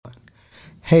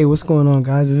Hey, what's going on,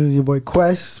 guys? This is your boy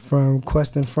Quest from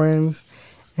Quest and Friends,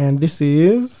 and this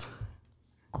is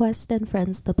Quest and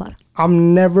Friends, the pod.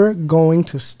 I'm never going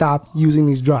to stop using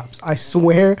these drops. I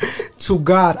swear to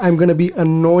God, I'm gonna be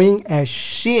annoying as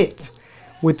shit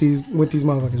with these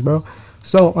motherfuckers, bro.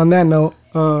 So on that note,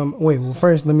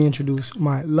 first let me introduce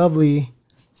my lovely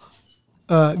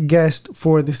guest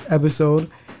for this episode,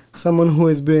 someone who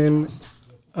has been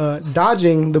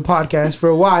dodging the podcast for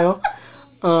a while.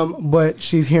 But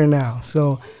she's here now.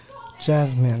 So,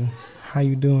 Jasmine, how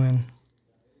you doing?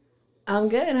 I'm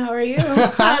good. How are you?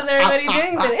 How's everybody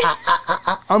doing today?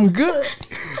 I'm good.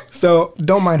 So,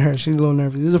 don't mind her. She's a little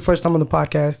nervous. This is the first time on the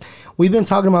podcast. We've been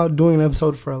talking about doing an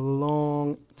episode for a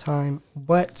long time,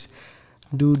 but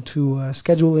due to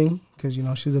scheduling, because, you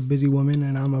know, she's a busy woman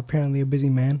and I'm apparently a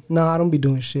busy man. No, I don't be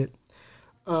doing shit.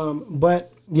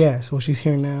 But, yeah, so she's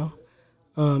here now.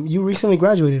 You recently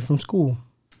graduated from school.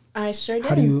 I sure did.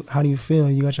 How do you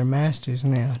feel? You got your master's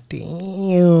now.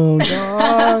 Damn,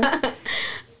 dog.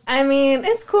 I mean,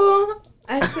 it's cool.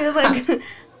 I feel like Cool.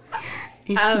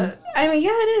 I mean,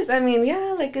 yeah, it is. I mean,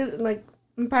 yeah, like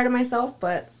I'm proud of myself,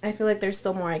 but I feel like there's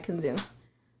still more I can do.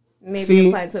 Maybe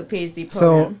apply to a PhD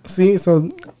program. So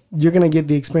you're gonna get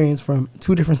the experience from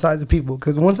two different sides of people.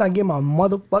 Because once I get my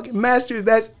motherfucking master's,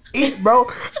 that's it, bro.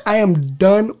 I am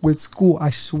done with school.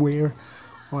 I swear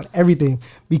on everything.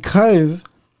 Because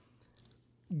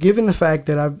given the fact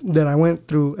that I went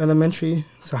through elementary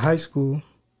to high school,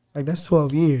 like that's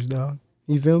 12 years, dog.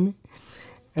 You feel me?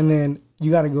 And then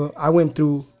you gotta go. I went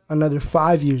through another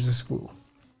 5 years of school,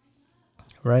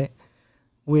 right?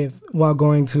 While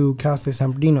going to Cal State San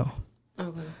Bernardino.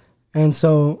 Okay. And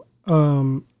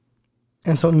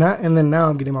now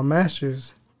I'm getting my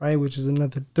master's, right? Which is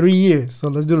another 3 years. So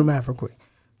let's do the math real quick.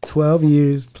 12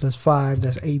 years plus 5,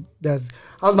 that's 8. I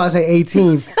was about to say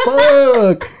 18.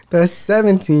 Fuck! That's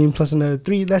 17 plus another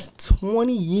 3. That's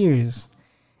 20 years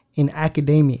in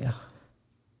academia.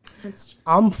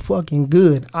 I'm fucking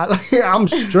good. I'm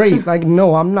straight. Like,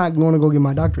 no, I'm not going to go get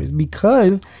my doctorate.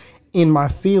 Because in my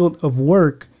field of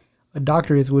work, a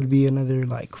doctorate would be another,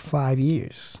 5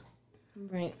 years.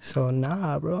 Right. So,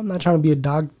 nah, bro. I'm not trying to be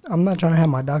I'm not trying to have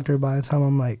my doctorate by the time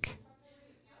I'm,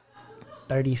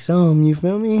 30-some, you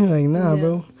feel me? Like, nah, yeah.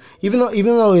 Bro. Even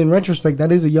though in retrospect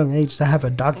that is a young age to have a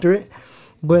doctorate,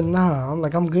 but nah,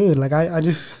 I'm good. Like I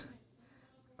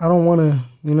don't want to,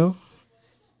 you know.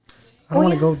 I don't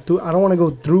want to go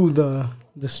through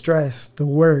the stress, the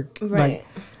work. Right. Like,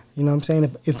 you know what I'm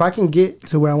saying? If I can get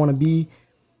to where I want to be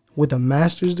with a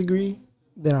master's degree,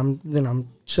 then I'm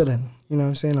chilling. You know what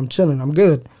I'm saying? I'm chilling. I'm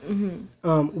good.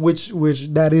 Mm-hmm. Which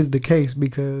that is the case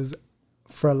because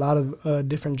for a lot of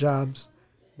different jobs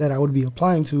that I would be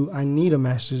applying to, I need a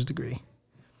master's degree.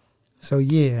 So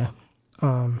yeah,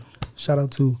 shout out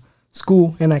to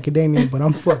school and academia, but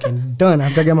I'm fucking done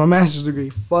after I get my master's degree.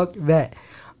 Fuck that.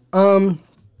 So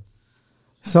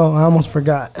I almost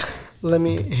forgot. Let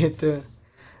me hit the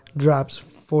drops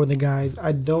for the guys.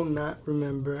 I don't not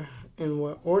remember in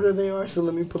what order they are, so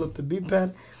let me pull up the beat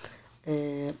pad.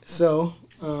 And so,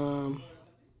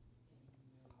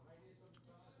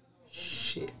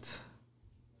 shit.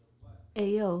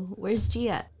 Hey, yo, where's G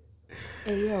at?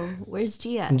 Hey, yo, where's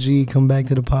G at? G, come back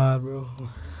to the pod, bro.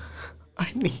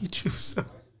 I need you so.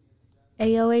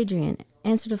 Hey, yo, Adrian,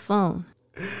 answer the phone.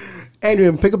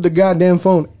 Adrian, pick up the goddamn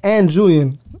phone. And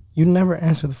Julian, you never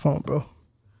answer the phone, bro.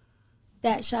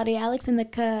 That shawty Alex in the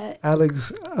cut.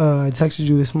 Alex, I texted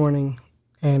you this morning,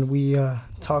 and we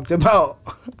talked about...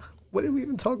 What did we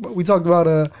even talk about? We talked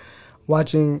about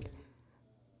watching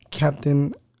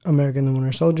Captain America and the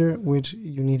Winter Soldier, which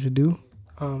you need to do.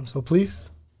 So please.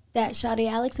 That shawty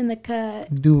Alex in the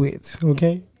cut. Do it,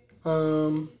 okay?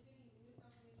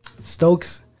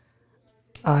 Stokes,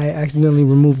 I accidentally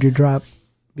removed your drop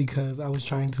because I was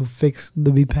trying to fix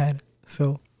the beat pad.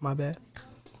 So, my bad.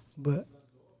 But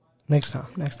next time,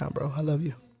 bro. I love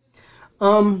you.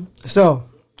 So,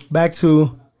 back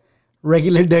to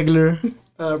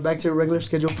back to a regular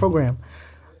scheduled program.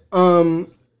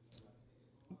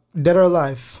 Dead or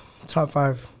Alive, top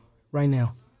 5 right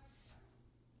now.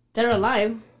 Dead or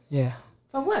Alive? Yeah.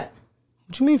 For what?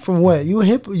 What you mean for what? You a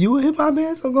hip hop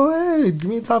man? So go ahead, give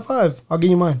me a top 5. I'll give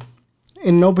you mine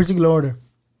in no particular order.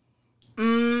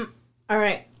 All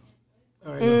right.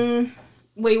 Go.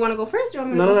 Wait, you want to go first? Or you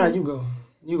want me to No, you go.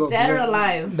 You go. Dead or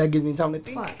Alive? That gives me time to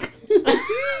think. That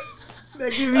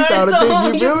gives me All time right, to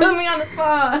think. You you feel put me? me on the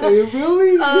spot. You feel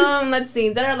me? Let's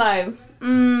see. Dead or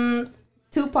Alive?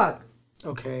 Tupac.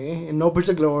 Okay, in no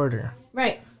particular order.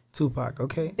 Right. Tupac.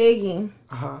 Okay. Biggie.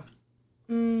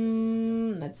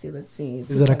 Let's see.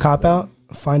 Is it a cop out?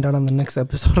 Find out on the next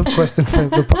episode of Quest and Friends,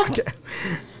 the podcast.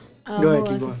 Go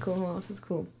ahead, keep going. Who else is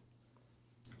cool?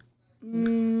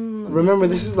 Remember,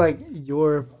 this is like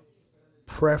your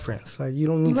preference. Like, you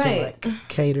don't need to like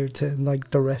cater to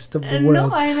like the rest of the world.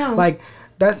 No, I know. Like,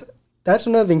 that's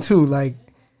another thing too. Like,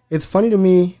 it's funny to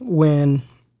me when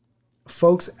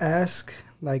folks ask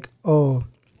like, "Oh,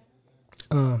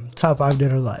 top 5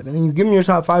 dead or alive," and then you give them your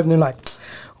top 5, and they're like,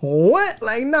 "What?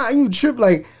 Like, nah, you trip."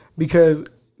 Like, because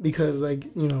like,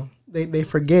 you know, they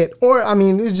forget, or I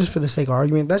mean, it's just for the sake of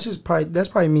argument. That's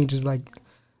probably me just like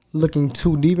looking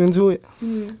too deep into it.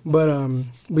 But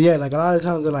yeah, like a lot of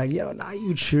times they're like, "Yo, nah,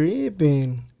 you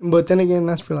tripping." But then again,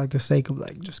 that's for like the sake of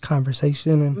like just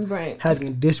conversation and having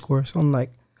a discourse on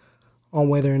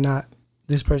whether or not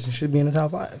this person should be in the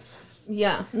top 5.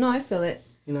 Yeah, no, I feel it.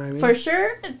 You know what I mean? For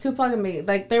sure, Tupac and Biggie,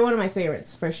 like, they're one of my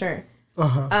favorites, for sure.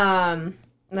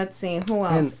 Let's see, who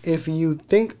else? And if you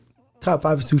think top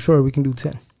 5 is too short, we can do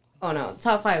 10. Oh, no,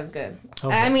 top 5 is good.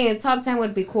 Okay. I mean, top 10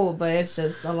 would be cool, but it's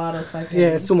just a lot of fucking... Yeah,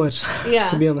 it's too much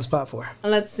to be on the spot for.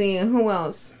 Let's see, who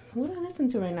else? Who do I listen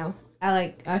to right now?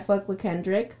 I fuck with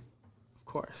Kendrick. Of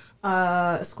course.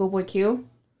 Schoolboy Q.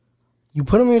 You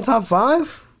put him in your top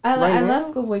 5? I love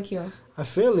Schoolboy Q. I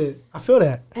feel it. I feel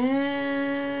that.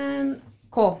 And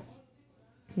Cole.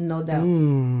 No doubt.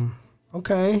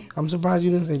 Okay. I'm surprised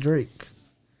you didn't say Drake.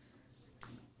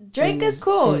 Drake is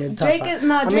cool. Drake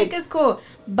is cool.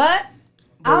 But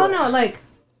I don't know,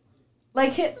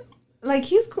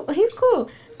 he's cool. He's cool.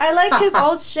 I like his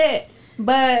old shit,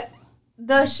 but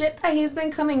the shit that he's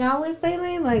been coming out with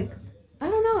lately, like, I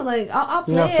don't know, like, I'll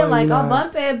play it, like, I'll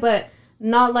bump it, but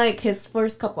not like his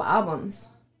first couple albums.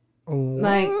 What?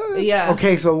 Like, yeah.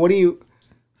 Okay, so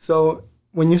so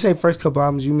when you say first couple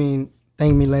albums, you mean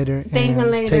Thank Me Later, Thank Me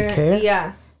Later, Take Care?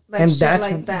 Yeah. Like, and shit that's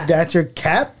like that. That's your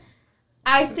cap?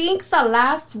 I think the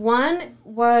last one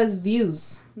was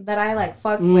Views that I like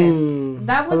fucked with.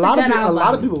 That was a good album. A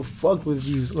lot of people fucked with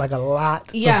Views. Like a lot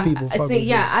of people fucked with Views.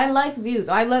 Yeah, I like Views.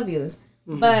 I love Views.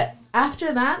 But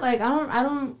after that, like, I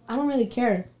don't really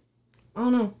care. I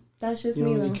don't know. That's just me though.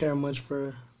 You don't really care much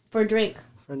for Drake.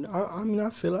 I mean, I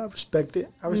feel it. I respect it.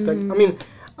 I mean,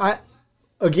 not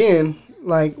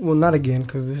again,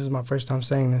 because this is my first time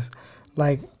saying this.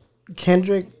 Like,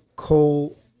 Kendrick,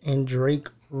 Cole, and Drake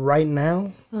right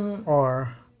now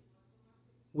are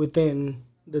within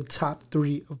the top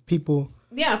 3 of people.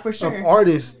 Yeah, for sure. Of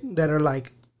artists that are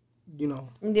like, you know,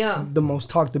 the most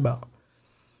talked about.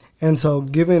 And so,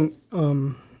 given,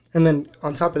 and then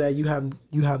on top of that, you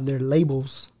have their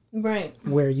labels, right?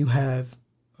 Where you have,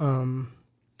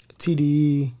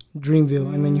 TDE,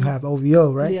 Dreamville, and then you have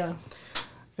OVO, right? Yeah.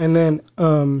 And then,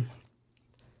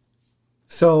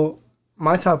 so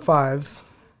my top 5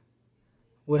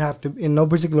 would have to, in no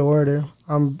particular order,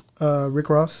 I'm Rick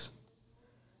Ross,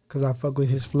 because I fuck with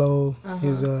his flow,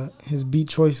 his beat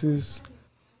choices.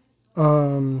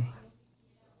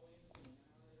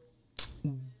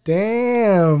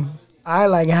 Damn,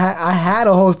 I had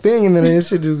a whole thing and then it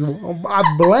shit just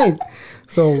I blanked.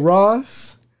 So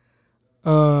Ross,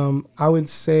 I would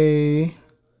say,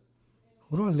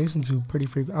 what do I listen to pretty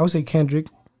frequently? I would say Kendrick.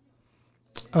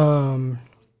 What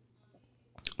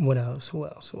else? Who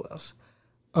else?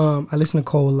 I listen to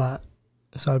Cole a lot,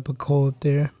 so I'd put Cole up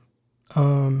there.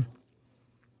 Who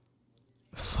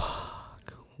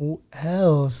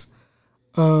else?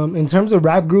 In terms of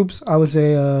rap groups, I would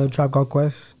say Tribe Called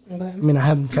Quest. Okay. I mean, I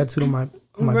have them tattooed on my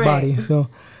body, so.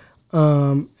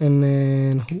 And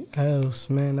then who else?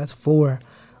 Man, that's 4.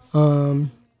 I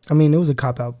mean, it was a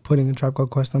cop out putting a Tribe Called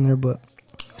Quest on there, but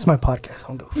it's my podcast. I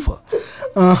don't give a fuck.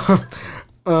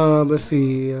 Let's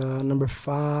see. Number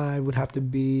 5 would have to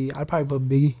be. I'd probably put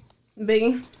Biggie.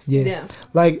 Biggie. Yeah.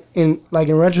 Like in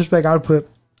retrospect, I'd put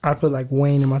like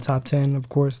Wayne in my top 10. Of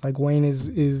course, like Wayne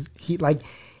is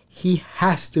he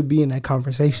has to be in that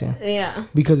conversation. Yeah.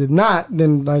 Because if not,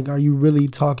 then like, are you really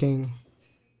talking?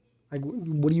 Like,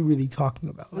 what are you really talking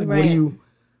about? Like, right.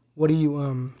 What are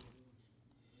you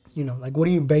you know, like, what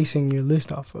are you basing your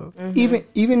list off of? Mm-hmm.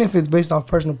 Even if it's based off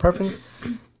personal preference,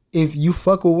 if you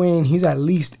fuck with Wayne, he's at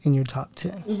least in your top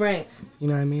 10. Right. You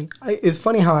know what I mean? It's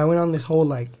funny how I went on this whole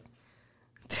like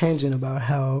tangent about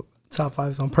how top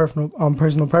 5 is on personal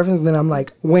preference. And then I'm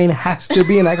like, Wayne has to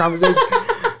be in that conversation.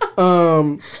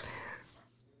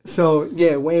 So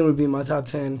yeah, Wayne would be my top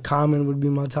 10. Common would be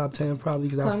my top 10 probably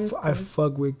because I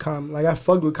fuck with Common. Like I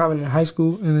fucked with Common in high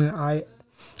school, and then I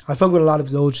fuck with a lot of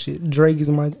his old shit. Drake is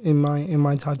in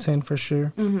my top 10 for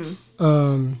sure.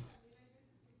 Mm-hmm.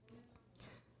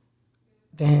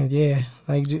 Damn, yeah.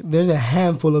 Like there's a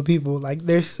handful of people. Like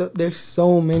there's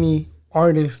so many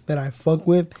artists that I fuck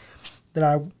with, that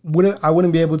I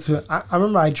wouldn't be able to. I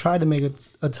remember I tried to make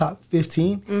a top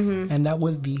 15, and that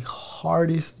was the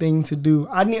hardest thing to do.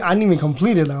 I didn't even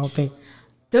complete it. I don't think.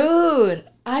 Dude,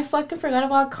 I fucking forgot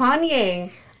about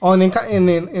Kanye. Oh, and then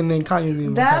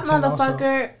Kanye. That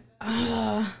motherfucker.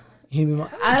 I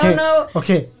don't know.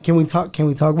 Okay, can we talk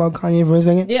about Kanye for a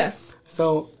second? Yeah.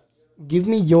 So, give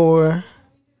me your.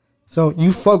 So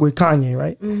you fuck with Kanye,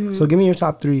 right? So give me your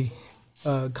top 3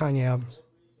 Kanye albums.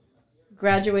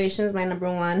 Graduation is my number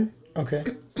 1. Okay.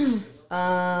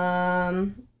 I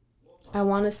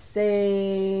want to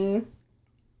say,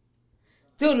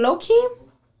 dude, low-key,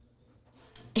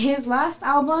 his last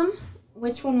album,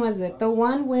 which one was it? The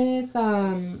one with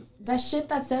that shit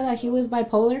that said that he was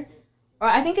bipolar? Or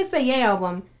I think it's the Ye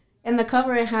album. In the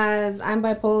cover it has, I'm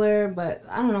bipolar, but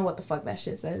I don't know what the fuck that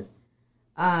shit says.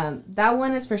 That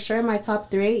one is for sure my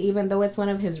top 3, even though it's one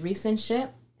of his recent shit.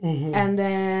 And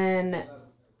then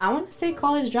I want to say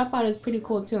College Dropout is pretty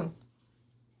cool too.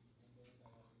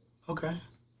 Okay.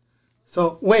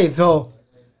 So wait. I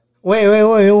was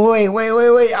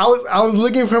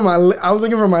looking for my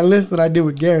list that I did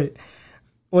with Garrett.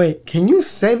 Wait, can you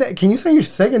say that? Can you say your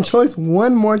second choice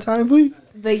one more time, please?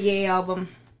 The Ye album.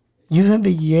 You said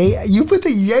the Ye. You put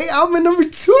the Ye album at number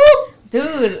 2.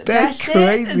 Dude, that's that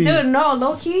crazy. Shit, dude, no,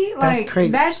 low key, like that's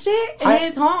crazy. That shit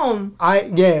hits home. I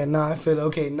feel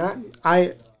okay.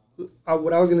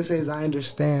 What I was gonna say is I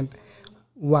understand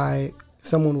why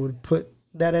someone would put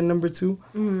that at number 2.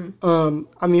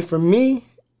 I mean, for me,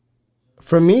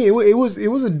 it was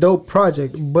a dope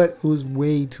project, but it was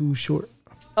way too short.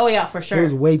 Oh yeah, for sure. It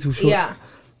was way too short. Yeah.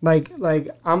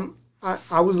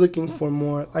 I was looking for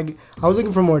more. Like I was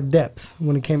looking for more depth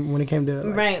when it came to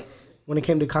right. When it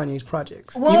came to Kanye's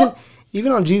projects. Well,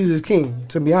 even on Jesus is King,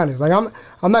 to be honest. Like I'm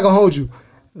not gonna hold you.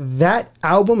 That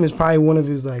album is probably one of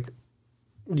his on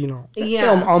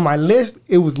my list,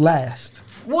 it was last.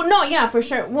 Well, no, yeah, for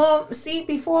sure. Well, see,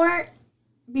 before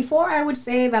I would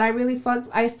say that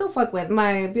I still fuck with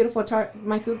my beautiful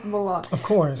Of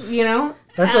course. You know?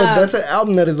 That's an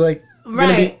album that is like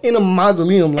gonna be in a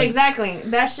mausoleum. Like. Exactly.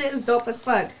 That shit is dope as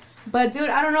fuck. But dude,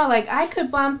 I don't know, like I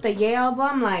could bump the Ye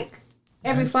album like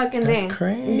every fucking day. That's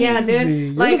crazy. Yeah,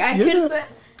 dude.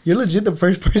 You're legit the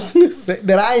first person to say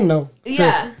that I know.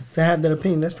 Yeah. To have that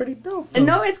opinion. That's pretty dope. Though.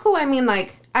 No, it's cool. I mean,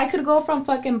 like, I could go from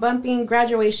fucking bumping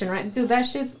Graduation, right? Dude, that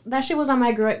shit was on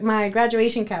my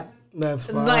graduation cap. That's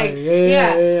fine. Like,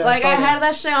 yeah. Like, I had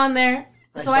that shit on there.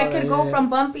 So I could go from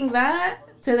bumping that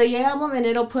to the Ye album, and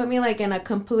it'll put me, like, in a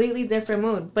completely different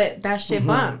mood. But that shit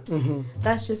bumps.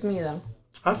 That's just me, though.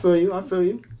 I feel you. All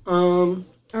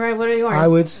right, what are yours? I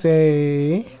would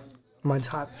say my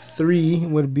top 3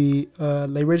 would be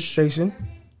Late Registration.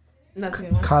 That's a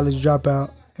good one. College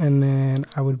Dropout. And then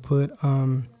I would put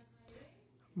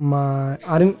my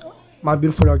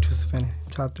Beautiful Dark Twisted Fantasy,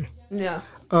 top 3. Yeah.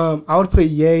 I would put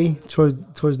Ye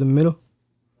towards the middle,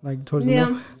 like towards the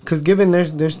middle, because given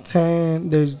there's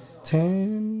 10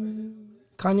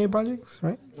 Kanye projects,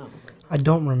 right? No. I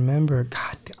don't remember.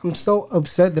 God, I'm so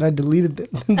upset that I deleted the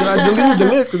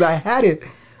list because I had it.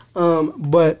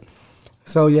 But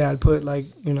so yeah, I'd put like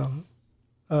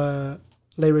Late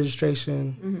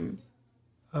Registration.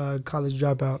 College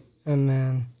Dropout, and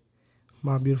then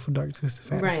My Beautiful Dark Twisted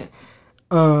Fantasy.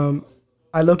 Right.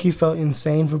 I low-key felt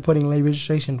insane for putting Late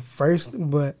Registration first,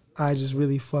 but I just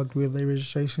really fucked with Late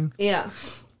Registration. Yeah.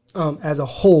 As a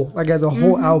whole,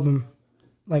 whole album,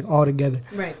 like all together.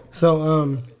 Right.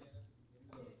 So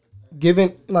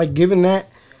given that,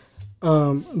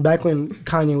 back when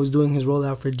Kanye was doing his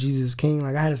rollout for Jesus King,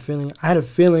 like I had a feeling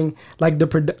like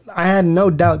I had no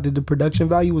doubt that the production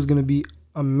value was gonna be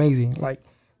amazing. Like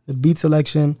the beat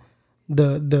selection,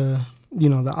 the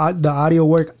audio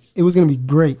work, it was gonna be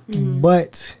great.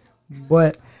 But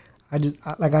I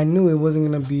knew it wasn't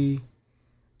gonna be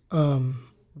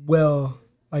well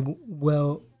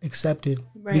accepted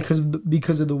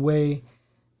because of the way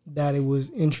that it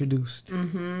was introduced.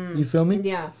 You feel me?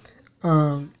 Yeah.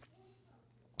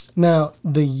 Now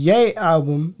the Ye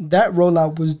album, that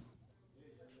rollout was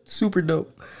super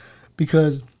dope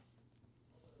because,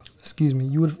 excuse me,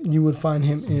 you would find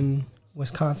him in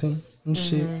Wisconsin and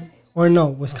shit, or no,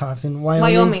 Wisconsin,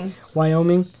 Wyoming,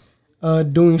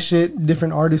 doing shit.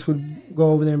 Different artists would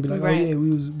go over there and be like, oh yeah,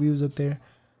 we was up there,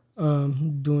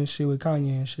 doing shit with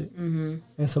Kanye and shit.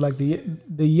 And so like the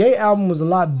Ye album was a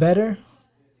lot better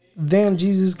than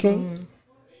Jesus King.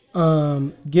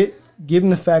 Given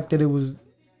the fact that it was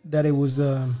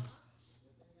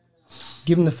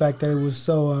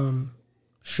so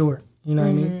short, you know what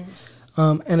I mean?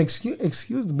 And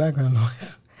excuse the background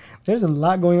noise. There's a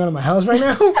lot going on in my house right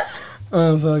now.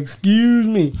 So excuse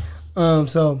me.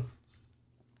 So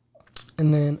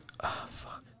And then, oh,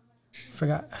 fuck.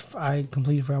 I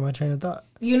completely forgot my train of thought.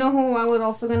 You know who I was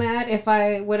also going to add? If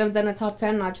I would have done a top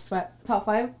 10, not just top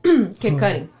 5? Kid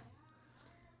Cudi.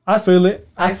 I feel it.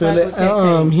 I feel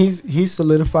it. He's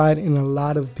solidified in a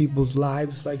lot of people's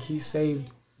lives. Like, he saved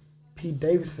Pete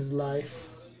Davis's life.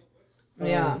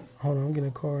 Yeah. Hold on, I'm getting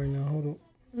a call right now. Hold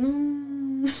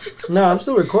on. No, I'm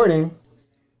still recording.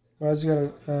 Well, I just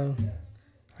gotta,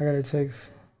 I got a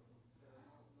text.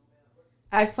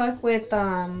 I fuck with,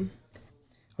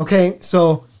 Okay,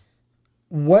 so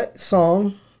what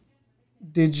song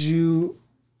did you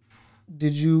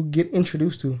get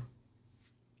introduced to?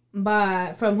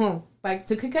 From who? Like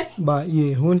to Kid Cudi? But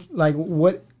yeah,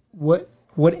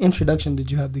 what introduction did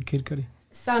you have to Kid Cudi?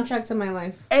 Soundtrack to My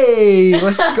Life. Hey,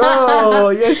 let's go.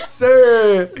 Yes,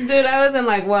 sir. Dude, I was in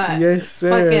like what? Yes, sir.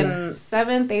 Fucking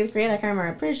 7th, 8th grade. I can't remember.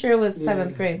 I'm pretty sure it was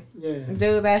 7th grade. Yeah.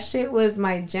 Dude, that shit was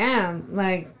my jam.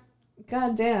 Like,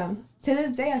 goddamn. To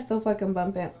this day, I still fucking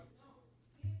bump it.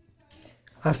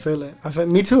 I feel it.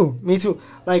 Me too.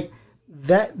 Like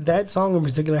that song in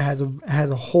particular has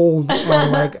a hold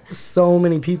on like so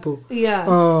many people.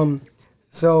 Yeah.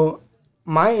 So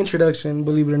my introduction,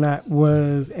 believe it or not,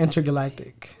 was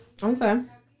Intergalactic. Okay.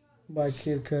 By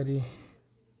Kid Cudi.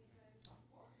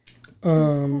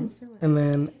 And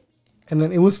then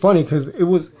it was funny because it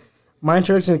was my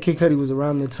introduction to Kid Cudi was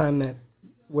around the time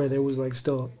where there was like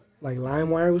still like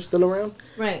LimeWire was still around.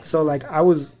 Right. So like I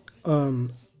was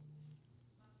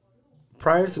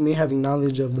prior to me having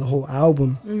knowledge of the whole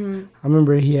album, I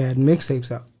remember he had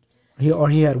mixtapes out.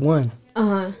 He had one.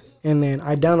 Uh-huh. And then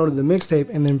I downloaded the mixtape,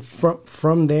 and then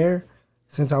from there,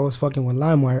 since I was fucking with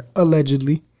LimeWire,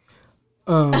 allegedly,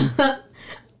 a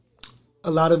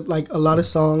lot of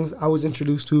songs I was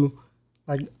introduced to,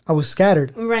 like I was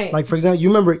scattered. Right. Like for example, you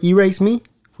remember "Erase Me"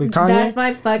 with Kanye? That's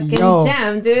my fucking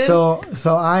jam, dude. So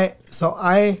I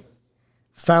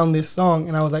found this song,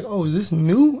 and I was like, "Oh, is this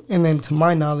new?" And then to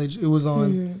my knowledge, it was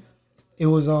on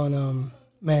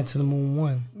Man to the Moon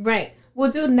 1. Right. Well,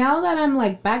 dude, now that I'm,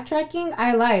 like, backtracking,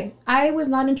 I lied. I was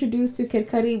not introduced to Kid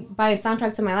Cudi by a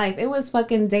Soundtrack to My Life. It was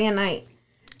fucking Day and Night.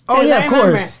 Oh, yeah, of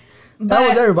course. That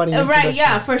was everybody. Right,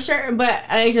 yeah, for sure. But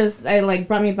I like,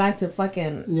 brought me back to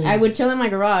fucking... Yeah. I would chill in my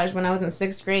garage when I was in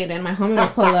 6th grade, and my homie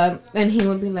would pull up, and he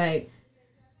would be like...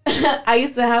 I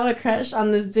used to have a crush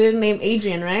on this dude named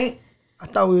Adrian, right? I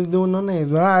thought we was doing no names,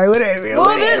 but all right, whatever.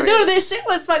 Well, this shit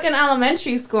was fucking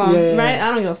elementary school, right?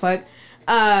 I don't give a fuck.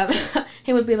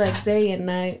 He would be like, Day and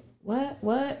Night.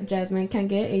 What? Jasmine can't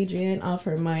get Adrian off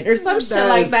her mind, or some shit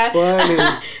like that. Funny.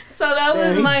 So that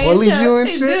was my intro,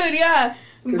 dude. Yeah,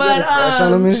 but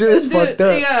on him and shit. It's fucked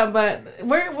up. Yeah, but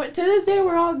we're to this day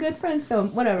we're all good friends still.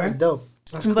 Whatever. That's dope.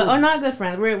 That's cool. But we're not good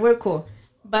friends. We're cool.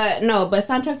 But no,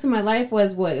 Soundtrack to My Life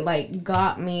was what like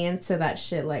got me into that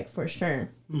shit, like for sure.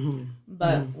 Mm-hmm.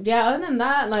 But yeah, other than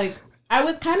that, like. I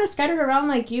was kind of scattered around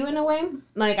like you in a way.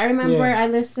 Like, I remember I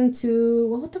listened to...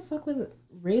 What the fuck was it?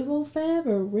 Rebel Feb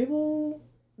or Rebel?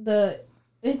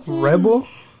 It's in... Rebel?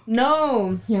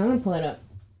 No. Here, I'm going to pull it up.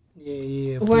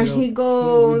 Yeah. Where he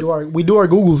goes... We do our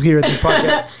Googles here at this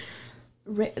podcast.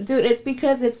 Dude, it's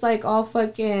because it's like all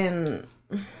fucking...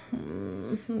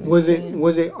 Was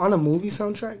it on a movie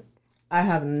soundtrack? I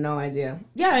have no idea.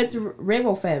 Yeah, it's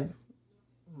Rebel Feb.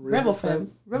 Rebel Feb.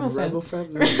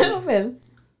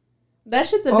 That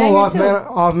shit's a banger too.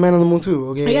 Off Man on the Moon too.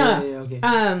 Okay. Yeah. Okay.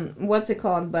 What's it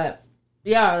called? But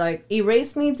yeah, like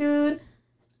Erase Me, dude.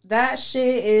 That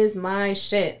shit is my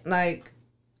shit. Like,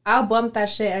 I'll bump that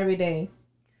shit every day.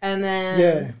 And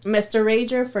then Mr.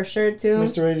 Rager for sure too.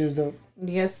 Mr. Rager's dope.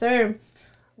 Yes, sir.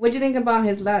 What'd you think about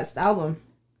his last album?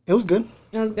 It was good.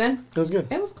 It was good.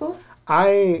 It was cool.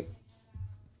 I'm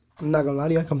not gonna lie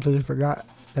to you. I completely forgot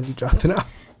that he dropped it out.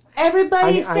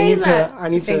 Everybody says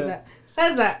that.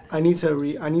 Says that. I need to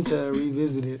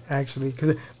revisit it actually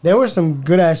because there were some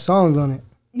good ass songs on it.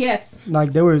 Yes.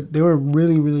 Like there were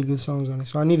really really good songs on it.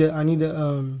 So I need to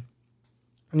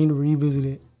revisit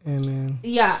it and then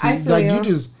see. I feel like you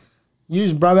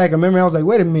just brought back a memory. I was like,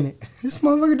 wait a minute, this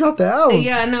motherfucker dropped the album.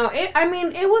 Yeah, no.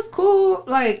 It was cool.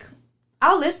 Like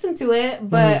I'll listen to it,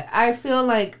 but I feel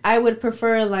like I would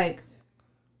prefer like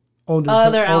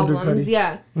other albums.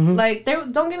 Yeah. Mm-hmm. Like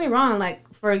don't get me wrong. Like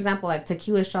for example, like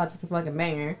Tequila Shots is a fucking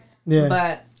banger. Yeah.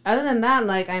 But other than that,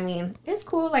 like it's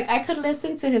cool. Like I could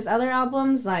listen to his other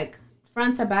albums like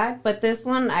front to back, but this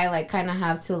one I like kind of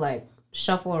have to like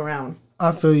shuffle around.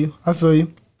 I feel you.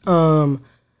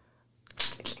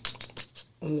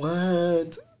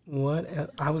 What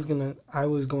I was going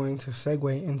to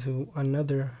segue into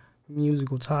another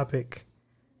musical topic,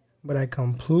 but I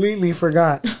completely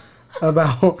forgot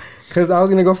about because I was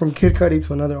gonna go from Kid Cudi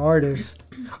to another artist.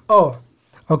 Oh,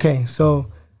 Okay,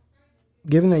 so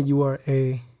given that you are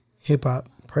a hip hop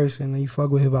person and you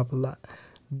fuck with hip hop a lot,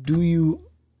 do you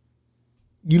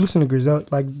listen to Griselda,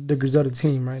 like the Griselda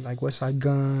team, right? Like Westside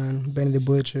Gun, Benny the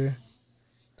Butcher.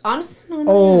 Honestly, no.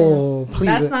 Oh, please,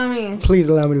 that's not me. Please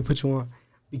allow me to put you on,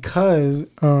 because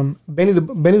Benny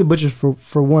the Butcher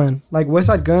for one, like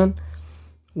Westside Gun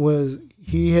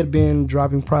he had been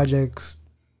dropping projects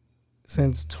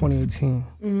since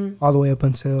 2018, all the way up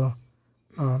until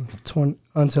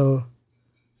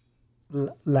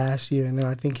last year, and then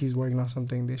I think he's working on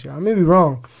something this year. I may be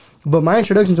wrong, but my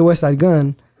introduction to Westside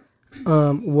Gun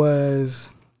was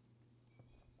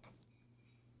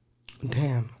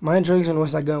my introduction to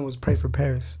Westside Gun was "Pray for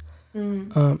Paris,"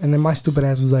 and then my stupid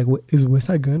ass was like, "What is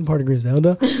Westside Gun part of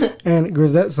Griselda?" And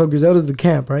Griselda's the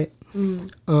camp, right?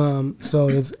 So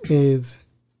it's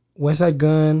Westside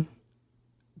Gun,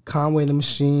 Conway the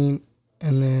Machine,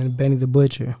 and then Benny the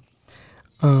Butcher.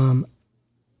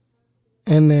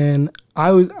 And then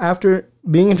I was, after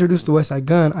being introduced to Westside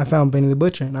Gun, I found Benny the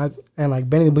Butcher, and like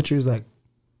Benny the Butcher is like,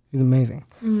 he's amazing.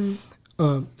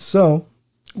 So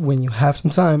when you have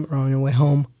some time or on your way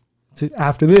home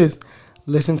after this,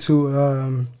 listen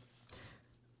to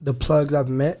the Plugs I've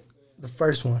Met, the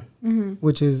first one,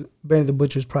 which is Benny the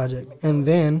Butcher's project, and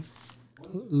then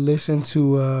listen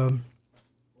to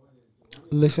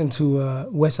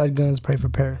Westside Gun's "Pray for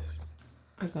Paris."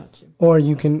 I got you. Or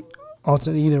you can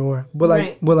alter either or, but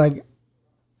like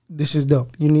this is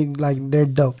dope. You need, like, they're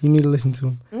dope. You need to listen to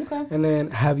them. Okay. And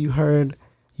then, have you heard?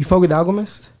 You fuck with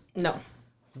Alchemist? No.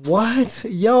 What?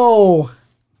 Yo.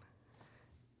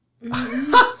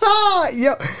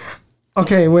 Yo.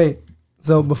 Okay, wait.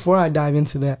 So before I dive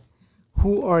into that,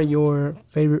 who are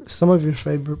some of your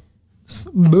favorite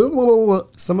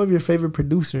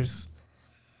producers?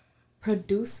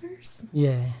 Producers?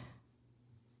 Yeah.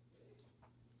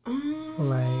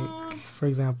 Like, for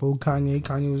example, Kanye.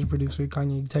 Kanye was a producer.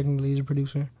 Kanye technically is a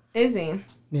producer. Is he?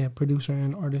 Yeah, producer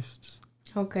and artist.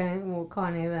 Okay, well,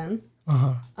 Kanye then.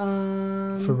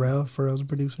 Pharrell's a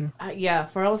producer. Yeah,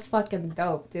 Pharrell's fucking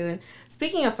dope, dude.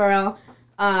 Speaking of Pharrell,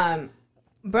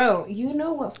 bro, you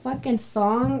know what fucking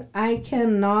song I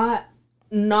cannot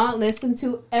not listen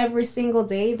to every single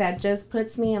day that just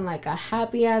puts me in like a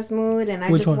happy ass mood, and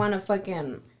I just want to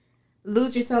fucking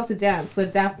lose yourself to dance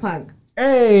with Daft Punk.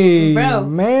 Hey, bro,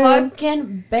 man,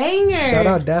 fucking banger! Shout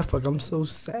out Daft Punk. I'm so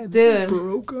sad, dude. We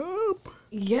broke up.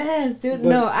 Yes, dude.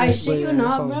 No, I shit you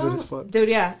not, bro. Dude,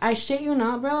 yeah, I shit you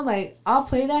not, bro. Like, I'll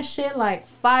play that shit like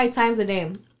 5 times a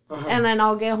day, and then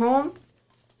I'll get home.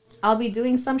 I'll be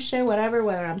doing some shit, whatever,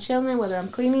 whether I'm chilling, whether I'm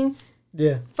cleaning.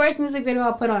 Yeah. First music video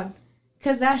I'll put on,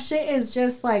 cause that shit is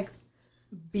just like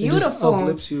beautiful. It just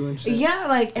uplifts you and shit. Yeah,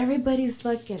 like everybody's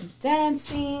fucking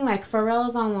dancing. Like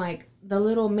Pharrell's on like the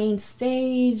little main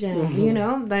stage, and you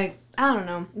know, like I don't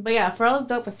know, but yeah, Pharrell's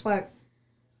dope as fuck.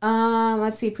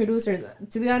 Let's see, producers.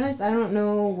 To be honest, I don't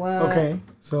know what. Okay,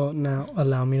 so now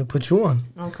allow me to put you on.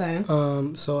 Okay.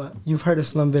 So you've heard of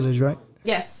Slum Village, right?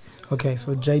 Yes. Okay,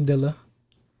 so Jay Dilla.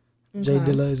 Okay. Jay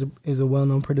Dilla is a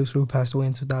well-known producer who passed away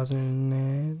in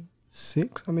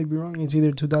 2006. I may be wrong. It's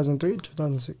either 2003 or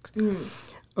 2006.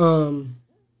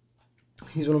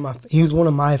 He was one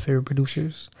of my favorite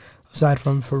producers, aside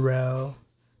from Pharrell.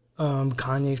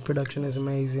 Kanye's production is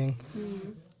amazing.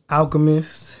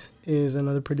 Alchemist is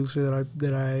another producer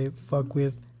that I fuck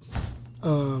with.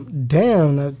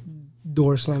 Damn, that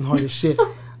door slammed hard as shit.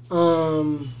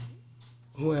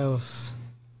 Who else?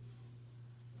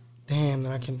 Damn,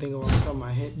 that I can think of off the top of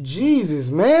my head. Jesus,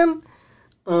 man.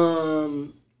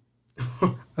 Again,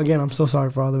 I'm so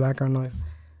sorry for all the background noise,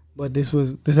 but this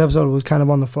episode was kind of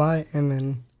on the fly, and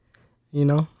then, you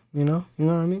know what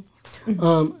I mean.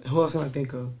 Who else can I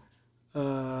think of?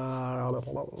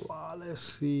 Let's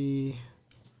see.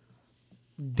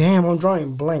 Damn, I'm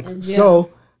drawing blanks. Yeah.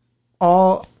 So,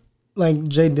 all like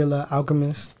Jay Dilla,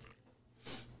 Alchemist,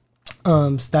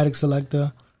 Static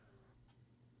Selector.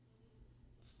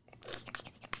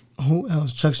 Who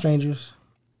else? Chuck Strangers,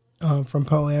 from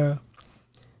Pro Era.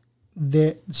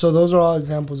 So those are all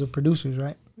examples of producers,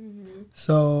 right?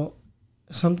 So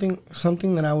something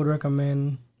that I would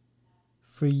recommend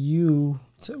for you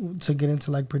to get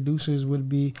into like producers would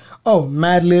be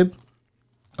Madlib.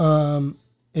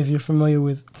 If you're familiar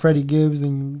with Freddie Gibbs,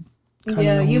 then you put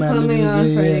me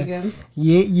on Freddie Gibbs.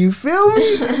 Yeah, you feel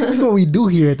me? That's what we do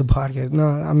here at the podcast. No,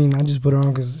 I mean I just put her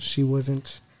on because she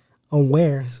wasn't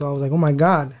aware, so I was like, oh my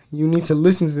god, you need to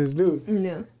listen to this dude.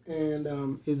 Yeah.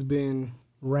 And it's been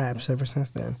raps ever since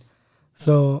then.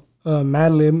 So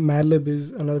Madlib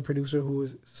is another producer who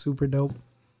is super dope.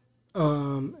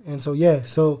 And so yeah,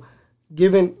 so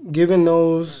given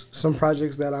those, some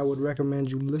projects that I would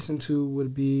recommend you listen to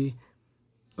would be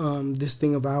This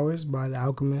Thing of Ours by The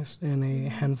Alchemist and a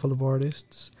handful of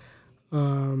artists.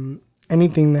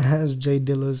 Anything that has Jay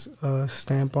Dilla's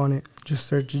stamp on it, just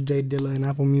search Jay Dilla in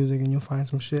Apple Music and you'll find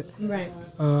some shit. Right.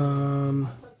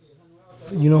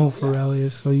 You know who Pharrell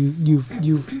is, so you've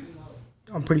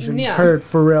I'm pretty sure you've heard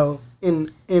Pharrell in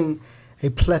a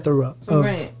plethora of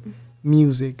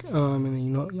music. And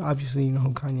then obviously you know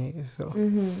who Kanye is. So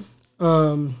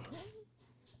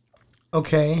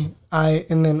okay.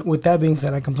 And then with that being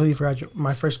said, I completely forgot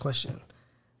my first question,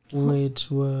 which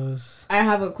was... I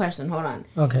have a question. Hold on.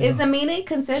 Okay. Is Amine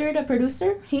considered a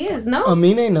producer? He is. No.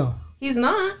 Amine, no. He's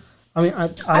not. I mean, I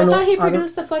thought he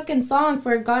produced a fucking song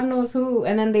for God knows who,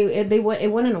 and then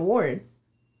it won an award.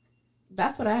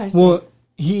 That's what I had. Well,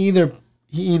 he either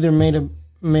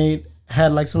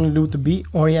had like something to do with the beat,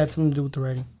 or he had something to do with the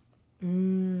writing.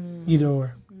 Either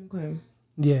or. Okay.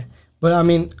 Yeah, but I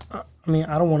mean, I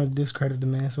don't want to discredit the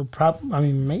man. So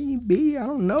maybe I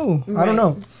don't know. Right. I don't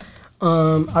know.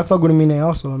 I fuck with Amine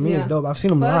also. Amine is dope. I've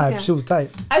seen him live. Yeah. She was tight.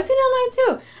 I've seen him live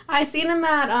too. I seen him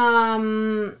at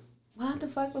what the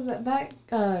fuck was that?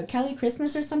 Cali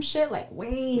Christmas or some shit, like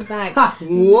way back.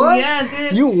 What? Yeah,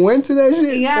 dude. You went to that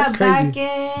shit? Yeah, that's crazy. back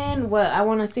in what I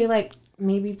want to say, like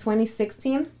maybe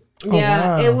 2016. Oh,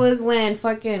 yeah, wow. It was when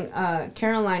fucking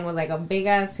Caroline was like a big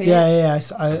ass hit. Yeah.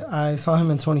 I saw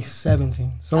him in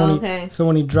 2017. So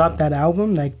when he dropped that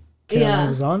album that Caroline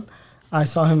was on, I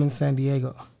saw him in San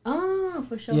Diego. Oh,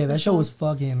 for sure. Yeah, that show was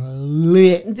fucking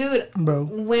lit, dude, bro.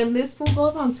 When this fool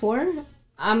goes on tour,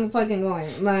 I'm fucking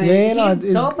going. Like,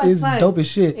 he's dope as fuck. It's dope as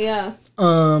shit. Yeah.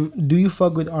 Do you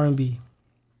fuck with R&B?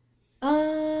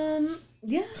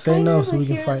 Yeah. Say no so we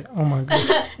can fight. Oh my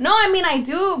god. No, I mean I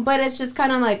do, but it's just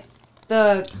kind of like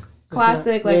the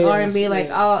classic R&B.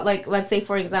 Like I'll let's say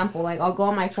for example, like I'll go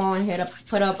on my phone,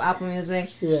 put up Apple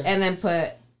Music, and then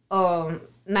put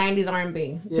 90s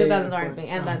R&B, 2000s R&B,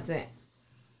 and that's it.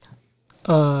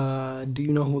 Do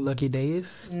you know who Lucky Day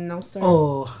is? No, sir.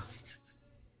 Oh.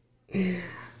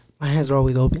 My hands are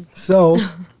always open. So,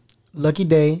 Lucky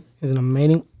Day is an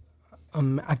amazing...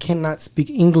 I cannot speak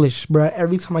English, bro.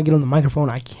 Every time I get on the microphone,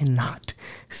 I cannot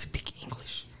speak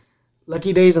English.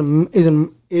 Lucky Day is an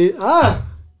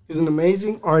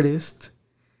amazing artist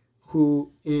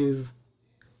who is...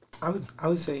 I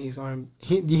would say he's R&B.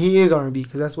 He is R&B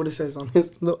because that's what it says on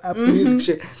his little Apple Music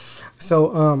shit.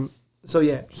 So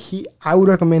yeah, I would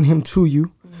recommend him to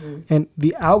you. And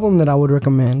the album that I would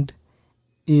recommend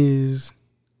is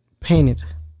Painted.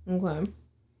 Okay.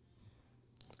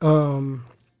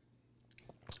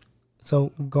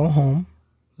 So go home,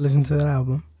 listen to that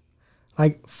album.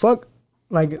 Not fuck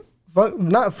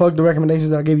the recommendations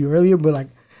that I gave you earlier, but like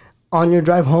on your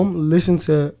drive home, listen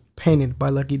to Painted by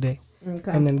Lucky Day.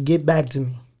 Okay. And then get back to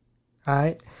me. All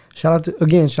right. Shout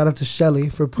out to Shelly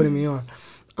for putting me on.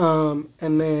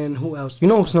 And then who else? You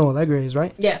know who Snow Allegra is,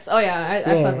 right? Yes. Oh yeah,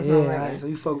 I fuck with Snow Allegra. Right. So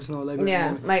you fuck with Snow Allegra.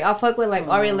 Yeah, like I'll fuck with like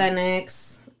Ari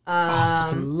Lennox. I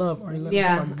fucking love Ari Lennox.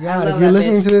 Yeah, oh my god! If you're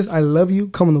listening to this, I love you.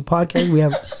 Come on the podcast. We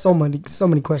have so many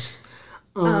questions.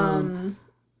 Who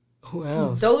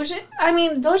else?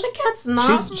 Doja Cat's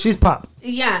not. She's pop.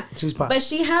 Yeah, she's pop. But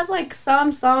she has like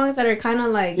some songs that are kind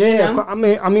of like I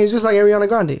mean it's just like Ariana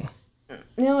Grande.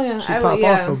 Yeah. She's pop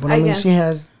also, but I mean she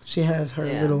has her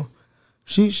little.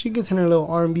 She gets in her little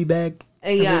R&B bag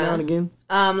every now and again.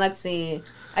 Let's see.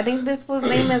 I think this fool's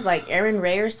name is like Aaron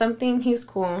Ray or something. He's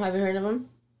cool. Have you heard of him?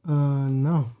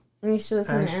 No. You should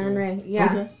listen to Aaron Ray. Yeah.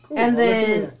 Okay, cool. And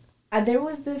then there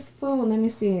was this fool. Let me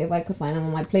see if I could find him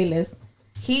on my playlist.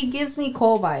 He gives me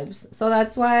Cole vibes, so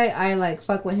that's why I like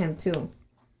fuck with him too.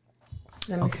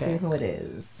 Let me see who it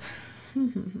is.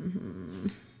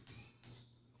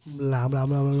 Blah blah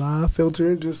blah blah.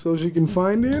 Filter it just so she can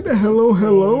find it.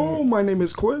 Hello. My name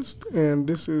is Quest, and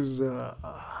this is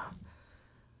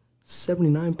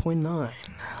 79.9.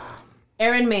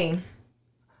 Aaron May.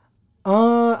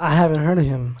 I haven't heard of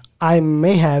him. I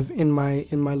may have in my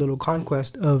little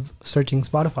conquest of searching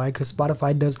Spotify, because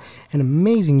Spotify does an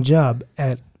amazing job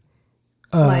at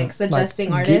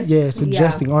suggesting artists.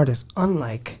 Suggesting artists,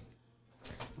 unlike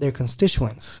their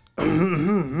constituents.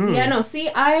 Yeah, no. See,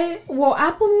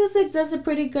 Apple Music does a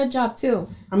pretty good job too.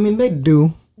 I mean, they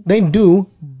do,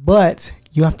 but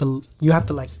you have to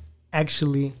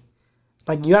actually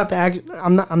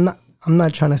I'm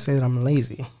not trying to say that I'm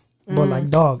lazy, but like,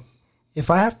 dog, if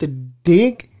I have to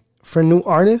dig for new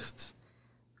artists,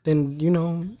 then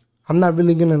I'm not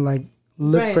really gonna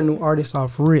look for new artists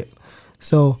off rip.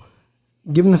 So,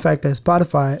 given the fact that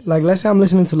Spotify, let's say I'm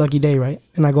listening to Lucky Day, right,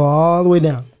 and I go all the way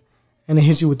down, and it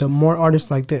hits you with more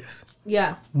artists like this.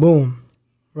 Yeah. Boom.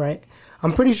 right?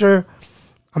 I'm pretty sure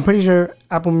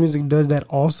Apple Music does that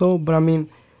also, but I mean,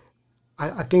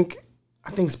 I think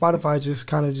Spotify just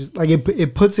kind of just like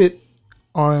it puts it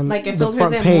on like it the filters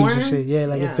front it page more. and shit. Yeah,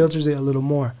 like it filters it a little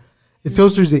more. It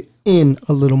filters it in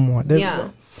a little more. There we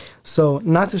go. So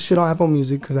not to shit on Apple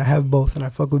Music because I have both and I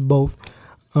fuck with both.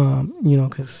 You know,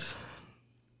 because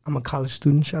I'm a college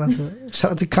student. Shout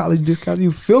out to college discounts.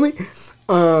 You feel me?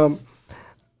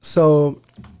 So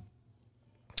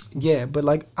yeah, but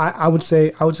like I would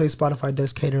say Spotify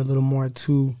does cater a little more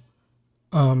to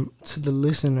the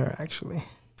listener actually.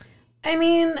 I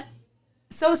mean,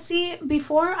 so see,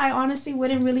 before I honestly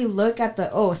wouldn't really look at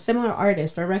the similar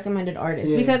artists or recommended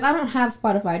artists because I don't have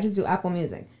Spotify. I just do Apple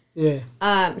Music. Yeah.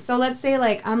 So let's say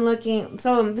like I'm looking.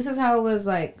 So this is how I was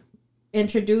like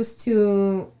introduced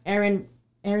to Aaron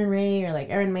Ray or like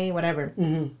Aaron May, whatever.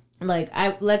 Mm-hmm. Like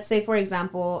let's say for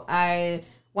example, I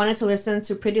wanted to listen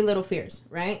to Pretty Little Fears,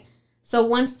 right? So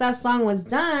once that song was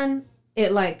done,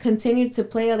 it like continued to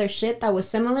play other shit that was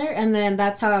similar, and then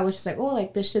that's how I was just like, oh,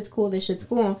 like this shit's cool.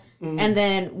 Mm-hmm. And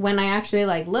then when I actually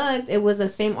like looked, it was the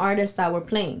same artists that were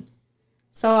playing.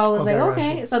 So I was like,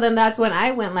 okay. So then that's when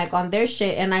I went like on their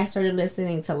shit and I started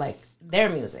listening to like their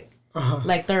music,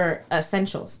 like their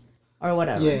essentials or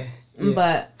whatever. Yeah.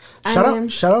 But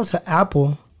shout out to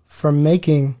Apple for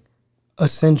making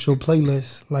essential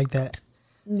playlists like that.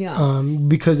 Yeah.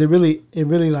 Because it really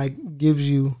like gives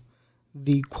you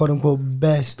the quote unquote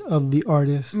best of the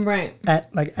artist right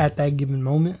at that given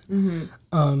moment.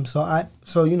 Mm-hmm.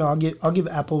 So you know I'll give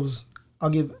Apple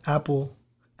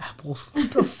apples.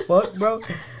 What the fuck, bro?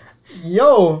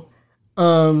 Yo,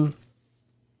 I'll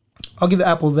give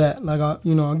Apple that. Like I'll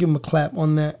give them a clap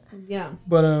on that. Yeah.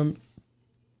 But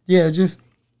yeah, just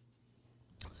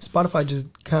Spotify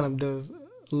just kind of does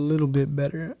a little bit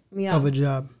better of a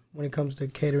job when it comes to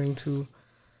catering to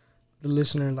the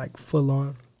listener, like full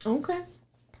on. Okay.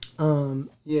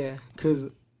 Yeah,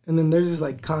 and then there's this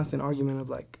like constant argument of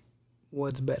like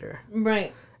what's better.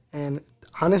 Right. And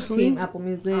honestly, Team Apple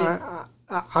Music.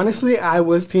 Honestly, I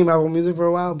was Team Apple Music for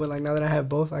a while, but like now that I have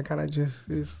both, I kind of just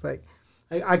it's like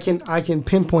I can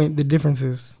pinpoint the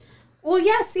differences. Well,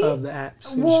 yeah. See, of the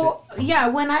apps. Well, yeah.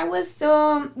 When I was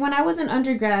in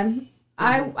undergrad,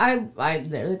 I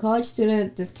literally college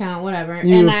student discount whatever,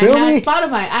 and I had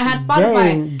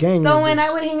Spotify. Gang so when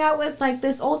I would hang out with like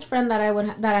this old friend that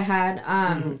I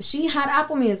had, she had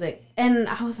Apple Music, and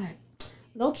I was like,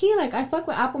 low key, like I fuck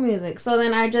with Apple Music. So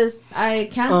then I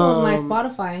canceled my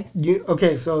Spotify.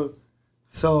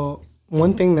 So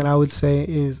one thing that I would say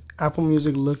is Apple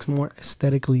Music looks more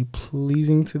aesthetically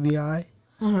pleasing to the eye.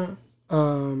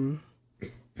 And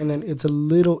then it's a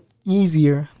little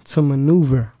easier to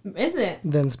maneuver. Is it?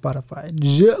 Than Spotify.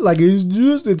 It's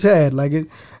just a tad. Like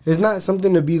it's not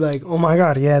something to be like, oh my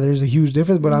god, yeah, there's a huge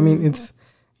difference. But I mean, it's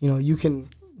you can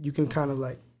kind of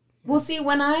like. Well, see,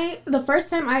 the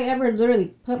first time I ever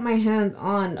literally put my hands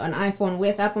on an iPhone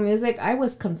with Apple Music, I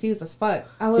was confused as fuck.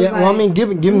 I was well, I mean,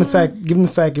 given the fact,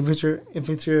 if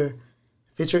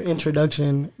it's your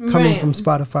introduction coming from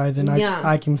Spotify, then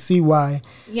I can see why.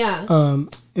 Yeah.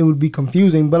 It would be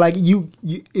confusing, but like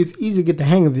it's easy to get the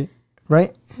hang of it,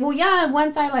 right? Well, yeah.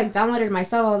 Once I like downloaded it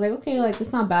myself, I was like, okay, like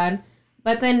it's not bad.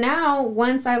 But then now,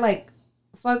 once I like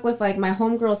fuck with like my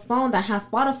homegirl's phone that has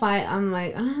Spotify, I'm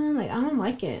like, I don't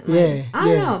like it. Like, I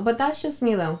don't know, but that's just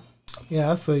me though.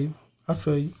 Yeah, I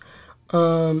feel you.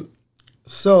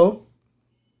 So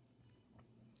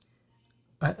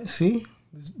I see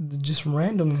just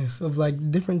randomness of like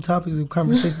different topics of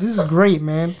conversation. This is great,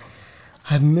 man.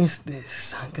 I've missed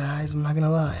this, guys. I'm not gonna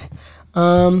lie.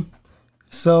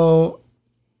 So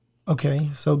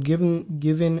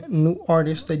given new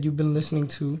artists that you've been listening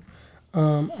to,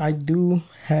 I do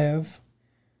have.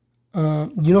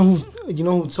 You know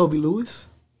who Toby Lou is?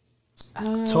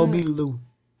 Toby Lou,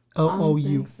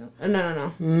 Lou. So.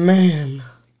 No. Man,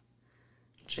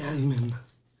 Jasmine,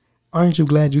 aren't you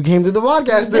glad you came to the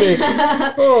podcast today?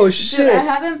 Oh shit! Dude,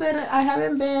 I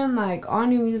haven't been like on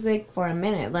new music for a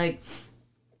minute. Like,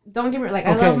 don't get me like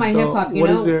I love my hip hop.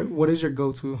 What is your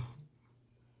go to?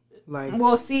 Like,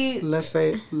 well, see, let's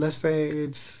say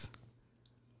it's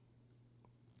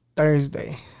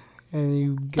Thursday, and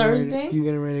you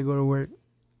getting ready to go to work,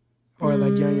 or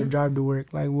like you're on your drive to work.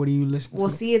 Like, what do you listen to? Well,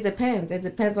 see, it depends. It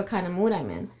depends what kind of mood I'm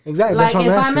in. Exactly. Like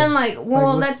if I'm in like,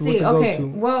 well, let's see. Okay,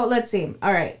 well, let's see.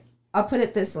 All right, I'll put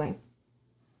it this way.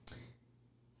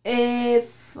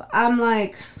 If I'm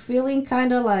like feeling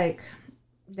kind of like,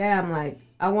 damn, like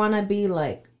I want to be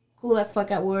like cool as fuck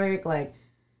at work, like,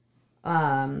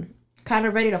 kind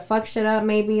of ready to fuck shit up,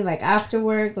 maybe like after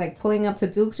work, like pulling up to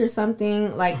Duke's or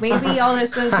something. Like maybe I'll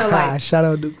listen to like shout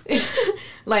out Duke's.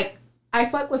 Like I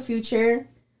fuck with Future.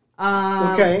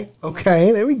 Okay,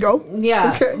 there we go.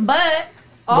 Yeah, okay. But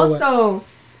also,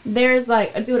 there's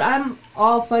like, dude, I'm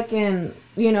all fucking,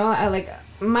 I like,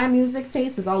 my music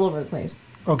taste is all over the place.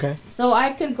 Okay. So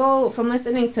I could go from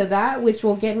listening to that, which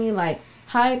will get me like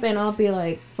hype, and I'll be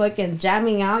like fucking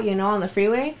jamming out, on the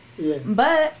freeway. Yeah.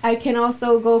 But I can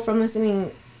also go from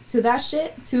listening to that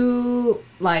shit to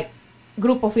like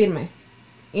Grupo Firme.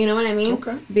 You know what I mean?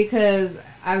 Okay. Because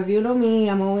as you know me,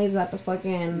 I'm always at the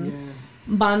fucking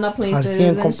banda places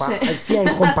and shit.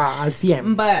 Al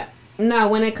 100. But no,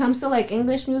 when it comes to like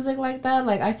English music like that,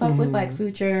 like I fuck with like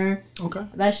Future. Okay.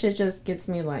 That shit just gets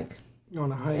me like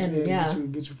on a hype.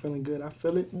 And get you feeling good. I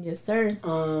feel it. Yes, sir.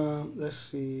 Let's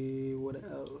see what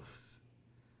else.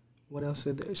 What else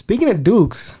is there? Speaking of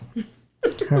Dukes.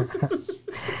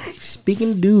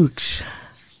 Speaking of Dukes.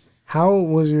 How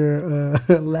was your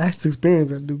last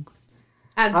experience at Dukes?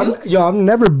 At Dukes? I've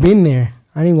never been there.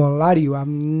 I ain't gonna lie to you. I've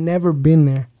never been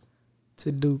there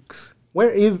to Dukes.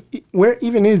 Where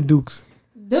even is Dukes?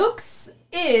 Dukes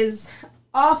is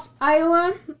off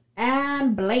Iowa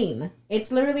and Blaine.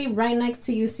 It's literally right next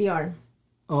to UCR.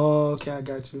 Oh, okay, I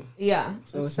got you. Yeah.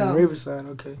 So it's in Riverside,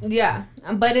 okay. Yeah,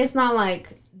 but it's not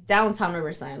like downtown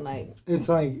Riverside. Like it's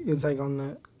like on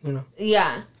the,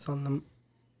 Yeah. It's on the.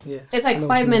 Yeah. It's like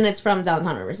 5 minutes from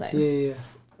downtown Riverside. Yeah.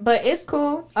 But it's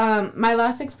cool. My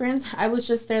last experience, I was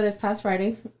just there this past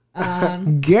Friday.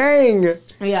 Gang.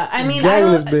 Yeah, I mean, Gang I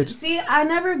don't this bitch. see. I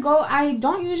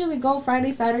don't usually go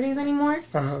Friday, Saturdays anymore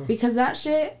because that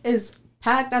shit is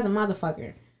packed as a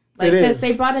motherfucker. Like since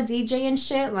they brought a DJ and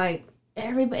shit, like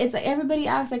everybody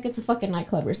acts like it's a fucking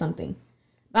nightclub or something.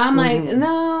 But I'm like,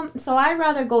 no. So I'd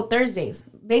rather go Thursdays.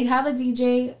 They have a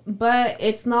DJ, but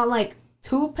it's not like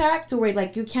too packed to where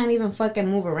like you can't even fucking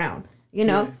move around.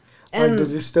 Yeah. And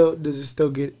does it still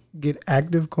get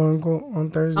active, quote unquote, on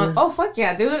Thursdays? Oh fuck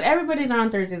yeah, dude! Everybody's on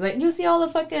Thursdays. Like you see all the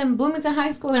fucking Bloomington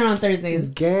High School, they're on Thursdays.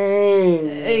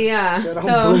 Gang. Yeah.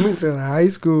 So Bloomington High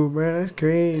School, bro. That's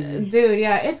crazy. Dude,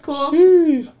 yeah, it's cool.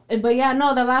 Sheesh. But yeah,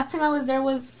 no, the last time I was there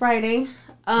was Friday.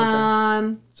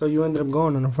 Okay. So you ended up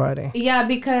going on a Friday. Yeah,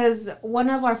 because one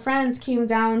of our friends came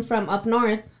down from up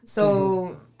north.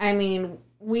 So I mean,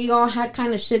 we all had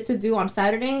kind of shit to do on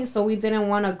Saturday, so we didn't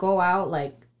want to go out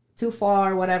like too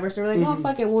far or whatever. So we're like, oh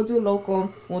fuck it, we'll do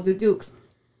local, we'll do Dukes.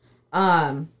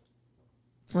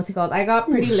 What's it called? I got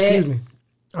pretty lit. Excuse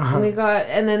me. We got,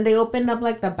 and then they opened up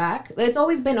like the back. It's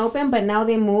always been open, but now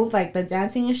they moved like the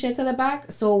dancing and shit to the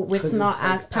back, so it's not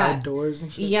as packed. Outdoors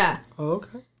and shit. Yeah. Oh,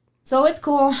 okay. So it's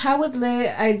cool. I was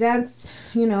lit. I danced,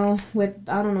 with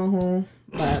I don't know who,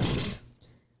 but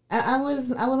I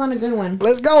was on a good one.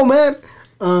 Let's go, man.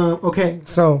 Okay,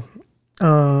 so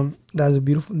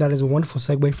that is a wonderful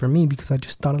segue for me because I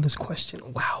just thought of this question.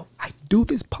 Wow, I do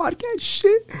this podcast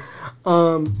shit.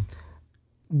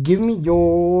 Give me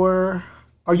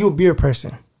are you a beer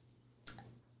person?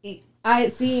 I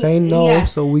see. Say no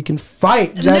so we can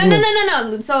fight. Jasmine.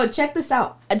 No. So check this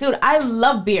out. Dude, I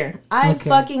love beer. I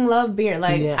fucking love beer.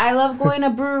 Like, I love going to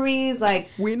breweries. Like,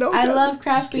 we know I love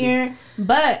craft beer.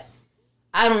 But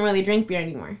I don't really drink beer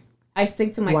anymore. I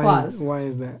stick to my claws. Why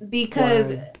is that?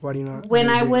 Because why do you not?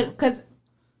 Because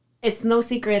it's no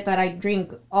secret that I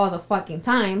drink all the fucking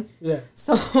time. Yeah.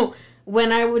 So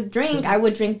when I would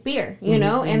drink beer,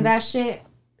 and that shit,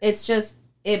 it's just,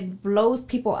 it blows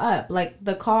people up, like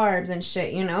the carbs and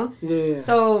shit, Yeah.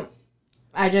 So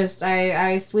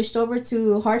I switched over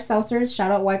to hard seltzers.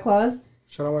 Shout out White Claws.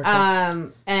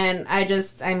 And I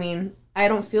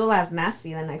don't feel as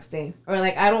nasty the next day, or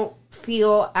like I don't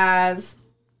feel as,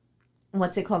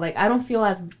 what's it called? Like I don't feel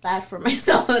as bad for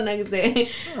myself the next day.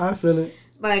 I feel it.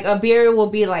 Like a beer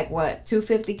will be like what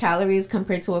 250 calories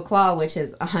compared to a claw, which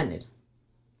is 100.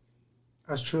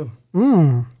 That's true.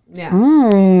 Yeah.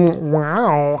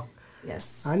 Wow.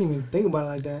 Yes. I didn't even think about it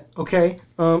like that. Okay.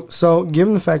 So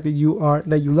given the fact that you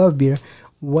love beer,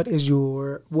 what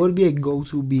would be a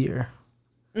go-to beer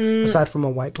aside from a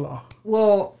White Claw?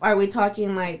 Well, are we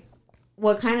talking like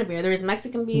what kind of beer? There's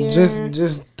Mexican beer.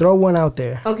 Just throw one out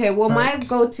there. Okay. Well, my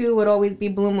go-to would always be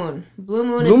Blue Moon. Blue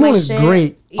Moon is shit.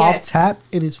 Great. Yes. Off tap,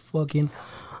 it is fucking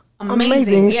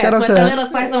amazing. Yes, shout out to the little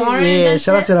slice of orange. Yeah.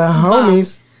 Shout out to the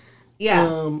homies. Yeah.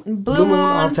 Blue Moon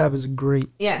off tap is great.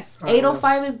 Yes.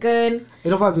 805 is good.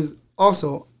 805 is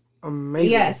also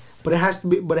amazing. Yes. But it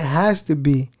has to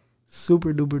be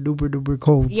super duper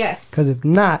cold. Yes. Because if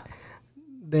not,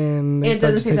 then it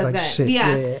doesn't taste like shit.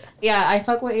 Yeah. I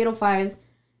fuck with 805s.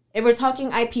 If we're talking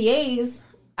IPAs,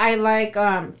 I like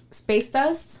Space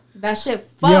Dust. That shit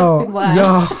fucks people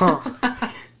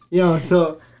up. Yo,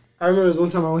 so I remember one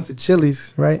time I went to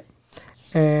Chili's, right?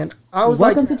 And I was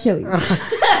welcome to Chili's.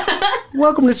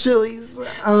 welcome to Chili's.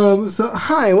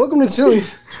 Hi, welcome to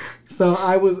Chili's. So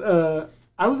I was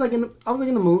like in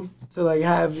the mood to like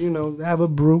have a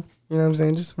brew. You know what I'm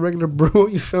saying? Just a regular brew.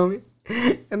 You feel me?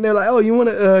 And they're like, oh, you want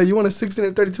a 16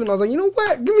 or 32? And I was like, you know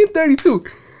what? Give me 32.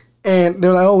 And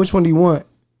they're like, oh, which one do you want?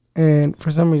 And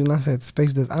for some reason I said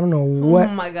Space Dust. I don't know what.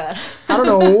 Oh my God. I don't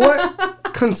know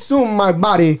what consumed my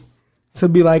body to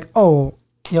be like, oh,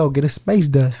 yo, get a Space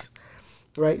Dust.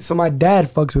 Right? So my dad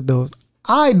fucks with those.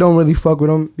 I don't really fuck with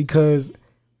them because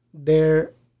they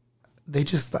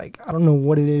just like, I don't know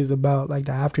what it is about like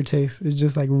the aftertaste. It's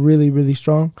just like really, really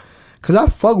strong. Cause I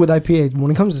fuck with IPA.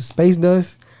 When it comes to Space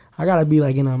Dust, I gotta be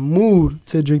like in a mood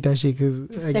to drink that shit. Cause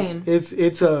like, same.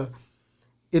 It's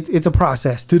a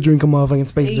process to drink a motherfucking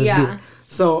Space Dust beer.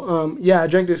 So I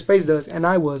drank this Space Dust and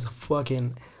I was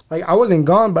fucking like, I wasn't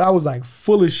gone, but I was like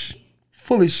full of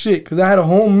shit. Cause I had a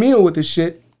whole meal with this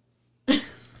shit.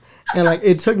 And like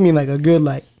it took me like a good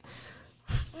like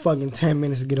fucking 10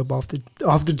 minutes to get up off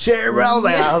the chair, bro. I was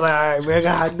like, all right, man,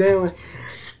 god damn it.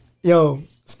 Yo,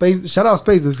 shout out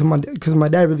Space Dust because my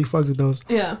dad really fucks with those.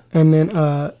 Yeah. And then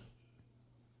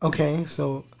okay,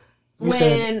 so you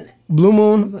said Blue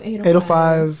Moon,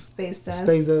 805, Space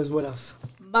Dust, what else?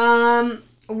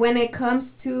 When it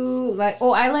comes to like,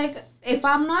 I like, if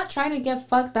I'm not trying to get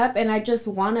fucked up and I just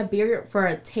want a beer for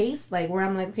a taste, like where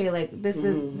I'm like, okay, like this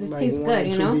like tastes good,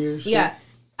 you know? Yeah.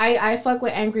 I fuck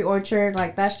with Angry Orchard,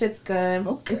 like that shit's good.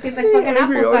 Okay. It tastes like fucking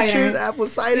apple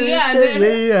cider. Yeah,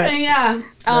 shit. Yeah.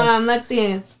 Nice. Let's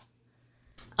see.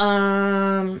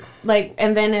 Like,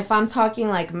 and then if I'm talking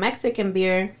like Mexican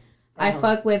beer, I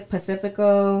fuck with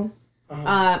Pacifico.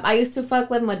 I used to fuck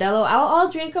with Modelo. I'll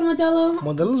drink a Modelo.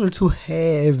 Modelos are too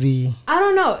heavy. I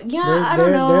don't know. Yeah, I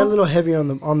don't know. They're a little heavier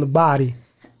on the body.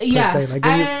 Yeah. Per se. Like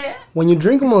when you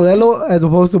drink a Modelo as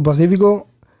opposed to Pacifico,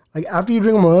 like after you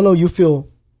drink a Modelo, you feel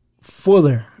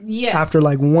fuller. Yes. After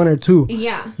like one or two.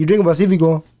 Yeah. You drink a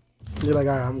Pacifico, you're like,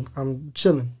 all right, I'm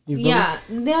chilling. You feel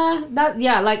me?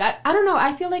 Like I don't know.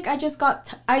 I feel like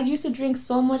I used to drink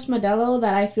so much Modelo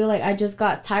that I feel like I just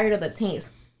got tired of the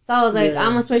taste. So I was like, I'm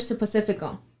gonna switch to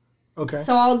Pacifico. Okay.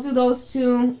 So I'll do those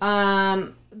two.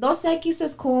 Dos Equis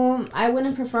is cool. I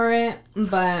wouldn't prefer it,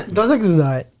 but Dos Equis is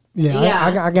alright. Yeah.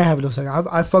 I can have Dos Equis.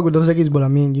 I fuck with Dos Equis, but I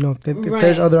mean, if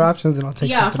there's other options, then I'll take.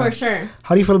 Yeah, for sure.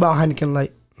 How do you feel about Heineken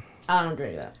Light? I don't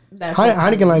drink that.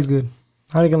 Heineken Light's good.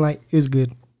 Heineken Light is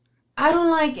good. I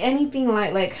don't like anything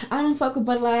like I don't fuck with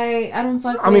Bud Light. I don't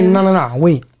fuck. I mean, no.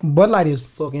 Wait, Bud Light is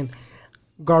fucking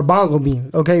garbanzo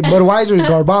beans. Okay, Budweiser is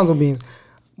garbanzo beans.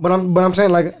 But I'm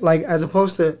saying like as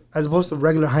opposed to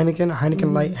regular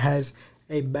Heineken Light has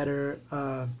a better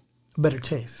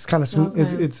taste. It's kind of smooth.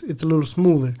 Okay. It's a little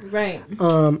smoother. Right.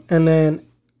 And then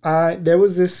there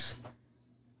was this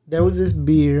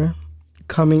beer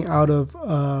coming out of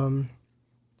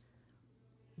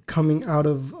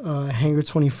Hangar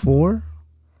 24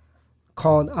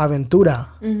 called Aventura.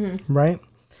 Mm-hmm. Right.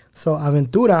 So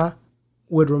Aventura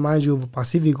would remind you of a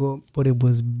Pacifico, but it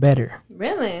was better.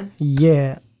 Really?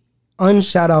 Yeah.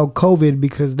 Unshout out COVID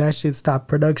because that shit stopped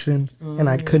production and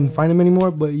I couldn't find them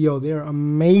anymore. But yo, they're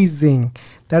amazing.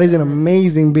 That is an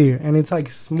amazing beer. And it's like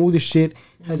smooth as shit.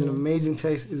 Has an amazing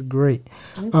taste. It's great.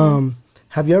 Okay.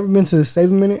 Have you ever been to the Save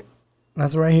a Minute?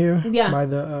 That's right here. Yeah. By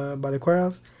the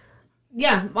courthouse.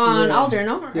 Yeah. On Alder,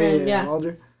 no? Yeah.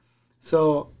 Alder.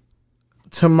 So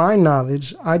to my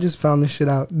knowledge, I just found this shit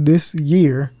out this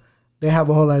year. They have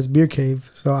a whole ass beer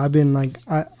cave. So I've been like,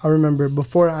 I remember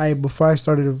before I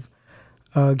started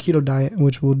a keto diet,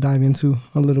 which we'll dive into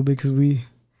a little bit because we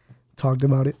talked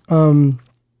about it.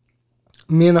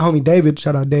 Me and the homie David,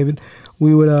 shout out David,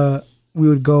 we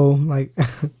would go like,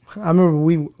 I remember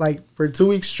we like for 2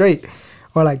 weeks straight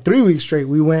or like 3 weeks straight,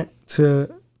 we went to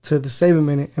the Save a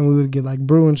Minute and we would get like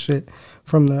brewing shit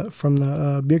from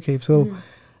the beer cave. So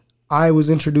I was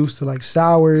introduced to like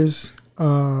sours.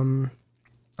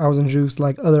 I was introduced to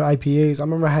like other IPAs. I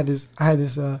remember I had this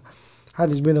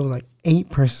beer that was like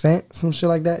 8%, some shit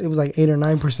like that. It was like 8 or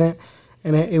 9%,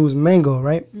 and it was mango,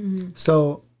 right? Mm-hmm.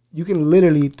 So you can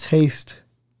literally taste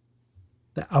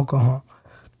the alcohol,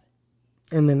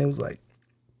 and then it was like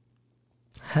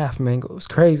half mango. It was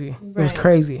crazy. Right. It was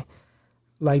crazy.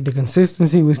 Like the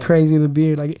consistency was crazy. The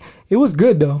beer, like it was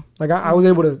good though. Like I was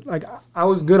able to I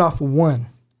was good off of one.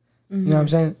 Mm-hmm. You know what I'm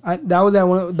saying? That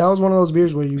was one of those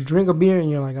beers where you drink a beer and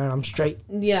you're like, all right, I'm straight.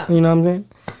 Yeah. You know what I'm saying?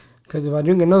 Because if I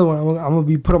drink another one, I'm gonna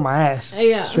be put on my ass.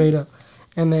 Yeah. Straight up.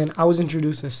 And then I was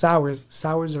introduced to sours.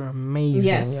 Sours are amazing.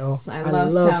 Yes, yo. I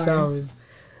love sours.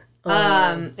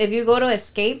 If you go to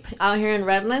Escape out here in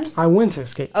Redlands, I went to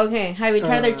Escape. Okay, have you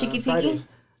tried their Chiqui Tiki?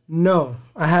 No,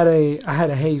 I had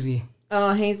a hazy.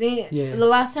 Oh, hazy. Yeah. The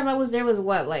last time I was there was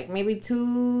what, like maybe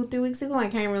 2-3 weeks ago. I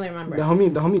can't really remember. The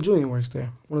homie Julian works there.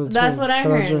 One of the That's twins. what I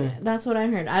Shout out heard. Julian. That's what I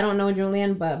heard. I don't know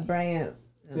Julian, but Bryant.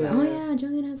 Yeah. Oh yeah,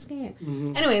 Julian has skin.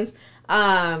 Mm-hmm. Anyways,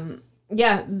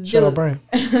 yeah, dude. Shout out Brian.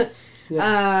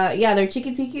 Yeah, their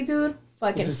Chiki Tiki, dude.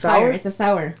 Fucking it's fire. It's a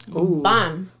sour. Ooh.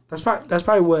 Bomb. That's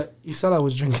probably what Isela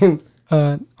was drinking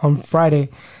on Friday.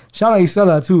 Shout out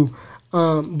Isela too.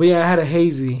 But yeah, I had a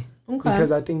hazy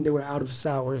because I think they were out of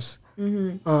sours.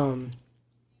 Mm-hmm.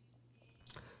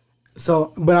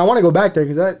 So, but I want to go back there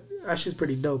because that shit's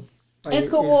pretty dope. Like, it's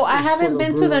cool. Well, I haven't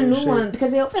been to the new one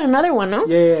because they opened another one, no?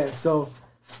 Yeah. So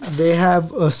they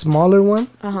have a smaller one.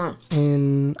 Uh-huh.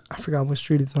 And I forgot what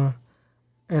street it's on.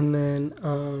 And then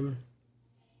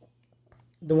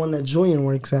the one that Julian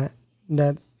works at,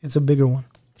 that it's a bigger one.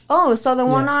 Oh, so the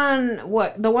one on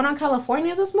what? The one on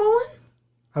California is a small one?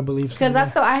 I believe so. Because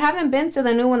that's I haven't been to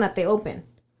the new one that they opened.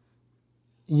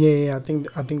 Yeah, I think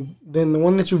then the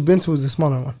one that you've been to is the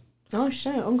smaller one. Oh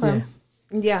shit. Okay.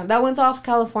 Yeah, that one's off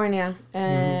California,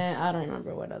 and I don't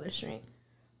remember what other street.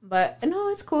 But no,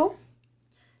 it's cool.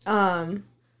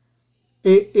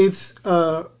 It's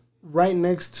right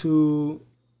next to,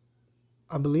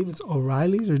 I believe it's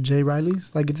O'Reilly's or J.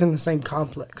 Riley's. Like it's in the same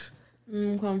complex.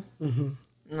 Okay. Mm-hmm.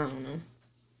 I don't know.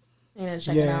 I need to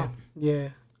check it out. Yeah.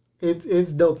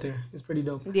 It's dope there. It's pretty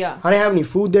dope. Yeah. I didn't have any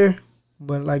food there,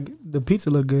 but like the pizza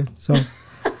looked good. So,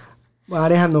 well, I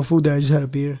didn't have no food there. I just had a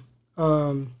beer.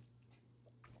 But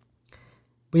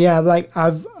yeah, like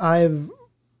I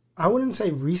wouldn't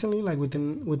say recently, like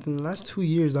within the last 2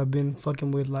 years, I've been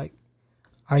fucking with like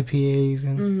IPAs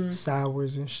and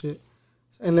sours and shit.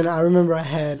 And then I remember I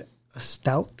had a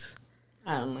stout.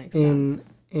 I don't like stouts.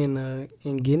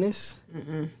 in Guinness.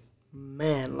 Mm-mm.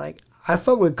 Man, like I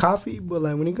fuck with coffee, but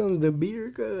like when it comes to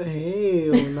beer,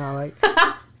 hell nah. Like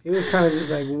it was kind of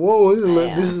just like, whoa,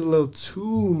 this is a little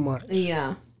too much.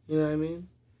 Yeah. You know what I mean?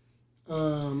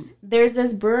 There's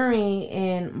this brewery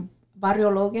in Barrio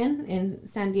Logan in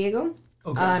San Diego.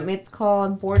 Okay. It's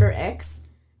called Border X.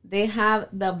 They have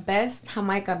the best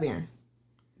Jamaica beer.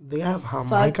 They have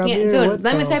Jamaica beer? Dude,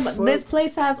 let me tell you, this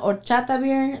place has horchata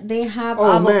beer. They have...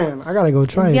 man, I gotta go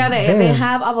try it. Yeah, they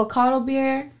have avocado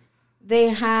beer. They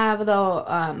have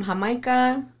the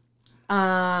Jamaica.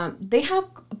 They have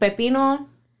pepino.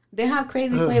 They have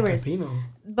crazy flavors. Pepino.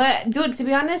 But, dude, to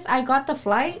be honest, I got the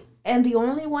flight, and the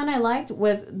only one I liked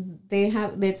was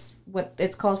it's what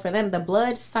it's called for them, the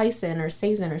blood saison or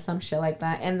some shit like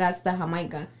that, and that's the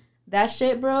Jamaica. That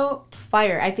shit, bro,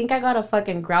 fire. I think I got a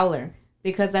fucking growler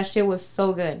because that shit was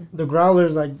so good. The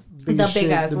growler's like big the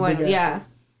big ass one, yeah.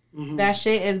 Mm-hmm. That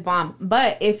shit is bomb.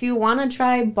 But if you want to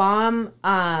try bomb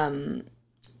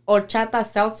horchata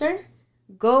seltzer,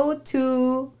 go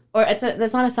to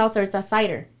it's not a seltzer, it's a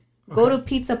cider. Okay. Go to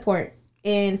Pizza Port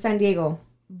in San Diego.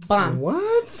 Bomb.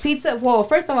 What? Pizza. Well,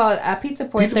 first of all, Pizza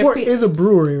Port. Pizza Port is a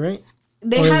brewery, right?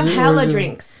 They have hella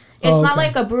drinks. It's not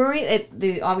like a brewery.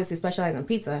 They obviously specialize in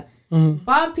pizza. Mm-hmm.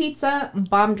 Bomb pizza,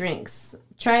 bomb drinks.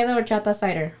 Try the horchata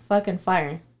cider. Fucking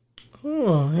fire.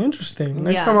 Oh, interesting.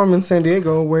 Next time I'm in San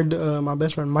Diego, where my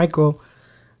best friend Michael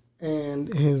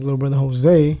and his little brother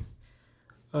Jose,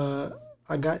 I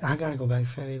gotta go back to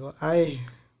San Diego.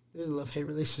 There's a love-hate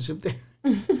relationship there.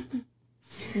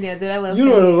 Yeah, dude, I love San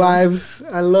Diego. You know the vibes.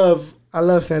 I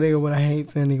love San Diego, but I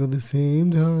hate San Diego at the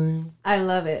same time. I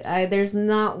love it. There's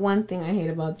not one thing I hate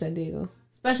about San Diego.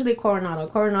 Especially Coronado.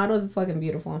 Coronado is fucking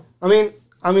beautiful. I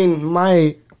mean,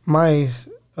 my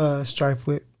strife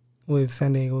with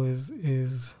San Diego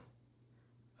is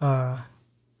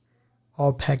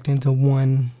all packed into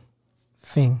one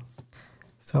thing.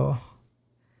 So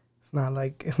it's not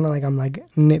like I'm like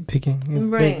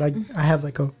nitpicking. Right. Like I have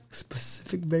like a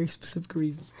very specific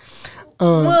reason.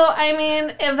 Well, I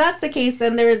mean, if that's the case,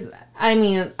 then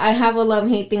I have a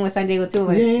love-hate thing with San Diego too.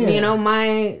 Like, you know,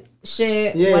 my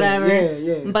shit, whatever.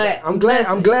 Yeah. But I'm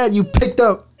glad you picked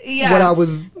up what I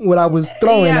was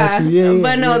throwing at you. Yeah.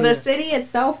 But no, the city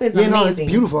itself is amazing. No, it's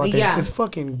beautiful out there. Yeah. It's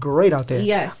fucking great out there.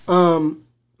 Yes. So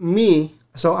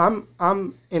I'm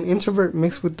an introvert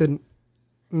mixed with the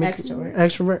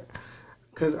extrovert.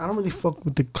 Cause I don't really fuck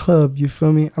with the club, you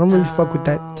feel me? I don't really fuck with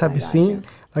that type of scene.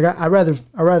 Like I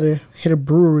rather hit a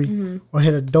brewery or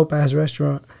hit a dope ass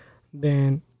restaurant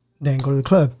than go to the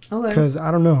club. Okay. Cause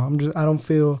I don't know, I don't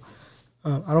feel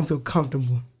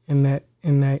comfortable in that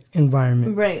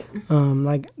environment. Right.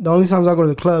 Like the only times I go to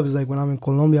the club is like when I'm in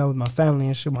Colombia with my family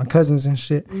and shit, my cousins and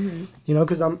shit. Mm-hmm. You know,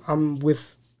 cause I'm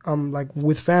with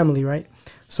family, right?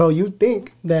 So you'd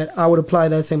think that I would apply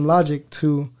that same logic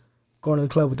to going to the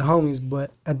club with the homies, but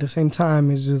at the same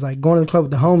time, it's just like going to the club with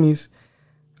the homies.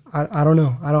 I don't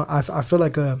know. I feel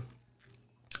like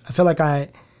I feel like I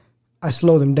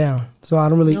slow them down. So I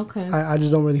don't really, I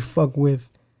just don't really fuck with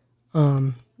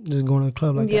just going to the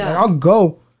club like that. Like, I'll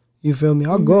go, you feel me?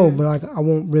 I'll go, but like I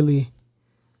won't really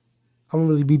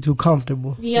be too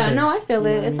comfortable. Yeah, there. No, I feel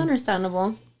it. It's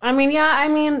understandable. I mean,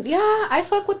 I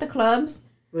fuck with the clubs.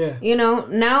 Yeah. You know,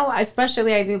 now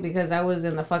especially I do because I was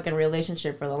in the fucking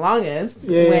relationship for the longest,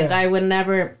 which I would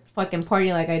never fucking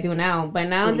party like I do now. But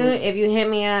now, dude, if you hit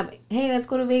me up, hey, let's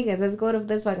go to Vegas, let's go to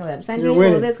this fucking club, San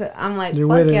Diego, this, I'm like,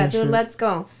 fuck yeah, dude, let's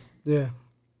go. Yeah,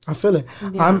 I feel it.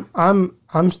 Yeah.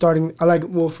 I'm starting. I like.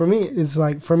 Well, for me, it's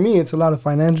a lot of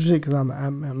financial shit because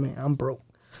I'm broke,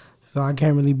 so I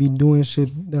can't really be doing shit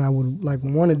that I would like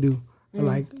want to do, or,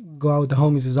 like go out with the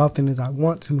homies as often as I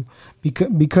want to,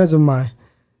 because of my,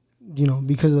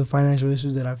 because of the financial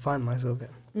issues that I find myself in.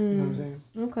 You know what I'm saying?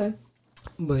 Okay.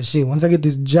 But shit, once I get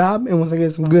this job and once I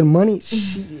get some good money,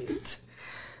 shit,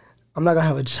 I'm not gonna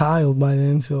have a child by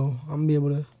then, so I'm gonna be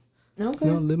able to,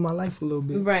 live my life a little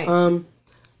bit. Right.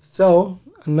 So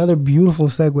another beautiful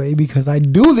segue because I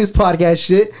do this podcast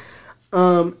shit.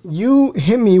 You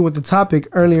hit me with the topic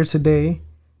earlier today.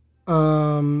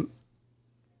 We're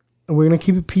gonna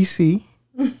keep it PC,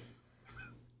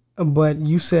 but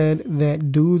you said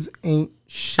that dudes ain't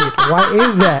shit. Why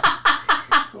is that?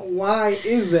 Why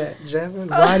is that, Jasmine?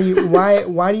 Why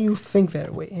do you think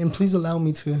that way? And please allow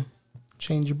me to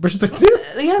change your perspective.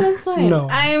 Yeah, that's fine. No.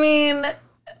 I mean,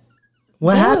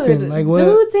 what happened? Like, what?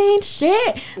 Dudes ain't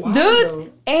shit. Why, dudes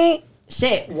ain't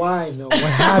shit. Why though? What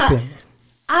happened?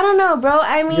 I don't know, bro.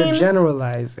 I mean, you're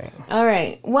generalizing. All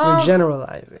right. Well, you're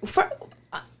generalizing.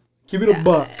 Keep it a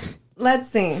buck. Let's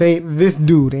see. Say this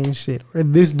dude ain't shit or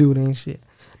this dude ain't shit.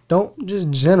 Don't just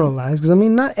generalize, because I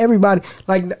mean, not everybody,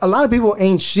 like a lot of people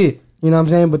ain't shit, you know what I'm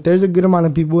saying? But there's a good amount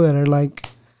of people that are like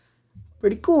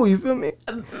pretty cool, you feel me?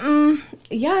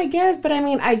 Yeah, I guess, but I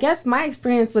mean, I guess my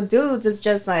experience with dudes is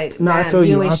just like, no, I feel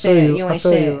you. I feel you. I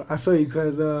feel you,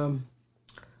 because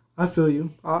I feel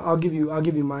you. I'll give you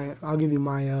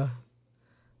my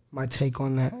my take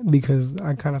on that, because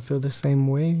I kind of feel the same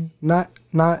way. Not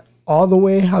all the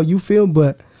way how you feel,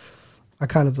 but I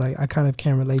kind of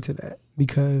can relate to that.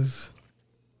 Because,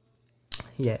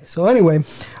 yeah. So anyway,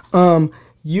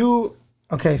 you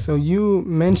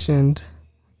mentioned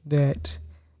that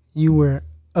you were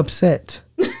upset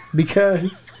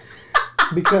because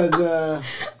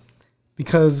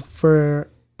for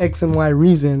X and Y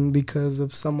reason, because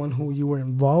of someone who you were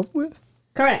involved with.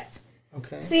 Correct.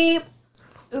 Okay. See,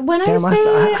 when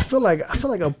I feel like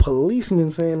a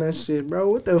policeman saying that shit, bro.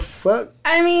 What the fuck?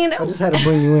 I mean, I just had to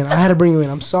bring you in.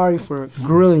 I'm sorry for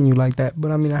grilling you like that,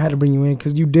 but I mean, I had to bring you in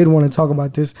because you did want to talk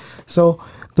about this. So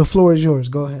the floor is yours.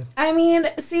 Go ahead. I mean,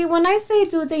 see, when I say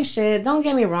dudes ain't shit, don't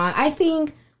get me wrong. I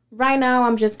think right now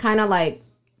I'm just kind of like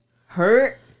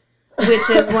hurt, which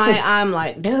is why I'm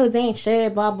like, dudes ain't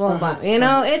shit, blah, blah, blah. You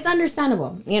know, it's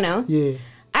understandable, you know? Yeah.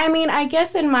 I mean, I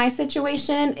guess in my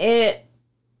situation, it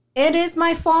is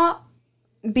my fault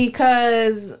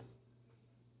because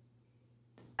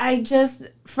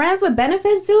friends with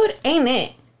benefits, dude, ain't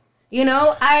it? You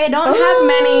know, I don't have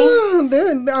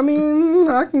many. I mean,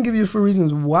 I can give you for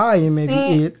reasons why it may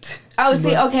be it. Oh,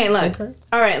 see, okay, look. Okay.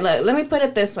 All right, look, let me put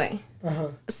it this way.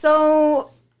 So,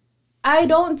 I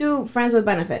don't do friends with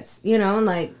benefits, you know,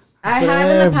 like, I have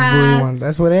in the past.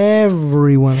 That's what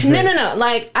everyone says. No.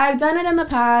 Like, I've done it in the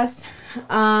past.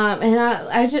 And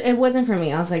I just, it wasn't for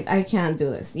me. I was like, I can't do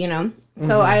this, you know?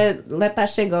 So I let that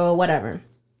shit go, whatever.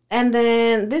 And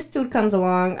then this dude comes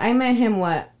along. I met him,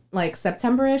 like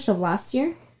September-ish of last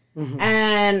year.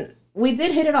 And we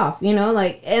did hit it off, you know?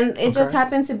 Like, and it just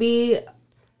happened to be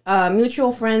a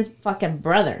mutual friend's fucking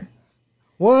brother.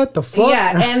 What the fuck?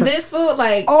 Yeah, and this fool,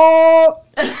 like... Oh!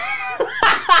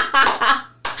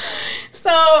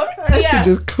 So, that shit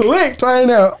just clicked right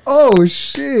now. Oh,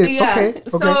 shit. Yeah. Okay.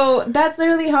 So, that's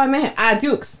literally how I met him.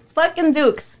 Dukes. Fucking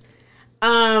Dukes.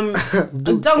 Don't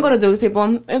go to Dukes,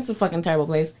 people. It's a fucking terrible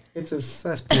place. It's a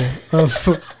cesspool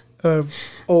of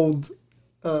old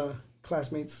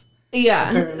classmates.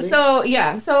 Yeah. Apparently.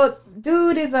 So,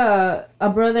 dude is a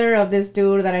brother of this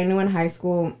dude that I knew in high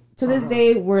school. To this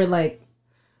day, we're, like,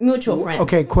 mutual friends.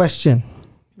 Okay, question.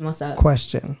 What's up?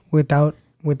 Question. Without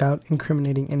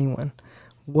incriminating anyone.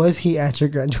 Was he at your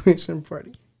graduation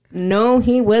party? No,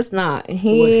 he was not. Was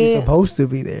he supposed to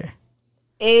be there?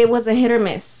 It was a hit or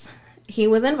miss. He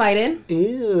was invited.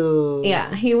 Ew.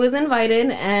 Yeah, he was invited,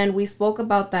 and we spoke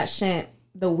about that shit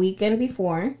the weekend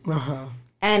before.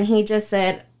 And he just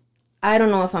said, I don't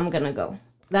know if I'm going to go.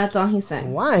 That's all he said.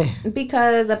 Why?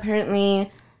 Because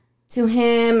apparently to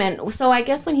him, and so I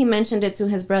guess when he mentioned it to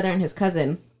his brother and his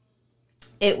cousin,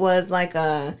 it was like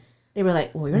they were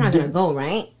like, well, you're not going to go,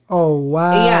 right? Oh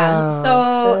wow. Yeah.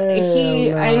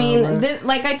 So I mean, man.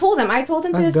 like I told him to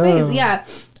That's his dumb. face. Yeah,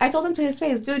 I told him to his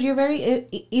face, dude, you're very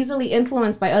easily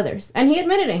influenced by others, and he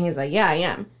admitted it. He's like, yeah, I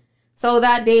am. So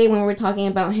that day when we were talking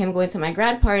about him going to my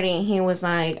grad party, he was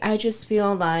like, I just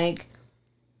feel like,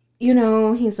 you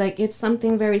know, he's like, it's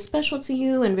something very special to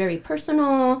you and very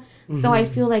personal. Mm-hmm. So I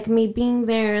feel like me being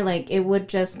there, like, it would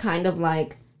just kind of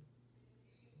like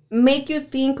make you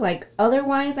think like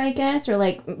otherwise, I guess, or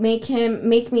like make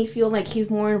me feel like he's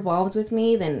more involved with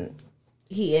me than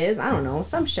he is. I don't know,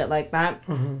 some shit like that.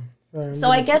 Mm-hmm. So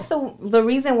I guess the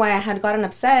reason why I had gotten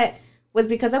upset was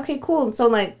because, okay, cool. So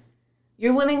like,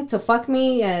 you're willing to fuck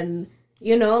me and,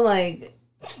 you know, like,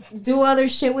 do other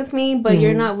shit with me, but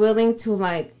you're not willing to,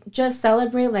 like, just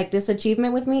celebrate, like, this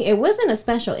achievement with me. It wasn't a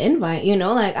special invite, you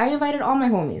know? Like, I invited all my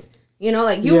homies. You know,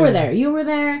 like, you were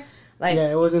there. Like, yeah,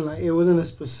 it wasn't a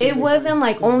specific... It wasn't,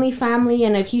 like, only family,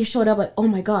 and if he showed up, like, oh,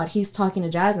 my God, he's talking to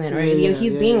Jasmine, or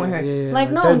he's being with her. Yeah.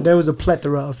 Like, no. There was a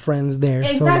plethora of friends there.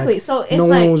 Exactly. So it's no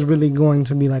like... No one was really going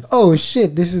to be like, oh,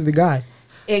 shit, this is the guy.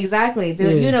 Exactly,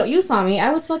 dude. Yeah. You know, you saw me.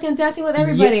 I was fucking dancing with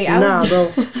everybody. Yeah,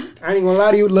 bro. I ain't gonna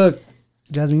lie to you. Look,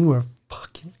 Jasmine,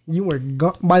 you were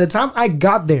gone. By the time I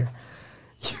got there,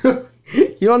 you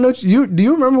don't know. Do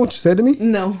you remember what you said to me?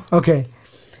 No. Okay.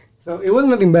 So it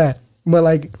wasn't nothing bad, but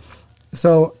like,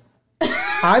 so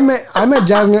I met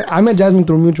Jasmine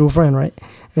through a mutual friend, right?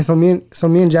 And so me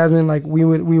and Jasmine, like, we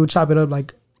would chop it up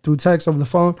like through text over the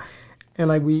phone, and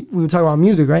like we would talk about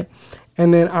music, right?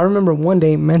 And then I remember one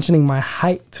day mentioning my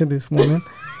height to this woman,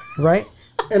 right?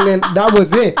 And then that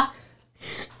was it.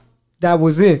 That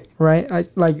was it, right?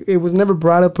 It was never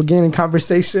brought up again in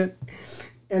conversation.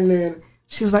 And then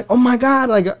she was like, "Oh my God,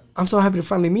 like, I'm so happy to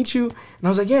finally meet you." And I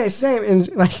was like, "Yeah, same." And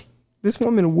like, this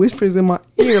woman whispers in my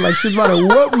ear like she's about to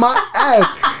whoop my ass.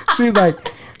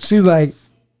 She's like,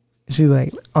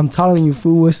 "I'm telling you,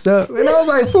 fool, what's up?" And I was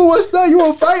like, "Fool, what's up? You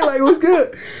want to fight? Like, what's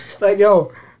good?" Like,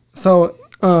 yo, so.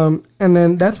 And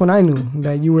then that's when I knew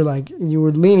that you were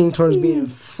leaning towards being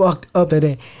fucked up that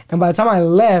day. And by the time I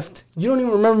left, you don't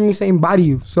even remember me saying bye to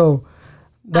you. So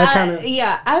that kind of...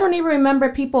 Yeah, I don't even remember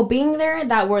people being there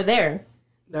that were there.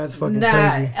 That's fucking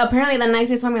crazy. Apparently the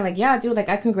nicest one, like, yeah, dude, like,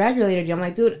 I congratulated you. I'm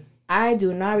like, dude, I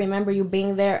do not remember you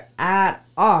being there at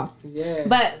all. Yeah.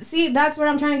 But see, that's what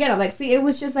I'm trying to get at. Like, see, it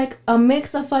was just like a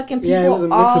mix of fucking people. Yeah, it was a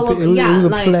mix of people. It was a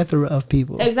plethora of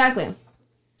people. Exactly.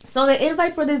 So the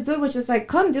invite for this dude was just like,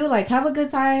 come, dude, like, have a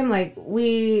good time. Like,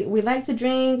 we like to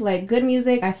drink, like, good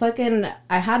music. I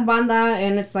had banda,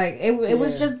 and it's like, it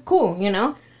was just cool, you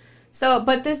know? So,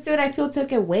 but this dude, I feel,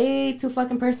 took it way too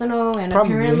fucking personal, and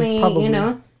apparently, you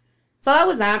know? So that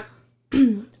was that.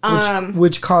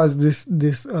 Which caused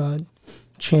this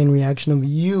chain reaction of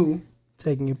you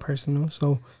taking it personal.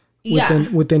 So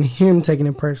within him taking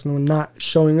it personal, not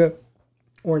showing up,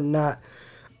 or not...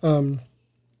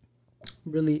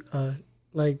 really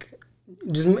like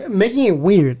just making it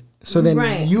weird, so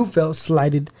then you felt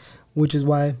slighted, which is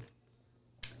why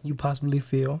you possibly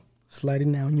feel slighted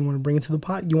now, and you want to bring it to the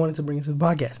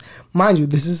podcast. Mind you,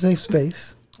 this is a safe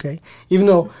space, okay? Even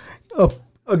though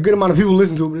a good amount of people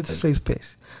listen to it, but it's a safe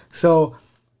space. So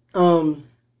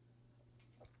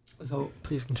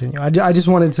please continue. I just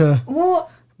wanted to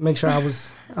make sure I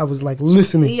was like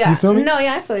listening. Yeah. You feel me? No,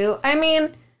 yeah, I feel you. I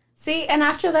mean, see, and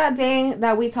after that day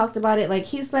that we talked about it, like,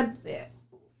 he slept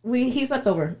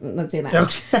over, let's say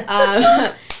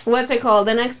that. What's it called?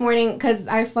 The next morning, because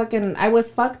I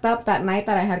was fucked up that night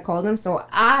that I had called him, so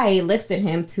I lifted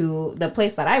him to the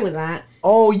place that I was at.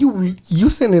 Oh, you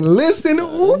sending lifts and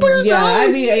Ubers? Yeah,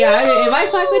 I mean, if I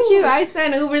fuck with you, I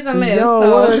send Ubers and lifts. Yo,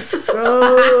 what's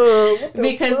up?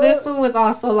 Because this fool was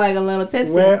also, like, a little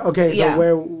tipsy. But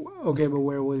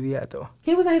where was he at, though?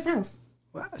 He was at his house.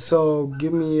 So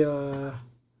give me an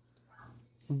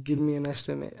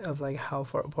estimate of, like, how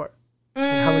far apart, like,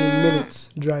 how many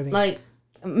minutes driving? Like,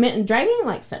 driving,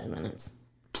 like, 7 minutes.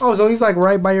 Oh, so he's like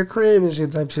right by your crib and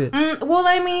shit type shit. Well,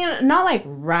 I mean, not like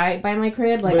right by my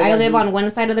crib. Like, I live on one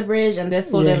side of the bridge, and this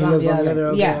fool lives on the other.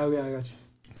 Okay, yeah, okay, I got you.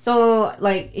 So,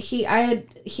 like,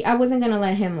 I wasn't gonna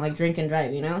let him, like, drink and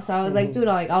drive, you know. So I was like, dude,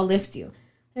 I'll lift you.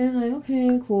 And he was like,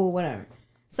 okay, cool, whatever.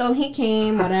 So he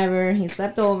came, whatever. He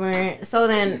slept over. So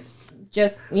then,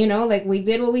 just, you know, like, we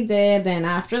did what we did. Then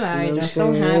after that, it just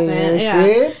so happened.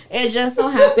 Yeah, it just so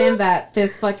happened that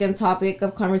this fucking topic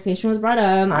of conversation was brought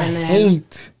up. I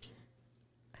hate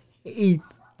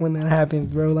when that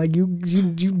happens, bro. Like, you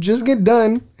just get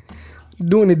done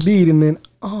doing the deed, and then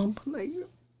but like,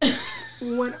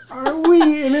 when are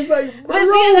we? And it's like, bro. But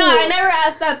see, no, I never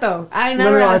asked that though. I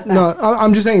never asked that. No,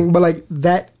 I'm just saying, but like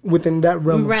that within that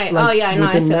realm, right? Like, I feel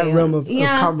within that you. realm of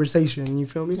conversation. You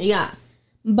feel me? Yeah.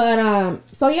 But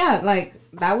so yeah, like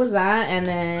that was that, and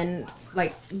then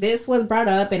like this was brought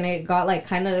up, and it got like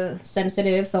kind of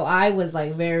sensitive. So I was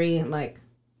like very like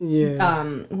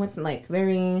what's like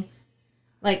very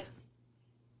like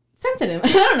sensitive.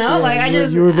 I don't know. Like I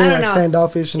just you were being I don't like know.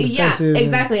 standoffish and defensive. Yeah,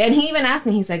 exactly. And he even asked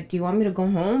me. He's like, "Do you want me to go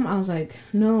home?" I was like,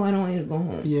 "No, I don't want you to go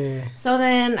home." Yeah. So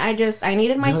then I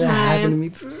needed my time. That happened to me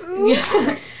too.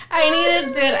 Yeah. I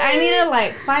needed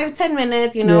like 5-10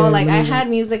 minutes, you know, like I had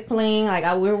music playing, like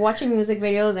we were watching music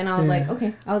videos, and I was like,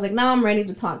 okay, I was like, now I'm ready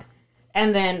to talk.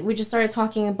 And then we just started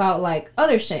talking about like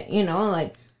other shit, you know,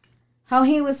 like how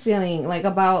he was feeling, like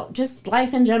about just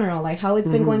life in general, like how it's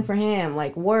been going for him,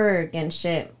 like work and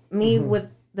shit. Me with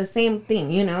the same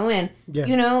thing, you know, and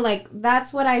you know, like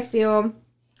that's what I feel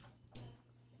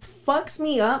fucks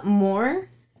me up more,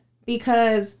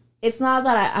 because it's not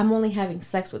that I'm only having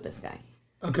sex with this guy.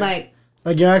 Okay.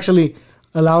 Like you're actually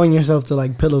allowing yourself to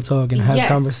like pillow talk and have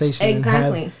conversation.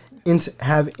 Exactly. And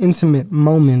have intimate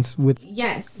moments with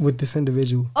with this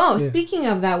individual. Oh, speaking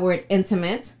of that word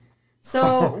intimate,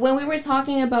 so when we were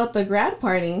talking about the grad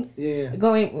party,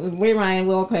 rewind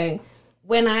real quick.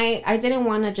 When I didn't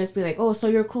want to just be like, oh, so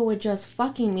you're cool with just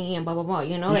fucking me and blah blah blah,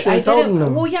 you know, like I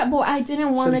didn't. Well, yeah, but I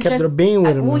didn't want to just. Being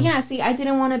with him, well, yeah, see, I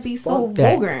didn't want to be so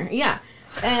vulgar,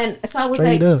 and so I was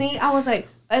like, I was like.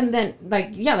 And then, like,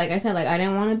 yeah, like I said, like, I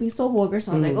didn't want to be so vulgar.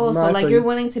 So I was like, oh, so, like, you're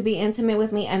willing to be intimate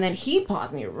with me? And then he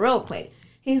paused me real quick.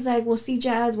 He's like, well, see,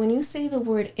 Jazz, when you say the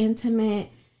word intimate,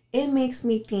 it makes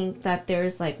me think that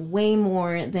there's, like, way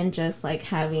more than just, like,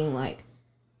 having, like,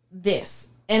 this.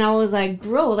 And I was like,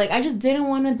 bro, like, I just didn't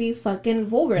want to be fucking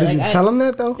vulgar. Did you tell him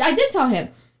that, though? I did tell him.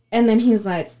 And then he's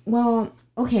like, well,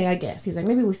 okay, I guess. He's like,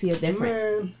 maybe we'll see it different.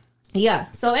 Man. Yeah.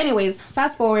 So, anyways,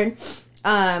 fast forward.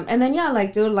 And then, yeah,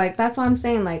 like, dude, like, that's what I'm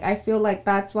saying. Like, I feel like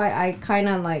that's why I kind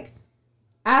of, like,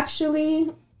 actually,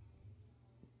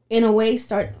 in a way,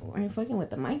 are you fucking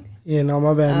with the mic? Yeah, no,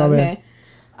 my bad.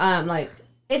 Like,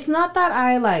 it's not that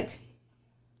I, like,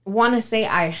 want to say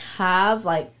I have,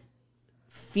 like,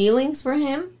 feelings for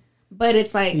him, but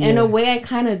it's, like, in a way I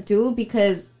kind of do,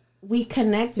 because we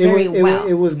connect very well.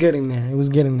 It was getting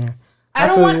there. I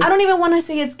don't even want to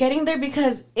say it's getting there,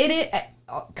 because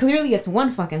clearly it's one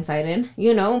fucking sided,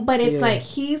 you know, but it's like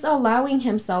he's allowing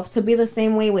himself to be the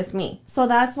same way with me. So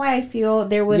that's why I feel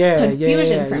there was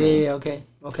confusion for me. Yeah, okay.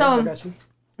 So, I got you.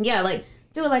 Yeah, like,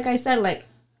 dude, like I said, like,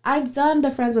 I've done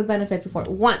the friends with benefits before.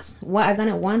 Once. I've done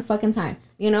it one fucking time.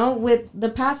 You know, with the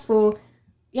past fool,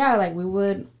 yeah, like, we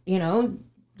would, you know,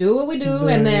 do what we do,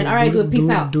 and then, all right, peace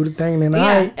out. Do the thing, then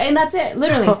and that's it,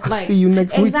 literally. Like, see you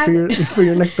next week for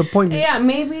your next appointment. Yeah,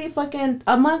 maybe fucking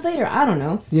a month later, I don't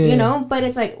know. Yeah. You know, but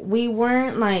it's like, we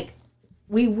wouldn't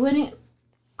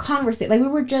conversate. Like, we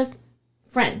were just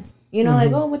friends. You know,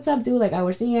 like, oh, what's up, dude? Like, I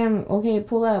would see him, okay,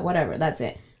 pull up, whatever, that's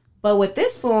it. But with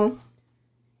this fool,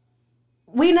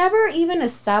 we never even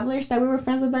established that we were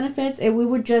friends with benefits. It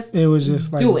was just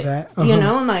like do it, that. You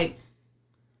know, like.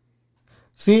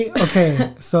 See,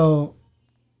 okay, so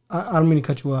I don't mean to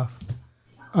cut you off.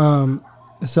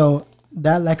 So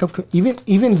that lack of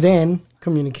even then,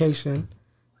 communication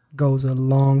goes a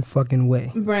long fucking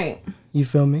way. Right. You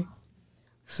feel me?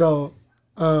 So,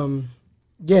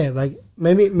 yeah, like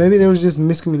maybe there was just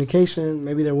miscommunication.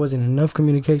 Maybe there wasn't enough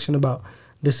communication about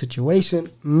the situation.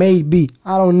 Maybe,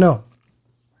 I don't know.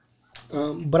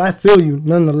 But I feel you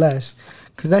nonetheless,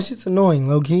 cause that shit's annoying,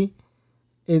 low key.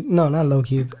 Not low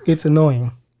key. It's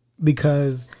annoying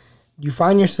because you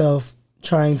find yourself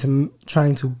trying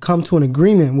to come to an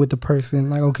agreement with the person.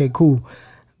 Like, okay, cool,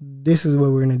 this is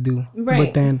what we're gonna do. Right.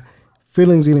 But then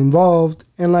feelings get involved,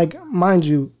 and like, mind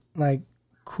you, like,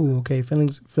 cool, okay,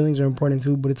 feelings are important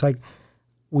too. But it's like,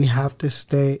 we have to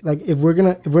stay. Like, if we're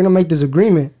gonna make this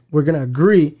agreement, we're gonna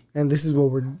agree, and this is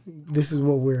what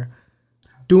we're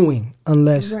doing,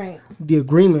 unless the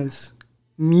agreements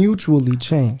mutually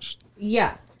change.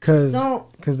 Yeah.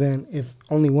 Because then if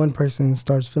only one person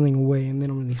starts feeling away and they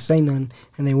don't really say nothing,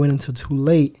 and they wait until too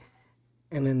late,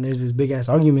 and then there's this big ass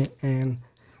argument and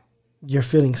you're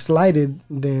feeling slighted,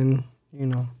 then, you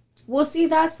know. Well, see,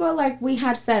 that's what, like, we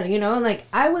had said, you know, like,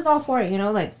 I was all for it, you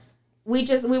know, like, we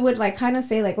would, like, kind of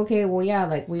say, like, okay, well, yeah,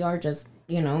 like, we are just,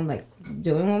 you know, like,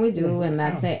 doing what we do, and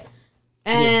that's it.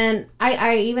 And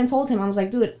I even told him, I was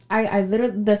like, dude, I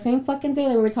literally, the same fucking day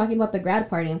that we were talking about the grad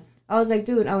party, I was like,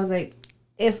 dude,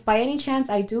 if by any chance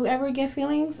I do ever get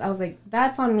feelings, I was like,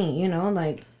 that's on me, you know,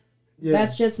 like,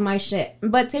 that's just my shit.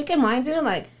 But take in mind, dude,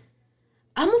 like,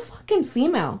 I'm a fucking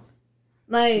female.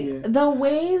 Like, the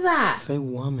way that... Say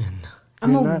woman.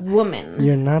 I'm a woman.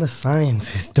 You're not a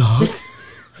scientist, dog.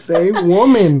 Say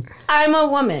woman. I'm a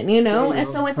woman, you know? And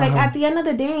so it's like, at the end of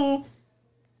the day,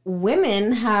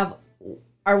 women have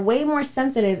are way more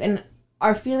sensitive and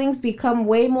our feelings become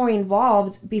way more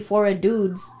involved before a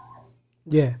dude's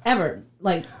ever.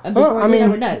 Like, before a dude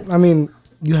ever does. I mean,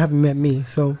 you haven't met me,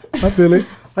 so I feel it.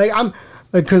 Like, I'm,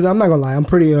 like, because I'm not gonna lie, I'm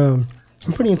pretty in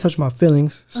touch with my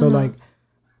feelings. So, like,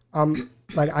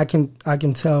 I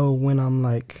can tell when I'm,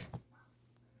 like,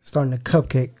 starting to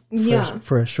cupcake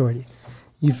for a shorty.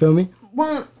 You feel me?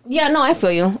 Well, yeah, no, I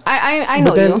feel you. I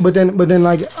know you. But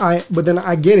then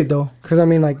I get it though, because I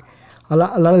mean, like, a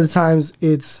lot of the times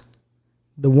it's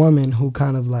the woman who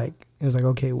kind of like is like,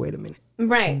 okay, wait a minute,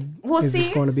 right? Well, is this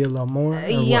going to be a lot more?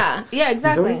 Yeah,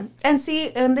 exactly. And see,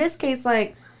 in this case,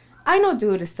 like, I know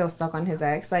dude is still stuck on his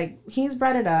ex. Like, he's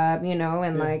brought it up, you know,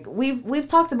 and like we've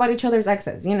talked about each other's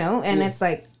exes, you know, and it's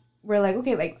like we're like,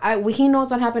 okay, like he knows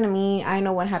what happened to me, I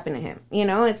know what happened to him, you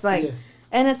know. It's like,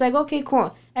 and it's like, okay,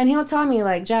 cool. And he'll tell me,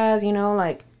 like, Jazz, you know,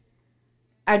 like,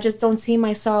 I just don't see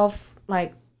myself,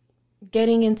 like,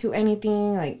 getting into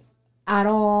anything, like, at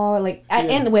all, like,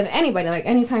 and with anybody, like,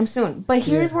 anytime soon. But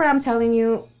here's where I'm telling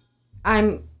you,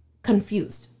 I'm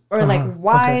confused. Or, like,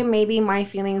 why maybe my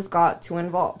feelings got too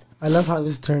involved. I love how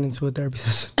this turned into a therapy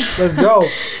session. Let's go.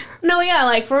 No, yeah,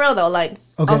 like, for real, though. Like,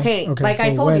 okay. Like, so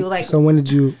I told you, like. So when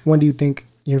do you think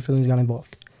your feelings got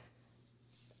involved?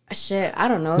 Shit, I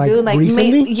don't know, like, dude. Like,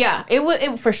 recently?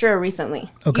 It for sure recently.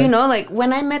 Okay. You know, like,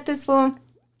 when I met this fool,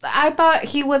 I thought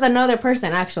he was another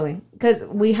person, actually. Because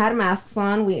we had masks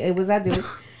on. It was at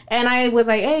Duke's. And I was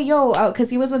like, hey, yo, because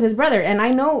he was with his brother. And I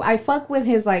know, I fuck with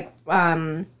his, like,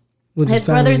 his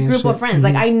brother's group of friends.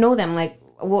 Mm-hmm. Like, I know them. Like,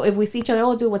 well, if we see each other,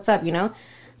 oh, dude, what's up, you know?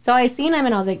 So I seen him,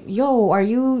 and I was like, yo, are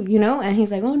you, you know? And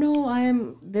he's like, oh, no, I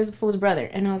am this fool's brother.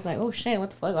 And I was like, oh, shit,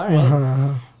 what the fuck? All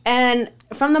right. And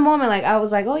from the moment, like, I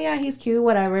was like, oh, yeah, he's cute,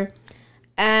 whatever.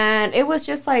 And it was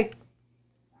just, like,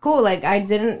 cool. Like, I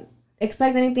didn't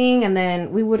expect anything. And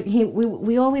then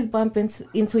we always bump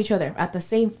into each other at the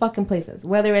same fucking places.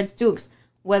 Whether it's Duke's,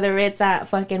 whether it's at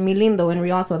fucking Mi Lindo in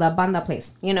Rialto, that banda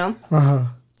place, you know?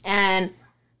 And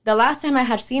the last time I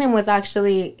had seen him was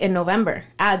actually in November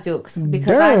at Duke's.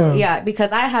 Because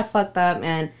I had fucked up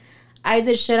and I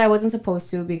did shit I wasn't supposed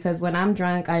to, because when I'm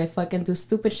drunk, I fucking do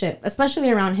stupid shit,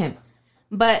 especially around him.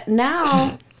 But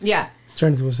now,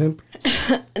 Turned into a simp?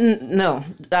 No.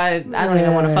 I don't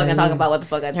even want to fucking talk about what the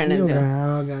fuck I turned into.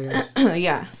 Okay.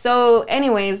 Yeah. So,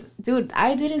 anyways, dude,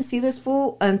 I didn't see this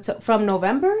fool from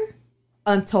November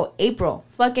until April.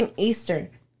 Fucking Easter.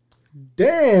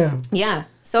 Damn. Yeah.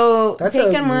 So, that's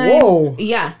whoa.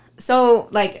 Yeah. So,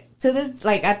 like, to this,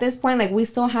 like, at this point, like, we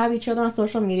still have each other on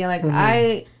social media. Like,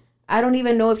 I don't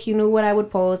even know if he knew what I would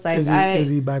post. Like, is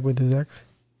he back with his ex?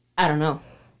 I don't know.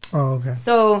 Oh, okay.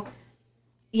 So,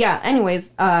 yeah,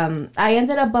 anyways, I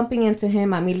ended up bumping into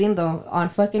him at Mi Lindo on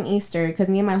fucking Easter, because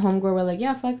me and my homegirl were like,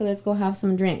 yeah, fuck it, let's go have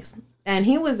some drinks. And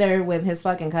he was there with his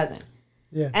fucking cousin.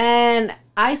 Yeah. And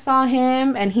I saw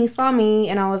him, and he saw me,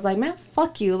 and I was like, man,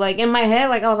 fuck you. Like, in my head,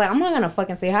 like, I was like, I'm not gonna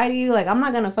fucking say hi to you. Like, I'm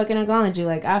not gonna fucking acknowledge you.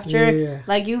 Like, after,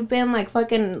 like, you've been, like,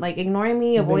 fucking, like, ignoring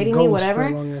me, avoiding me, whatever.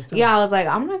 Yeah, I was like,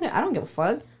 I don't give a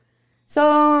fuck.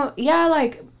 So, yeah,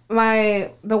 like,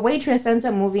 the waitress ends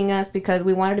up moving us because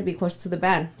we wanted to be close to the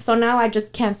band. So now I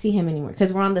just can't see him anymore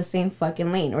because we're on the same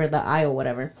fucking lane, or the aisle,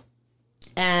 whatever.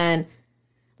 And,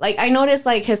 like, I noticed,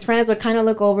 like, his friends would kind of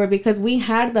look over because we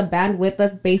had the band with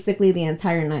us basically the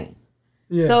entire night.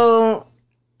 Yeah. So,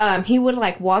 he would,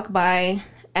 like, walk by,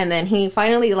 and then he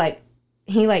finally, like,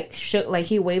 he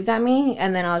waved at me,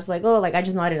 and then I was like, oh, like, I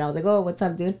just nodded. I was like, oh, what's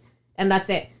up, dude? And that's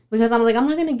it. Because I'm like, I'm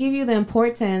not going to give you the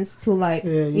importance to, like,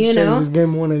 you know? Just gave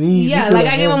him one of these. Yeah, like,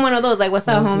 I gave him one of those. Like, what's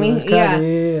up, homie?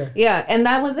 Yeah. And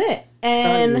that was it.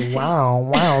 And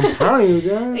wow. I'm proud of you,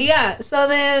 guys. Yeah. So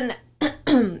then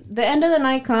the end of the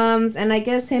night comes, and I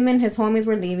guess him and his homies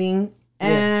were leaving.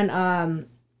 And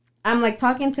I'm, like,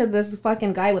 talking to this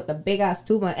fucking guy with the big-ass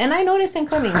tuba. And I noticed him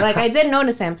coming. Like, I did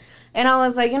notice him. And I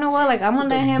was like, you know what? Like, I'm going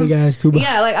to let him. Big-ass tuba.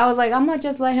 Yeah, like, I was like, I'm going to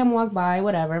just let him walk by,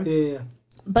 whatever. Yeah.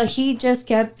 But he just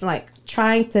kept, like,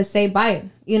 trying to say bye,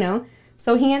 you know?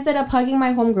 So he ended up hugging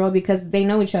my homegirl because they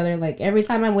know each other. Like, every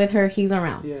time I'm with her, he's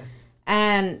around. Yeah.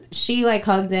 And she, like,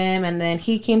 hugged him, and then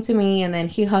he came to me, and then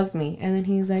he hugged me. And then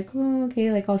he's like, oh,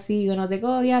 okay, like, I'll see you. And I was like,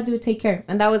 oh, yeah, dude, take care.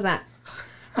 And that was that.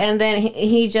 And then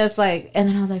he just, like, and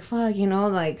then I was like, fuck, you know,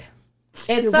 like,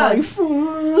 it sucks.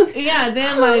 Yeah,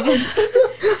 then, like.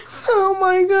 Oh,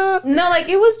 my God. No, like,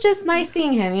 it was just nice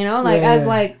seeing him, you know? Like, as,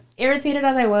 like, irritated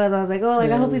as I was like, oh,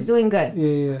 like, I hope he's doing good.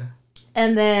 Yeah.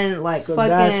 And then, like, so fucking.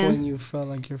 That's when you felt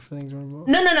like your feelings were involved?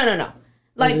 No.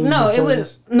 Like, it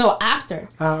was after.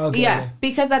 Okay. Yeah,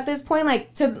 because at this point,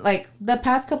 like, the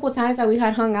past couple of times that we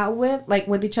had hung out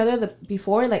with each other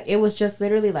before, like, it was just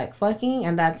literally, like, fucking,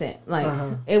 and that's it.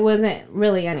 Like, it wasn't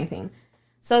really anything.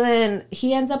 So then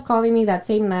he ends up calling me that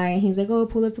same night. He's like, oh,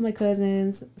 pull up to my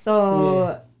cousin's.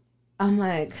 So I'm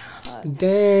like,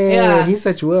 damn. Yeah. He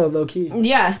set you up, low key.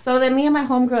 Yeah. So then me and my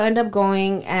homegirl end up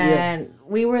going, and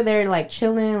we were there like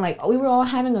chilling. Like we were all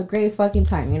having a great fucking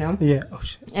time, you know? Yeah. Oh,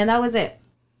 shit. And that was it.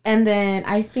 And then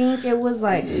I think it was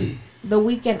like the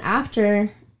weekend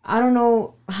after, I don't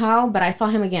know how, but I saw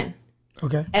him again.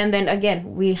 Okay. And then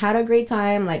again, we had a great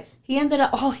time. Like he ended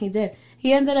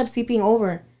up sleeping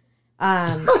over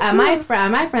at my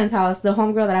friend's house, the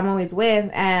homegirl that I'm always with,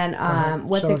 and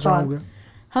what's it called?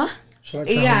 Huh?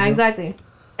 Yeah, exactly.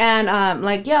 And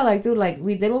dude, like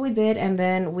we did what we did, and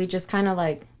then we just kind of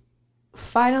like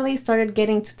finally started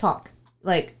getting to talk,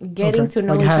 like getting to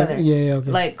know each other,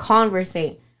 like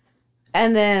conversate.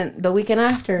 And then the weekend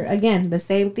after, again, the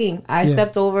same thing. I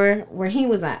stepped over where he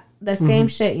was at. The same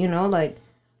shit, you know? Like,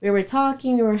 we were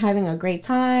talking. We were having a great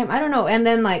time. I don't know. And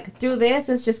then, like, through this,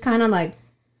 it's just kind of like...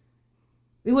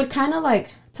 We would kind of,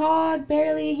 like, talk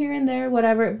barely here and there,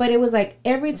 whatever. But it was, like,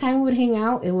 every time we would hang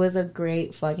out, it was a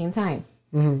great fucking time.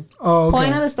 Mm-hmm. Oh, okay.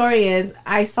 Point of the story is,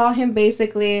 I saw him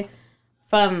basically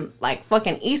from, like,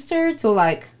 fucking Easter to,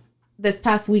 like, this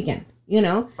past weekend. You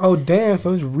know? Oh, damn.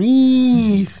 So it's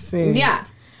recent. Yeah.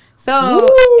 So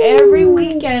every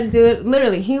weekend, dude,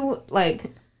 literally, he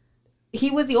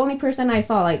was the only person I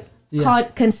saw, like,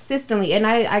 caught consistently. And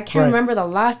I can't remember the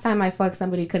last time I fucked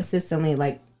somebody consistently,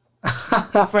 like,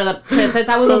 since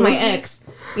I was with my ex,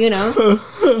 you know?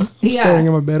 I'm staring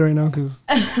at my bed right now because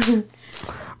I'm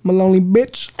a lonely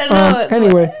bitch.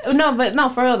 Anyway. No,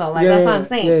 for real, though. Like, that's what I'm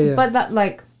saying. Yeah. But, that,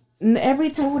 like, every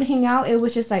time we would hang out, it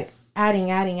was just, like, adding.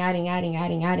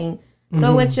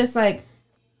 So it's just like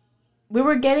we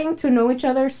were getting to know each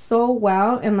other so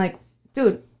well, and like,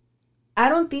 dude, I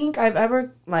don't think I've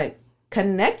ever like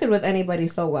connected with anybody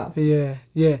so well. Yeah.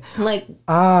 Like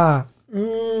my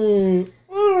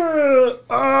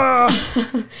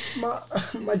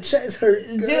chest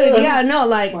hurts, girl. Dude. Yeah, no,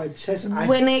 like my chest.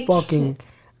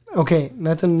 Okay,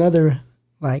 that's another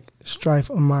like strife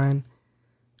of mine.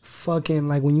 Fucking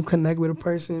like when you connect with a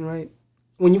person, right?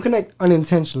 When you connect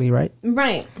unintentionally, right?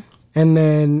 Right. And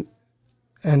then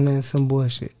some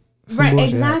bullshit. Right,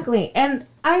 exactly. Happens. And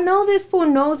I know this fool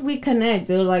knows we connect,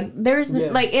 dude. Like, there's,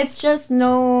 like, it's just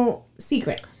no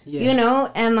secret, you know?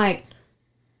 And, like,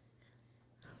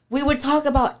 we would talk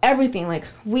about everything. Like,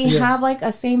 we have, like,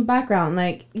 a same background.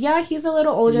 Like, he's a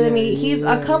little older than me. He's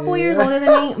a couple years older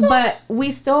than me. But we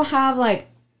still have, like,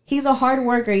 he's a hard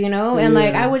worker, you know? And,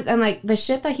 like, the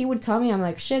shit that he would tell me, I'm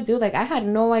like, shit, dude, like, I had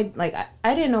no idea, like,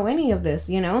 I didn't know any of this,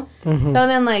 you know? Mm-hmm. So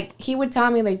then, like, he would tell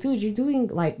me, like, dude, you're doing,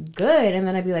 like, good. And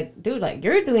then I'd be like, dude, like,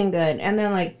 you're doing good. And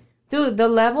then, like, dude, the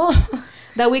level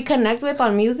that we connect with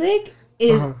on music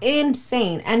is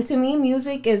insane. And to me,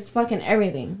 music is fucking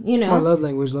everything, you know? It's my love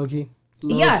language, low-key.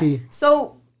 Low-key.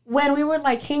 So when we would,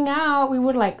 like, hang out, we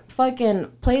would, like,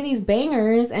 fucking play these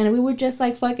bangers, and we would just,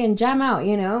 like, fucking jam out,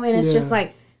 you know? And it's just,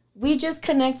 like, we just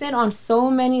connected on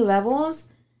so many levels,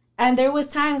 and there was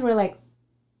times where like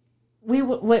we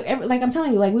would like I'm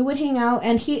telling you, like we would hang out,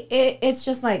 and it's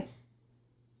just like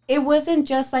it wasn't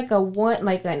just like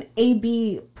an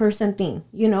A-B person thing,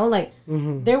 you know, like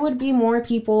there would be more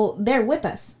people there with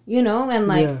us, you know, and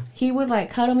like he would like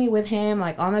cuddle me with him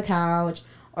like on the couch,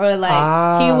 or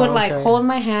like he would like hold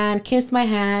my hand, kiss my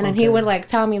hand, and he would like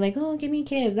tell me like, oh, give me a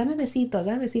kiss, dame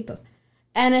besitos.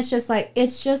 And it's just like,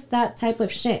 it's just that type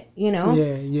of shit, you know?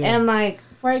 Yeah. And like,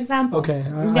 for example. Okay.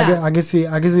 I can see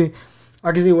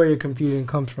where your confusion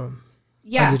comes from.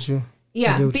 Yeah. I get you.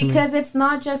 Yeah. Because it's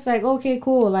not just like, okay,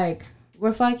 cool. Like,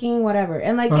 we're fucking whatever.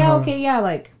 And like,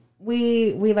 like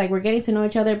we're getting to know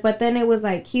each other. But then it was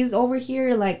like, he's over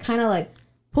here, like, kind of like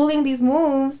pulling these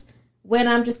moves when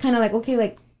I'm just kind of like, okay,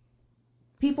 like,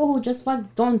 people who just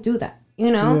fuck don't do that,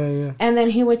 you know? Yeah. And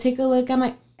then he would take a look at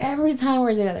my... Every time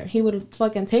we're together, he would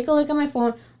fucking take a look at my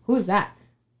phone. Who's that?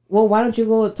 Well, why don't you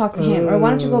go talk to him? Or why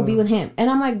don't you go be with him?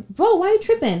 And I'm like, bro, why are you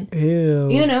tripping? Ew.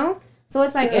 You know? So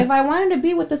it's like, if I wanted to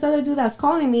be with this other dude that's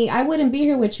calling me, I wouldn't be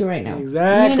here with you right now.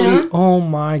 Exactly. You know? Oh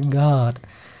my God.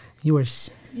 You are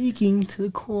speaking to the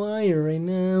choir right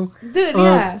now. Dude,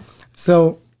 yeah.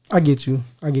 So I get you.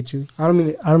 I don't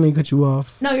mean to cut you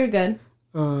off. No, you're good.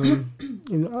 Do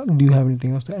you have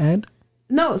anything else to add?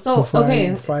 No, so,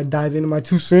 before I dive into my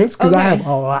 2 cents, because I have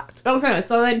a lot. Okay,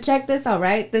 so then check this out,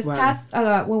 right? This past,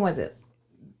 when was it?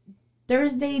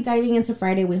 Thursday, diving into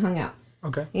Friday, we hung out.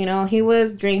 Okay. You know, he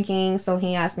was drinking, so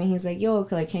he asked me, he's like, yo,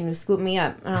 like, can you scoop me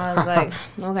up? And I was like,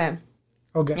 okay.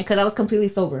 Okay. Because I was completely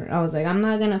sober. I was like, I'm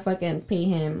not going to fucking pay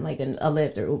him, like, a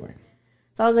Lyft or Uber.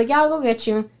 So I was like, yeah, I'll go get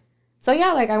you. So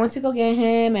yeah, like I went to go get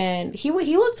him, and he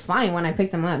looked fine when I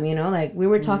picked him up. You know, like we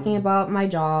were talking about my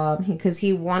job because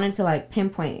he wanted to like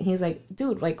pinpoint. He's like,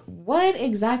 dude, like what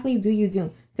exactly do you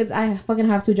do? Because I fucking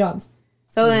have 2 jobs.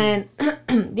 So then,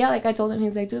 yeah, like I told him,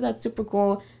 he's like, dude, that's super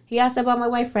cool. He asked about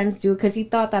what my friends do because he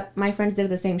thought that my friends did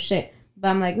the same shit. But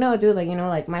I'm like, no, dude, like, you know,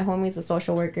 like my homie's a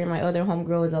social worker. My other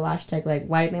homegirl is a lash tech. Like,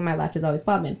 why do you think my lash is always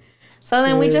popping? So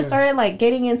then we just started like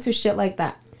getting into shit like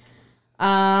that.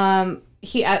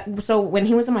 So when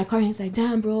he was in my car, he's like,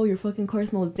 damn, bro, your fucking car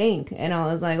smells dank. And I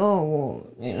was like, oh, well,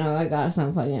 you know, I got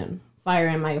some fucking fire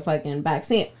in my fucking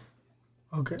backseat.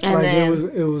 Okay. And like then,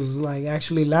 it was like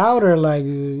actually loud or like,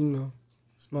 you know,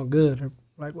 smell good or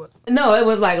like what? No, it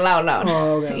was like loud.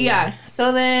 Oh, okay. Yeah.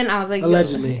 So then I was like,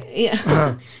 allegedly.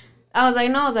 Yeah. I was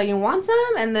like, no, I was like, you want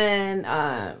some? And then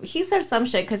he said some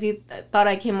shit because he thought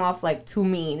I came off like too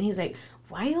mean. He's like,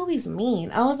 why are you always mean?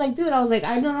 I was like, dude, I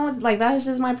don't know. Like, that's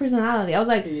just my personality. I was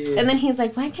like, and then he's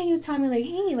like, why can't you tell me, like,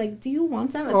 hey, like, do you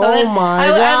want some? So God.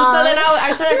 So then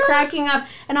I started cracking up,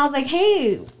 and I was like,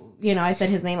 hey, you know, I said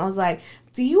his name. I was like,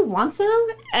 do you want some?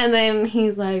 And then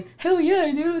he's like, hell yeah,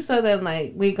 I do. So then,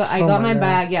 like, I got my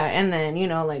bag, yeah, and then, you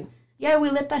know, like, yeah, we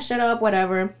lit that shit up,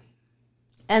 whatever.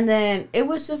 And then it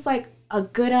was just, like, a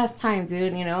good-ass time,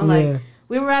 dude, you know? Like,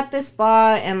 we were at this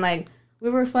spot, and, like, we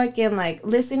were fucking, like,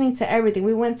 listening to everything.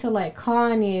 We went to, like,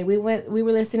 Kanye. We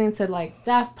were listening to, like,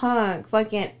 Daft Punk,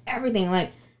 fucking everything.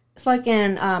 Like,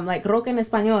 fucking, like, rock en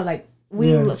español. Like,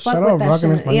 we fuck with that shit.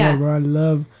 Español, bro. I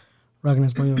love rock en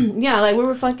español. Yeah, like, we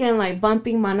were fucking, like,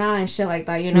 bumping Maná and shit like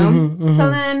that, you know?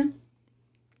 So then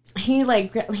he's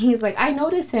like, I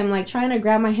noticed him, like, trying to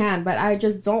grab my hand, but I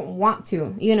just don't want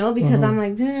to, you know? Because I'm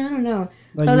like, dude, I don't know.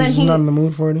 Like, so then he's not in the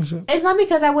mood for it and shit? It's not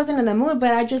because I wasn't in the mood,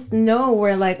 but I just know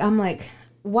where, like, I'm like,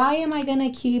 why am I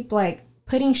gonna keep, like,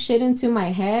 putting shit into my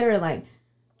head or, like,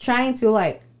 trying to,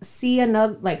 like, see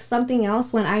another, like, something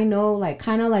else when I know, like,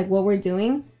 kind of, like, what we're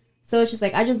doing? So it's just,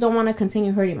 like, I just don't want to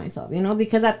continue hurting myself, you know?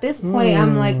 Because at this point,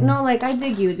 I'm like, no, like, I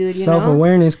dig you, dude, you know?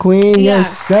 Self-awareness queen,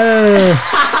 yes, sir.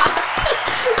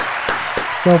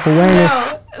 Self-awareness.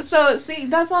 No. So, see,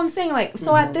 that's what I'm saying. Like,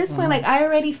 so at this point, like, I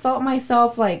already felt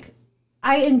myself, like,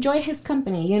 I enjoy his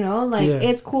company, you know? Like,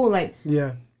 it's cool. Like,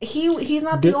 he's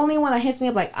not the only one that hits me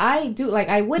up. Like, I do. Like,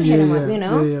 I would hit him up, you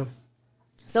know? Yeah.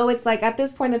 So, it's like, at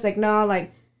this point, it's like, no,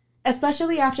 like,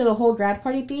 especially after the whole grad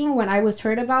party thing, when I was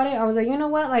heard about it, I was like, you know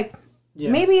what? Like,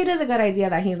 maybe it is a good idea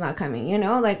that he's not coming, you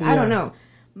know? Like, I don't know.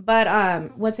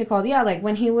 But, what's it called? Yeah, like,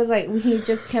 when he was, like, he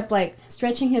just kept, like,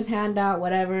 stretching his hand out,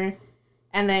 whatever.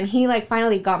 And then he, like,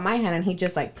 finally got my hand and he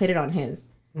just, like, put it on his.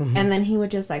 And then he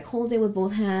would just, like, hold it with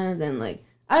both hands and, like,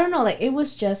 I don't know, like, it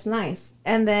was just nice.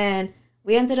 And then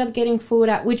we ended up getting food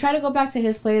at, we tried to go back to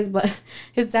his place, but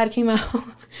his dad came out.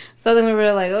 So then we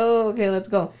were like, oh, okay, let's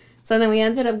go. So then we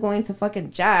ended up going to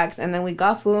fucking Jack's, and then we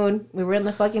got food. We were in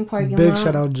the fucking parking lot. Big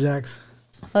shout out Jack's.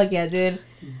 Fuck yeah, dude.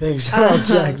 Big shout out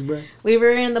Jack's, bro. We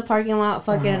were in the parking lot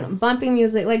fucking bumping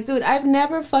music. Like, dude, I've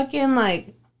never fucking,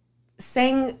 like,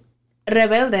 sang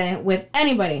Rebelde with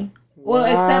anybody. Well,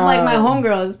 except, like, my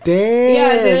homegirls. Damn.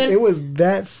 Yeah, dude. It was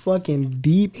that fucking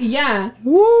deep. Yeah.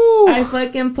 Woo. I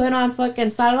fucking put on fucking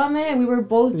Sálvame, and we were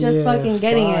both just fucking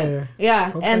getting it.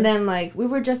 Yeah. Okay. And then, like, we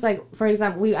were just, like, for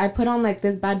example, I put on, like,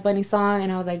 this Bad Bunny song,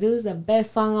 and I was like, dude, this is the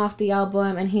best song off the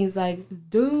album. And he's like,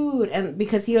 dude. And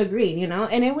because he agreed, you know?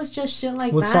 And it was just shit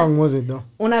like what that. What song was it, though?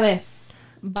 Una Vez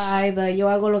by the Yo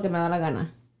Hago Lo Que Me Da La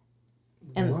Gana.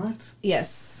 And what?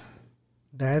 Yes.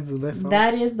 That's the best song?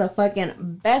 That is the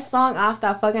fucking best song off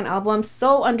that fucking album.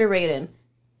 So underrated.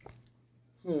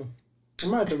 I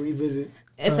might have to revisit.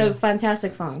 It's a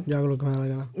fantastic song.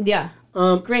 Yeah.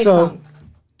 Great song.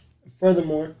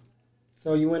 Furthermore,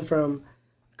 so you went from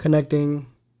connecting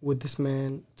with this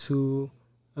man to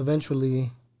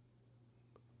eventually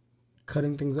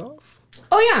cutting things off.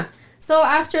 Oh, yeah. So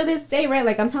after this day, right,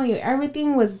 like I'm telling you,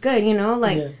 everything was good, you know?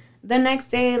 Like, the next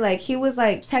day, like, he was,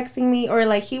 like, texting me, or,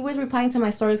 like, he was replying to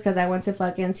my stories because I went to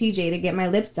fucking TJ to get my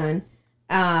lips done.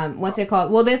 What's it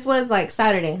called? Well, this was, like,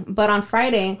 Saturday. But on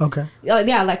Friday. Okay.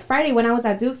 Yeah, like, Friday when I was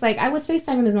at Duke's, like, I was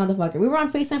FaceTiming this motherfucker. We were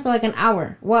on FaceTime for, like, an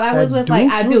hour. Well, I was with, like,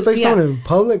 at Duke's. FaceTime in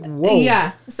public? Whoa.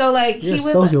 Yeah. So, like, You're he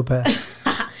was.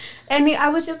 Sociopath. And I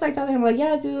was just, like, telling him, like,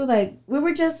 yeah, dude, like, we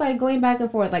were just, like, going back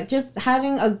and forth. Like, just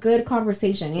having a good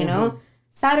conversation, you know?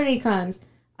 Saturday comes.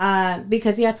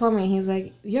 Because he had told me, he's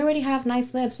like, you already have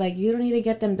nice lips, like, you don't need to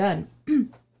get them done.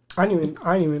 I didn't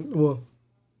even, well,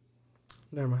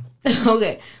 Never mind.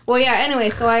 Okay. Well, yeah, anyway,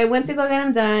 so I went to go get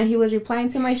him done. He was replying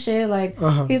to my shit. Like,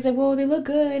 he's like, well, they look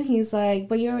good. He's like,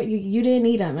 but you didn't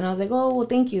need them. And I was like, oh, well,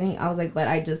 thank you. I was like, but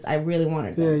I really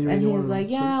wanted them. Yeah, and he was like,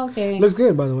 yeah, okay. Looks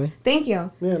good, by the way. Thank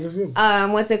you. Yeah, looks good.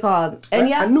 What's it called?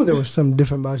 And I knew there was something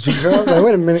different about you, girl. I was like,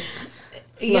 wait a minute.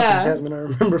 It's not the Jasmine I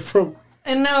remember from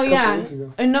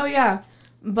yeah.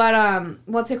 But,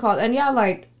 what's it called? And yeah,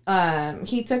 like,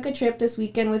 he took a trip this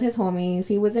weekend with his homies.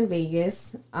 He was in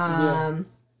Vegas.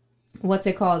 What's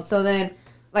it called? So then,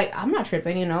 like, I'm not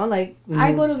tripping, you know? Like,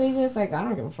 I go to Vegas, like, I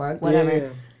don't give a fuck, whatever. Yeah.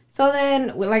 So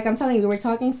then, like, I'm telling you, we were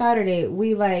talking Saturday.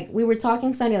 We were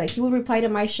talking Sunday. Like, he would reply to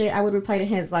my shit. I would reply to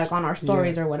his, like, on our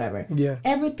stories or whatever. Yeah.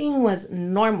 Everything was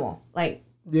normal. Like,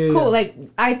 cool. Yeah. Like,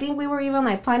 I think we were even,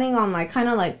 like, planning on, like, kind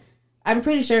of, like, I'm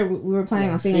pretty sure we were planning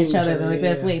on seeing each other, like,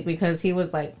 this week because he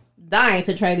was, like, dying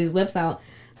to try these lips out.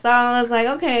 So I was like,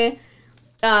 okay.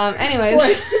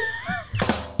 Anyways.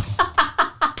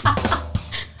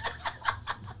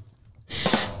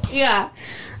 Yeah.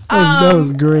 That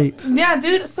was great. Yeah,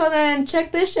 dude. So then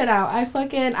check this shit out.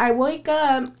 I wake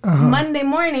up Monday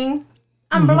morning.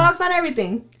 I'm blocked on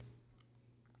everything.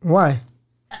 Why?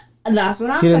 That's what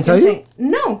I'm fucking saying.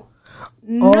 No.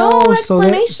 No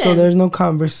explanation. So there's no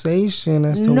conversation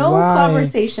as to why. No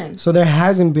conversation. So there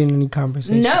hasn't been any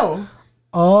conversation. No.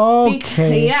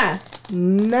 Okay. Yeah.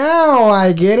 Now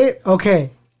I get it.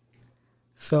 Okay.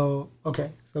 So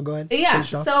go ahead. Yeah.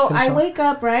 So I wake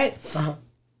up, right?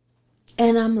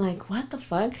 And I'm like, what the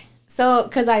fuck? So,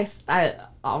 because I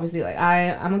obviously, like,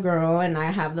 I'm a girl and I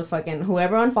have the fucking,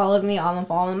 whoever unfollows me, I'll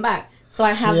unfollow them back. So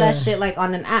I have that shit, like,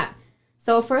 on an app.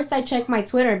 So first I checked my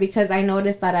Twitter because I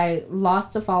noticed that I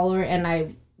lost a follower and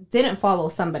I didn't follow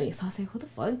somebody. So I was like, what the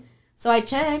fuck? So I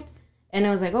checked and I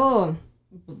was like, oh,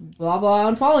 blah, blah,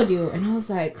 unfollowed you. And I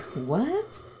was like,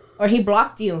 what? Or he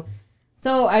blocked you.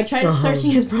 So I tried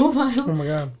searching his profile. Oh my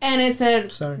God. And it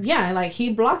said, yeah, like,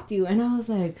 he blocked you. And I was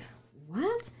like,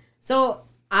 what? So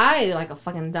I, like a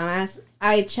fucking dumbass,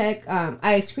 I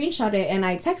screenshot it and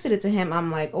I texted it to him. I'm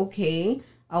like, okay.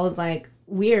 I was like,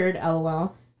 weird,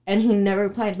 LOL. And he never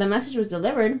replied. The message was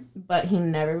delivered, but he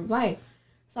never replied.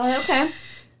 So I was like, okay.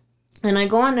 And I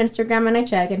go on Instagram and I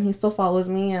check and he still follows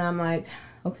me. And I'm like,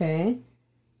 okay.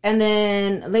 And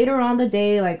then later on the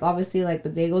day, like, obviously, like, the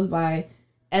day goes by.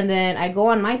 And then I go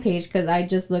on my page because I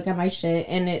just look at my shit.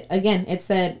 And it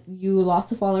said, you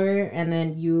lost a follower and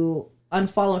then you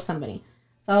unfollow somebody.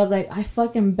 So I was like, I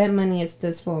fucking bet money it's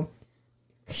this fool.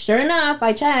 Sure enough,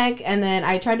 I check and then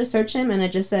I try to search him and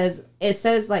it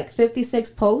says like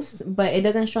 56 posts, but it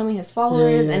doesn't show me his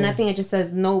followers and nothing. It just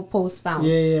says no post found.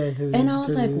 And I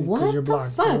was like, what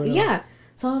the fuck? Yeah.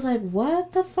 So I was like,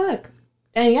 what the fuck?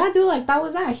 And yeah, dude, like, that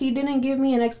was that. He didn't give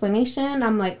me an explanation.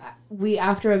 I'm like,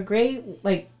 after a great,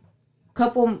 like,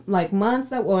 couple, like,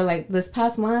 months or like this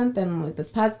past month and like this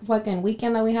past fucking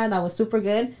weekend that we had that was super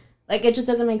good. Like, it just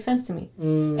doesn't make sense to me.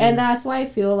 And that's why I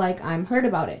feel like I'm hurt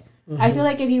about it. I feel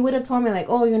like if he would have told me, like,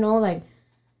 oh, you know, like,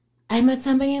 I met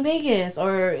somebody in Vegas,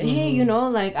 or, hey, you know,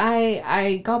 like,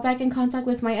 I got back in contact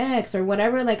with my ex, or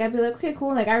whatever, like, I'd be like, okay,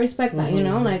 cool, like, I respect that, you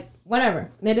know, like, whatever.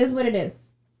 It is what it is.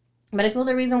 But I feel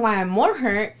the reason why I'm more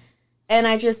hurt, and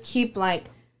I just keep, like,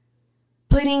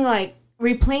 putting, like,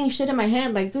 replaying shit in my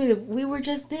head, like, dude, if we were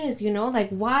just this, you know, like,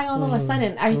 why all of a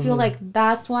sudden? I feel like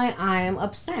that's why I'm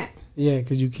upset. Yeah,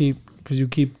 because you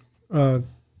keep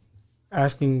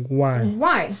asking why.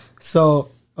 Why? So,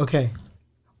 okay.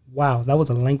 Wow, that was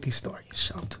a lengthy story.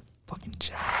 Shout out to fucking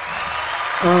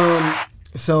Jack.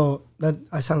 So that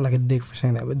I sound like a dick for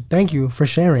saying that, but thank you for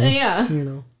sharing. Yeah. You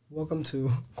know, welcome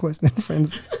to Quest and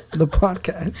Friends, the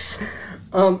podcast.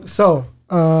 So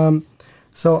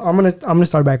I'm gonna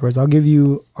start backwards. I'll give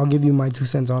you my 2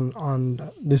 cents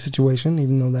on this situation,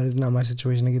 even though that is not my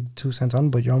situation to give 2 cents on,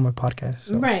 but you're on my podcast.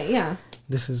 So right, yeah.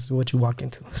 This is what you walked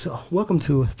into. So welcome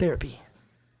to therapy.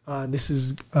 This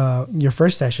is your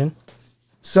first session.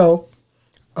 So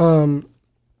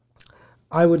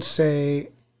I would say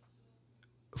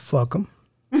fuck them,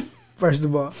 first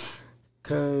of all,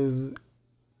 because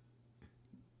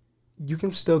you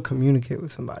can still communicate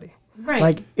with somebody. Right.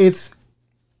 Like, it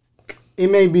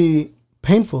may be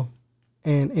painful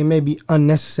and it may be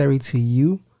unnecessary to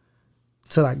you,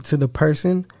 to the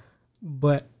person,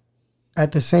 but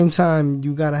at the same time,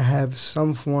 you gotta have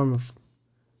some form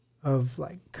of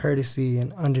like courtesy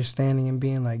and understanding and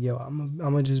being like, yo, I'm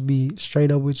gonna just be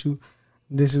straight up with you.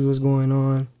 This is what's going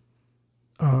on.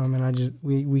 And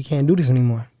we can't do this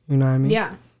anymore. You know what I mean?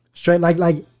 Yeah. Straight,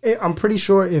 like I'm pretty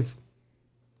sure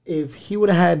if he would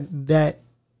have had that,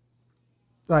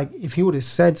 like, if he would have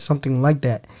said something like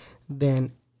that,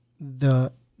 then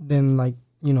like,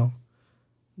 you know,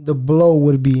 the blow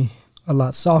would be a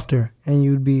lot softer, and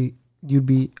you'd be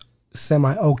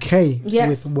semi okay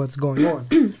yes. with what's going on.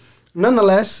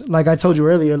 Nonetheless, like I told you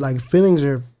earlier, like feelings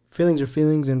are feelings,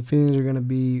 and feelings are gonna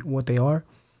be what they are,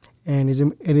 and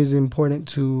it is important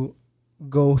to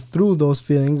go through those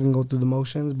feelings and go through the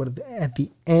motions. But at the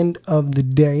end of the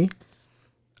day,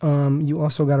 you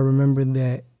also got to remember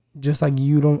that just like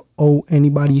you don't owe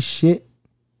anybody shit,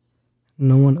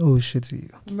 no one owes shit to you.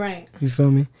 Right. You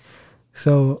feel me?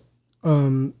 So,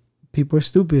 people are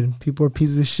stupid. People are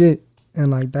pieces of shit, and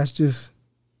like that's just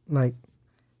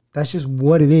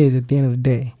what it is at the end of the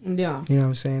day. Yeah. You know what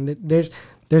I'm saying? There's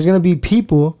gonna be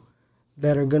people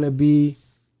that are gonna be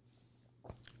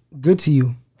good to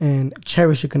you and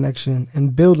cherish a connection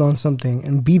and build on something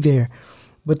and be there.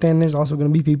 But then there's also going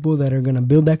to be people that are going to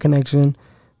build that connection,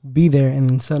 be there, and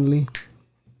then suddenly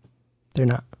they're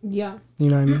not. Yeah. You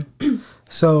know what I mean?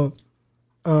 So,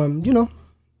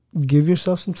 give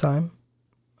yourself some time.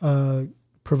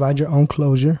 Provide your own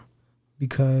closure,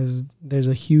 because there's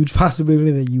a huge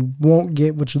possibility that you won't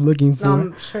get what you're looking for. No,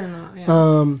 I'm sure not.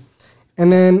 Yeah.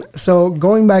 And then, so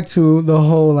going back to the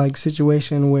whole like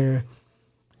situation where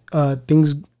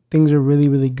things are really,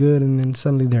 really good and then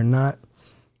suddenly they're not.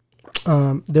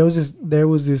 There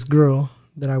was this girl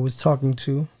that I was talking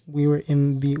to. We were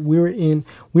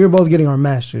both getting our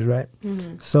masters, right?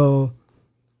 Mm-hmm. So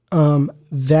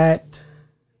that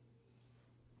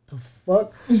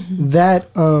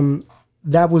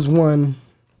was one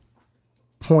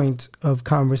point of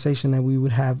conversation that we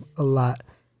would have a lot,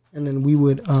 and then we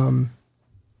would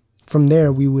from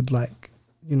there we would we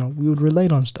would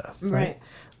relate on stuff, right?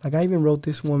 Like I even wrote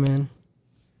this woman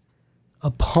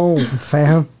a poem,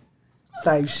 fam,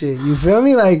 type shit. You feel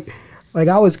me? Like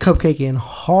I was cupcaking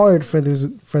hard for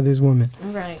this woman,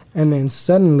 right? And then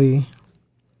suddenly,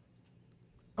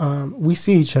 we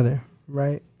see each other,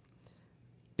 right?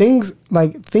 Things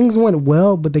went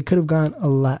well, but they could have gone a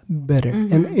lot better,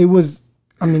 mm-hmm. and it was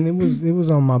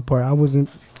on my part. I wasn't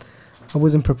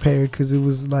prepared, because it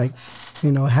was like,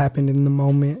 happened in the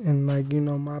moment, and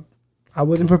I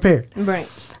wasn't prepared. Right.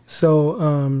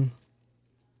 So,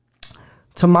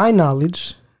 to my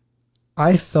knowledge,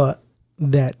 I thought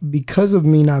that because of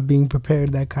me not being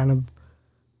prepared, that kind of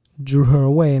drew her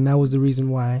away, and that was the reason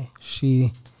why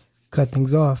she cut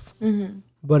things off. Mm-hmm.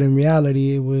 But in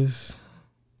reality, it was,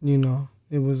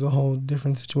 it was a whole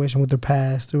different situation with her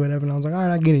past or whatever, and I was like, all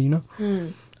right, I get it,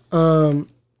 Mm.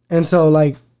 And so,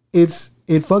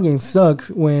 it fucking sucks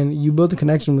when you build a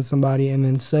connection with somebody and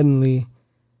then suddenly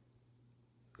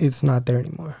it's not there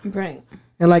anymore. Right.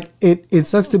 And it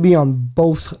sucks to be on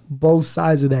both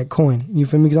sides of that coin. You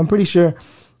feel me? Because I'm pretty sure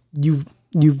you've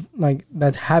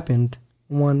that's happened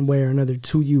one way or another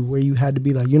to you, where you had to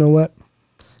be like, you know what?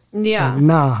 Yeah.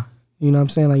 Nah. You know what I'm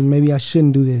saying? Like, maybe I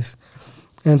shouldn't do this.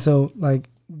 And so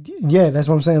yeah, that's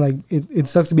what I'm saying. Like it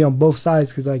sucks to be on both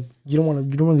sides, because you don't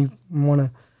really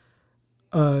want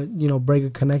to break a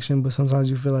connection, but sometimes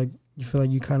you feel like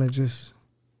you kind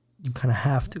of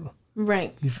have to.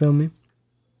 Right. You feel me?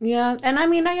 Yeah, and I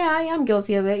am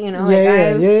guilty of it,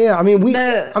 Yeah. I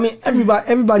mean,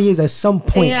 everybody is at some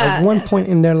point, at one point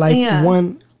in their life,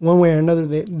 one way or another,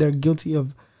 they're guilty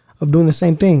of doing the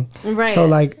same thing. Right. So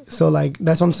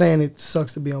that's what I'm saying. It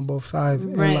sucks to be on both sides.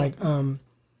 Right.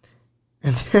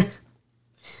 And the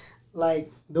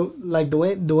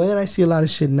way that I see a lot of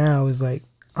shit now is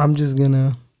I'm just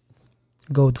gonna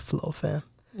go with the flow, fam.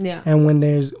 Yeah. And when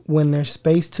there's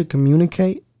space to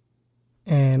communicate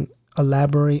and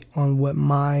elaborate on what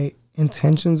my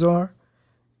intentions are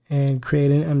and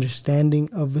create an understanding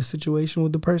of the situation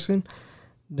with the person,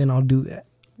 then I'll do that.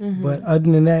 Mm-hmm. But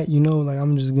other than that,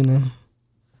 I'm just gonna,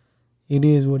 it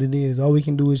is what it is. All we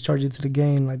can do is charge it to the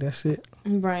game. That's it.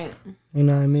 Right. You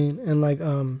know what I mean? And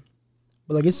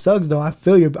but it sucks though. I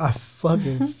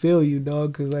fucking feel you,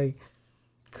 dog. Cause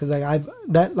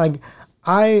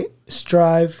I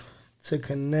strive to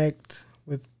connect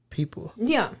with people.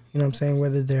 Yeah. You know what I'm saying?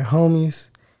 Whether they're homies,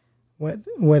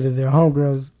 whether they're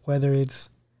homegirls, whether it's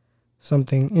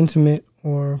something intimate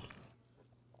or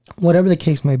whatever the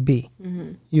case may be.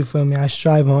 Mm-hmm. You feel me? I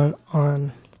strive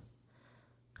on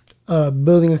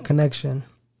building a connection.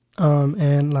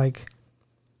 And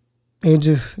it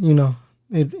just,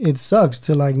 it sucks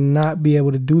to not be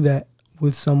able to do that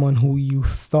with someone who you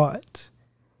thought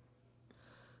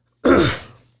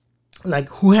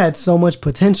who had so much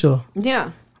potential.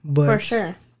 Yeah. But for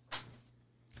sure.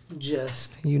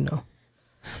 Just,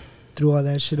 threw all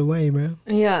that shit away, bro.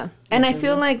 Yeah. And I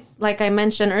feel like I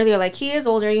mentioned earlier, he is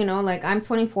older, I'm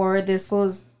 24. This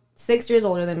fool's 6 years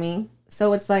older than me.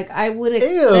 So it's I would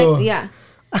expect, yeah.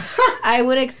 I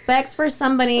would expect for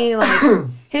somebody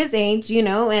his age,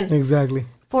 and exactly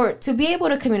to be able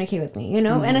to communicate with me, you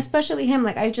know? And especially him,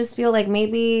 like, I just feel like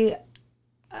maybe,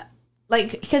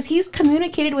 like, because he's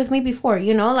communicated with me before,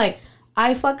 you know? Like,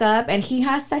 I fuck up, and he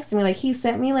has texted me. Like, he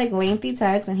sent me, like, lengthy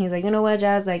texts, and he's like, you know what,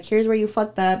 Jazz? Like, here's where you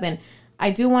fucked up, and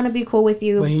I do want to be cool with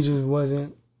you. But he just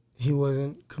wasn't,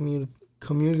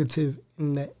 communicative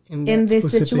in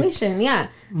this situation, yeah.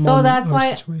 So that's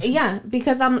why, yeah,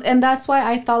 because and that's why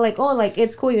I thought, like, oh, like,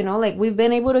 it's cool, you know? Like, we've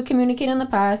been able to communicate in the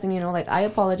past, and, you know, like, I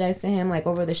apologize to him, like,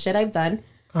 over the shit I've done.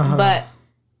 But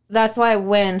that's why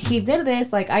when he did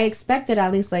this, like, I expected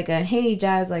at least, like, a, hey,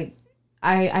 Jazz, like,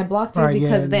 I blocked you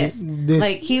because this.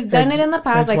 Like, he's done it in the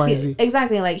past. Like,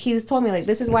 exactly. Like, he's told me, like,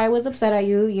 this is why I was upset at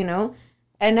you, you know?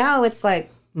 And now it's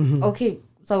like, okay,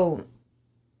 so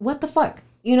what the fuck?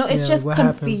 You know, it's just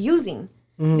confusing.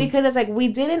 Because it's like, we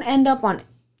didn't end up on,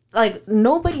 like,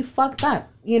 nobody fucked up,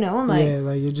 you know? Like, yeah,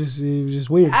 like, it was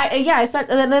just weird.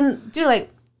 And then, dude,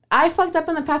 like, I fucked up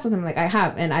in the past with him. Like, I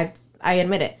have, and I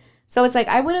admit it. So it's like,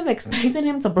 I would have expected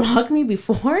him to block me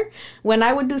before when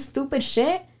I would do stupid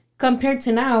shit, compared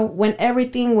to now when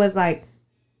everything was, like,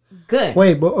 good.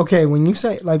 Wait, but okay, when you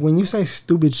say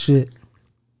stupid shit,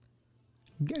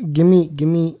 give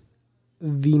me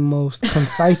the most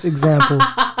concise example.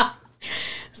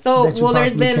 So, well,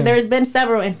 there's been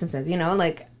several instances, you know,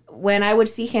 like, when I would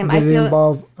see him, Did it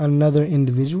involve another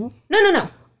individual? No.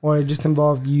 Or it just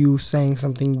involved you saying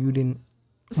something you didn't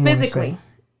physically.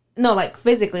 No, like,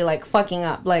 physically, like, fucking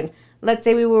up. Like, let's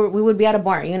say we would be at a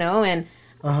bar, you know, and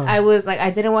I was like,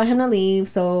 I didn't want him to leave,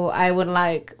 so I would,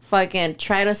 like, fucking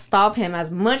try to stop him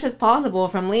as much as possible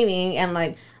from leaving. And,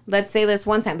 like, let's say this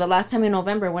one time, the last time in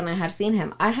November when I had seen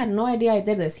him, I had no idea I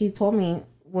did this. He told me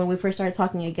when we first started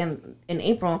talking again in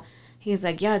April, he's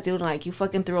like, yeah, dude, like, you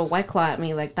fucking threw a White Claw at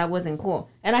me. Like, that wasn't cool.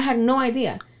 And I had no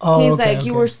idea. He's like,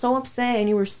 you were so upset and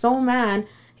you were so mad.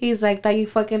 He's like, that you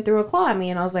fucking threw a claw at me.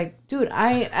 And I was like, dude,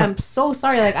 I am so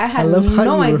sorry. Like, I had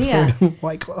no idea.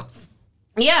 White Claws.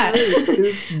 Yeah.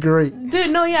 It's great.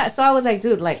 Dude, no, yeah. So I was like,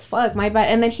 dude, like, fuck, my bad.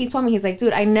 And then he told me, he's like,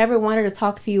 dude, I never wanted to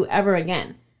talk to you ever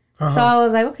again. So I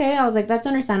was like, okay. I was like, that's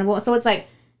understandable. So it's like,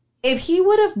 if he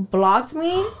would have blocked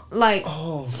me, like...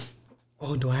 Oh,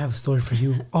 do I have a story for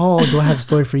you?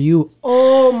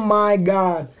 Oh, my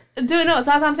God. Dude, no.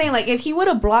 So that's what I'm saying. Like, if he would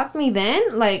have blocked me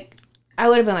then, like, I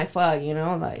would have been like, fuck, you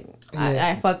know? Like, yeah.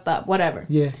 I fucked up, whatever.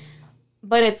 Yeah.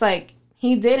 But it's like,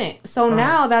 he didn't. So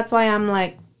now that's why I'm,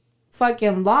 like,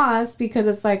 fucking lost, because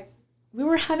it's like, we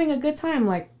were having a good time.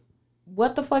 Like,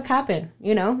 what the fuck happened?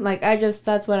 You know? Like,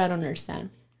 that's what I don't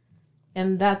understand.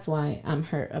 And that's why I'm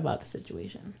hurt about the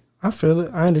situation. I feel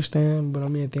it. I understand. But I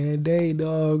mean, at the end of the day,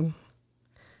 dog,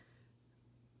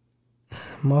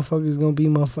 motherfuckers gonna be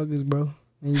motherfuckers, bro.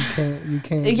 And you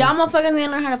can't. Y'all motherfuckers need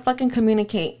to learn how to fucking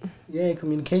communicate. Yeah,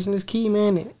 communication is key,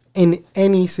 man. In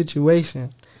any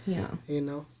situation. Yeah. You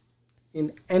know?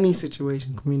 In any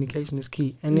situation, communication is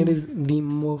key. And it is the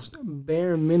most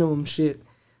bare minimum shit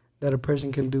that a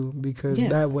person can do. Because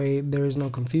that way, there is no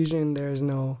confusion. There's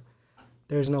no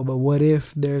but what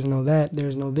if, there's no that,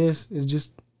 there's no this. It's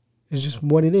just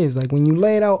what it is. Like, when you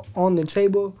lay it out on the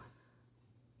table,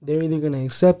 they're either going to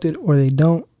accept it or they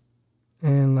don't.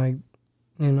 And, like,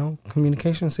 you know,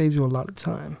 communication saves you a lot of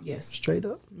time. Yes. Straight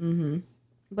up. Mm-hmm.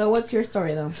 But what's your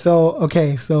story, though? So,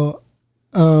 okay. So,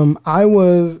 I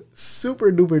was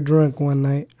super duper drunk one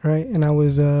night, right? And I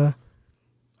was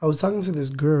talking to this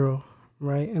girl,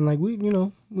 right? And, like, we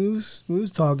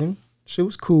was talking. She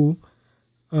was cool.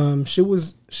 She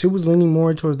was leaning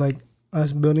more towards, like,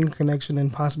 us building a connection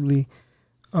and possibly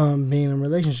being in a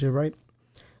relationship, right?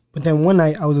 But then one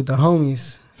night I was with the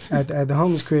homies at the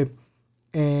homies crib,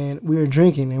 and we were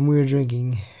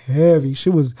drinking heavy. She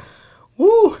was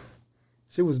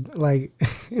like,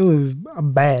 it was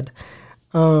bad.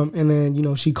 And then, you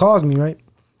know, she calls me, right?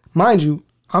 Mind you,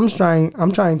 I'm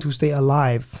trying to stay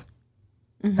alive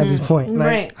at this point. Like,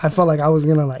 right. I felt like I was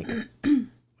gonna, like,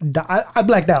 die. I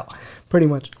blacked out pretty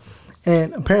much.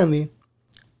 And apparently,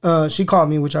 she called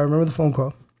me, which I remember the phone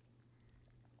call.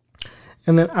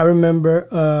 And then I remember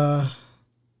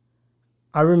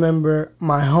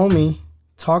my homie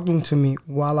talking to me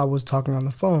while I was talking on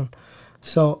the phone.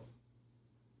 So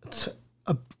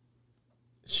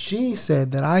she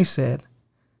said that I said,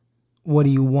 "What do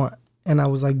you want?" And I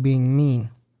was, like, being mean,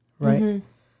 right? Mm-hmm.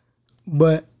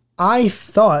 But I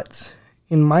thought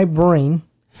in my brain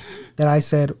that I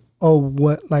said, "Oh,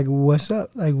 what's up?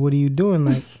 Like, what are you doing?"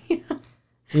 Like,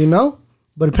 you know?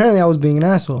 But apparently I was being an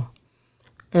asshole.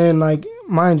 And, like,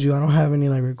 mind you, I don't have any,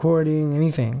 like, recording,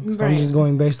 anything. So I'm just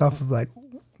going based off of, like,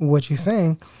 what you're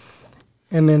saying.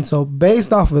 And then, so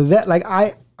based off of that, like,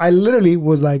 I literally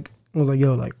was like,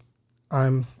 yo, like,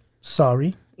 I'm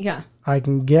sorry. Yeah. I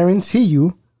can guarantee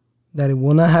you that it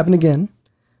will not happen again.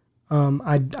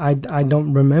 I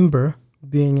don't remember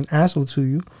being an asshole to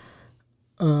you.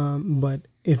 But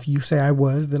if you say I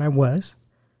was, then I was.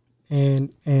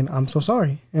 And I'm so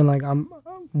sorry. And like,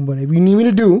 whatever you need me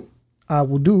to do, I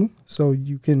will do. So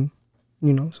you can,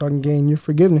 so I can gain your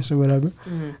forgiveness or whatever,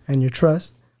 and your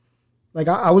trust. Like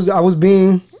I was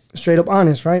being straight up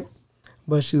honest, right?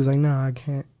 But she was like, nah, I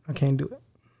can't do it.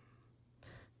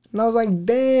 And I was like,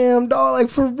 damn, dog, like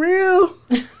for real?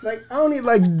 Like I don't need,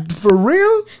 like for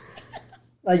real?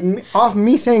 Like off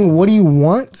me saying, what do you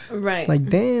want? Right. Like,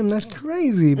 damn, that's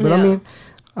crazy. But I mean,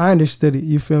 I understood it.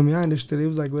 You feel me? I understood it. It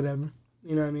was like, whatever.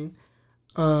 You know what I mean?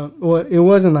 Well, it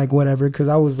wasn't like whatever, because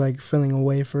I was like feeling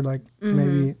away for like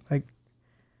maybe like,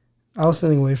 I was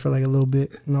feeling away for like a little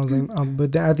bit. And I was like,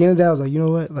 but at the end of the day, I was like, you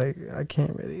know what? Like, I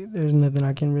can't really, there's nothing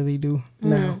I can really do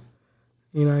now.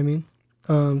 You know what I mean?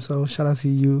 So shout out to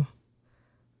you.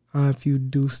 If you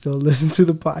do still listen to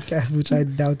the podcast, which I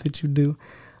doubt that you do.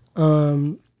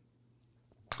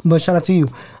 But shout out to you.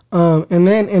 And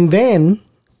then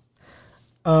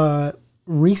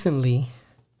recently,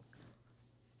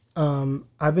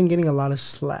 I've been getting a lot of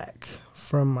slack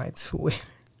from my Twitter.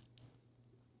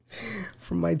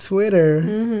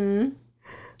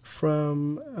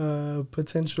 From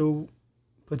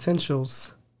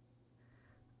potentials.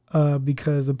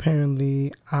 Because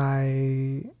apparently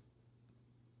I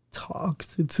talk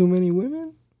to too many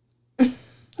women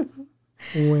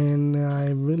when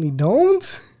I really don't.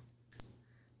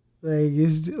 Like,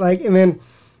 it's like, and then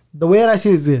the way that I see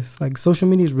it is this: like, social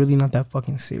media is really not that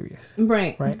fucking serious,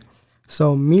 right?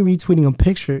 So me retweeting a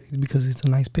picture is because it's a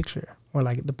nice picture, or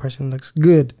like the person looks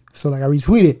good, so like I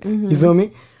retweet it. You feel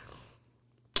me?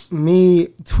 Me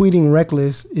tweeting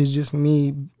reckless is just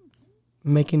me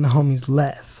making the homies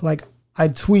laugh. Like, I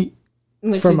tweet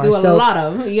which for you myself, do a lot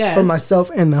of, yes, for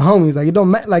myself and the homies. Like, it don't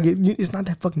matter. Like, it's not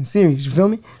that fucking serious. You feel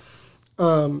me?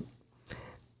 And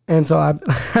so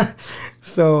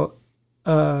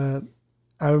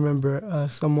I remember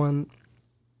someone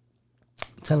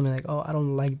telling me like, "Oh, I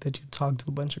don't like that you talk to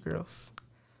a bunch of girls,"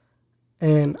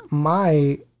 and in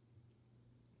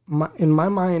my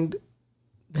mind,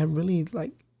 that really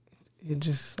like, it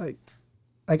just like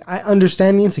I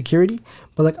understand the insecurity,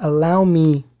 but like, allow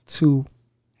me to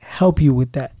help you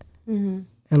with that, and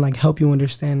like help you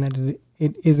understand that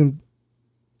it isn't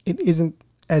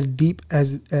as deep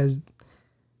as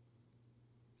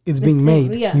it's being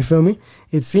made. Yeah. You feel me?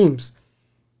 It seems,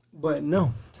 but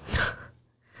no.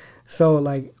 So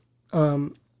like,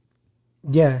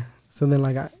 yeah. So then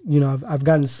like I've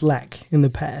gotten slack in the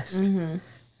past and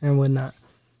whatnot.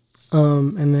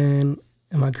 And then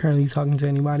am I currently talking to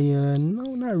anybody?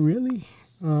 No, not really.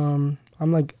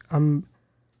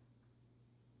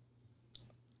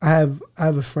 I have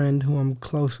a friend who I'm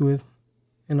close with,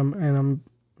 and I'm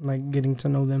like getting to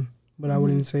know them, but I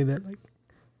wouldn't say that like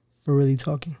we're really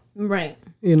talking. Right.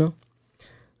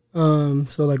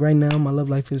 So like right now my love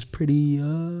life is pretty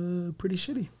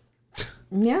shitty.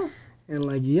 Yeah. And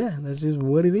like, yeah, that's just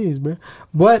what it is, bro.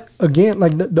 But again,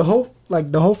 like the whole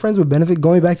friends with benefit,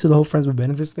 going back to the whole friends with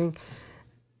benefits thing,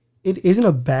 it isn't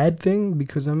a bad thing,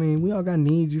 because I mean, we all got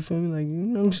needs, you feel me? Like, you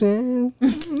know what I'm saying?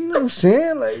 You know what I'm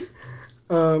saying? Like,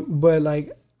 but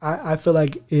like, I feel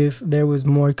like if there was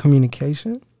more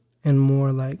communication and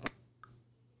more like,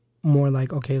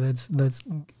 okay, let's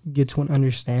get to an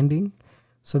understanding,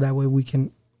 so that way we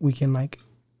can like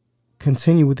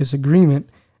continue with this agreement,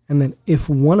 and then if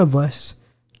one of us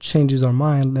changes our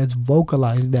mind, let's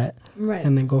vocalize that, right,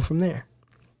 and then go from there.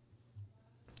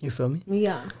 You feel me?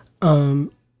 Yeah.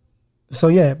 So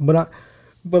yeah, but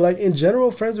like in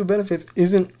general, friends with benefits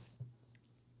it's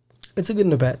a good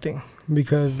and a bad thing,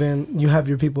 because then you have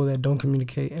your people that don't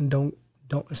communicate and don't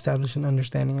establish an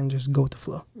understanding and just go with the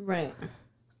flow. Right.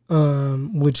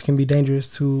 Which can be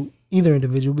dangerous to either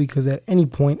individual, because at any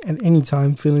point, at any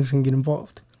time, feelings can get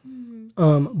involved.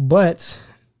 But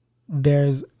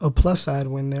there's a plus side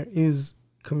when there is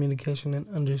communication and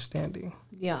understanding.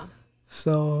 Yeah.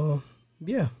 So,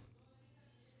 yeah.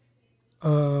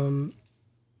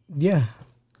 Yeah.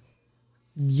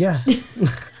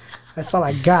 That's all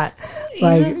I got.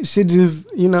 Like, shit just,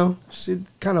 shit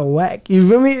kind of whack. You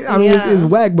feel me? I mean, it's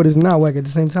whack, but it's not whack at the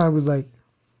same time. It's like,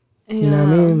 you know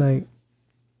what I mean? Like,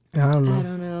 I don't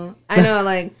know. I know,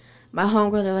 like, my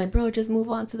homegirls are like, bro, just move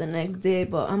on to the next day.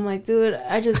 But I'm like, dude,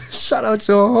 I just... Shout out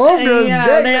your homegirls.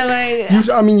 Yeah, they're like...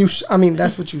 I mean,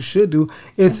 that's what you should do.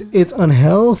 It's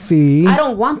unhealthy. I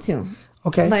don't want to.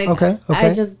 Okay, like, okay.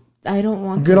 I don't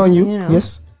want to. Good on you.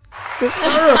 Yes.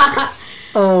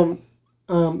 The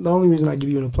only reason I give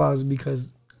you an applause is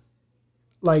because,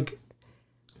 like,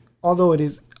 although it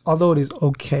is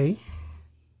okay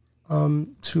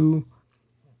to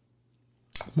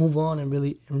move on and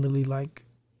really like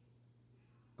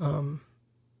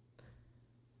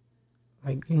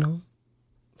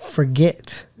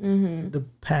forget the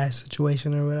past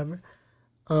situation or whatever.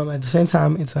 At the same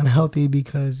time, it's unhealthy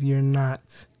because you're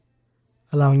not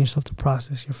allowing yourself to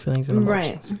process your feelings and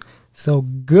emotions. Right. So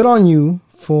good on you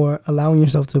for allowing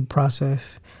yourself to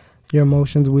process your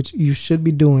emotions, which you should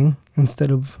be doing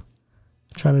instead of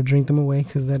trying to drink them away,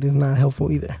 because that is not helpful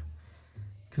either.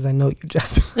 Because I know you,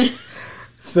 Jasmine.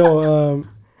 So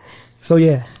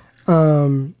yeah.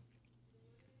 I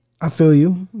feel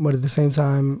you, but at the same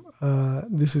time,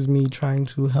 this is me trying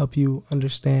to help you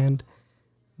understand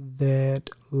that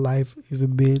life is a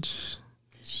bitch.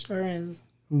 It sure is.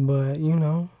 But, you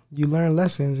learn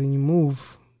lessons and you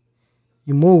move.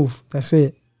 You move. That's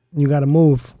it. You got to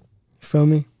move. You feel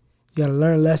me? You got to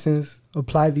learn lessons,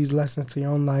 apply these lessons to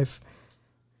your own life,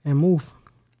 and move.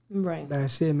 Right.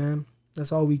 That's it, man.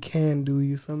 That's all we can do.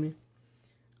 You feel me?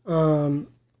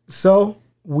 So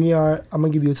I'm going to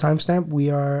give you a timestamp. We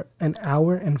are 1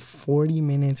 hour and 40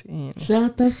 minutes in.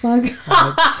 Shut the fuck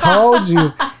up. I told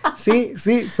you. See,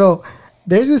 so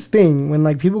there's this thing when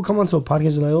like people come onto a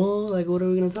podcast, they're like, oh, like what are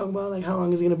we going to talk about? Like how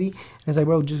long is it going to be? And it's like,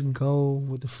 bro, just go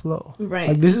with the flow. Right.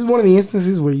 Like this is one of the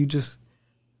instances where you just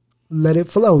let it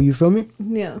flow. You feel me?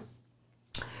 Yeah.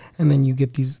 And then you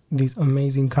get these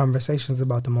amazing conversations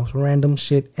about the most random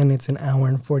shit, and it's 1 hour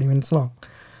and 40 minutes long.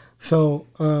 So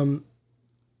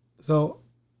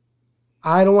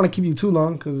I don't want to keep you too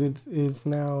long because it's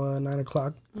now 9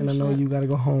 o'clock, and I know you got to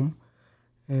go home,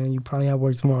 and you probably have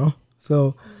work tomorrow.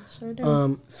 So, sure do.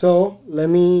 What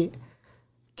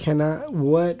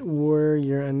were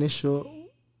your initial?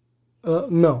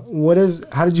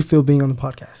 How did you feel being on the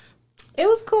podcast? It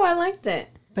was cool. I liked it.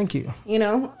 Thank you.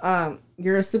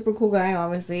 You're a super cool guy,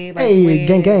 obviously. Like, hey,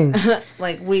 gang.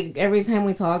 Like every time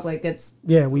we talk, like it's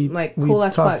we cool we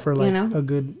as talk fuck. For like a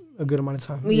good amount of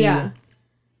time. Yeah.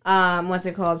 What's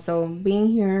it called? So being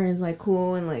here is like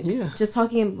cool, and like just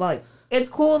talking about, like, it's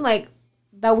cool, like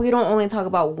that we don't only talk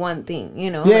about one thing,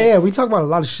 Yeah, we talk about a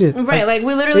lot of shit. Right, like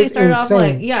we literally started off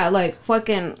like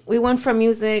fucking. We went from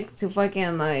music to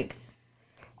fucking like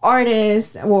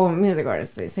artists, music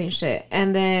artists, same shit,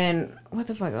 and then what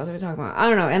the fuck else are we talking about? I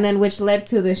don't know, and then which led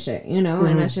to this shit, and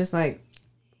it's just like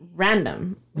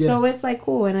random. Yeah. So it's like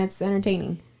cool and it's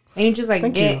entertaining, and you just like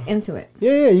get into it.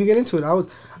 Yeah, you get into it. I was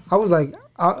like.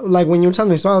 Like when you were telling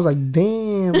me, so I was like,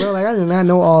 "Damn, bro! Like I did not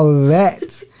know all of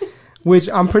that." Which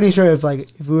I'm pretty sure if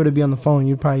we were to be on the phone,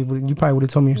 you probably would have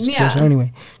told me your situation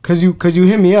anyway. Cause you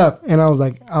hit me up, and I was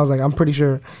like, I'm pretty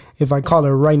sure if I call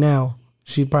her right now,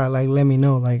 she'd probably like let me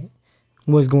know like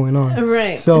what's going on.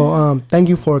 Right. So thank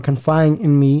you for confiding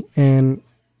in me and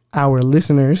our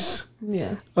listeners.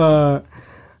 Yeah.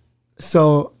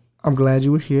 So I'm glad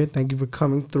you were here. Thank you for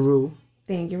coming through.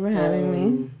 Thank you for having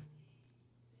me.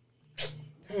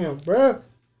 Damn, bro.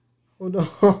 Hold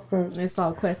on. It's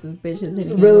all questions, bitches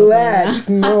hitting. Relax,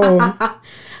 no.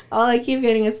 All I keep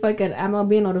getting is fucking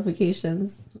MLB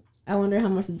notifications. I wonder how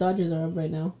much the Dodgers are up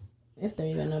right now. If they're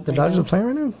even up. The Dodgers are playing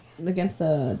right now? Against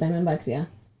the Diamondbacks, yeah.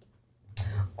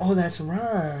 Oh, that's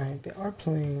right. They are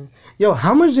playing. Yo,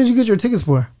 how much did you get your tickets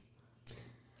for?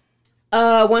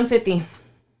 $150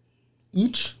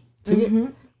 each ticket. Mm-hmm.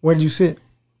 Where did you sit?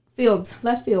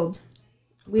 Left field.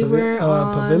 We were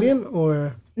on pavilion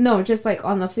or no, just like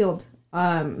on the field.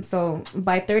 So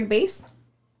by third base.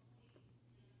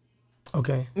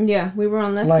 Okay. Yeah, we were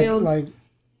on left field. Like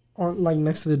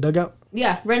next to the dugout.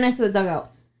 Yeah, right next to the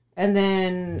dugout. And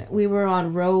then we were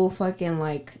on row fucking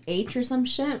like H or some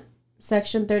shit.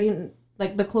 Section 30,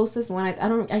 like the closest one. I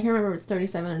can't remember if it's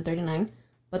 37 or 39,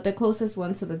 but the closest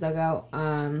one to the dugout.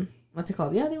 What's it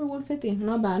called? Yeah, they were $150.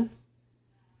 Not bad.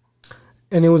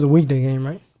 And it was a weekday game,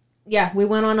 right? Yeah, we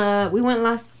went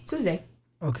last Tuesday.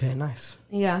 Okay, nice.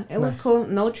 Yeah, it was cool.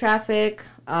 No traffic.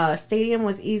 Stadium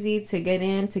was easy to get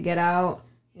in, to get out.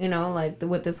 Like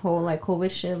with this whole like COVID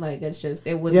shit, like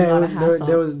it was not a hassle.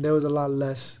 There was a lot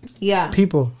less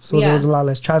people, so there was a lot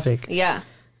less traffic. Yeah.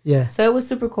 So it was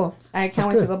super cool. I can't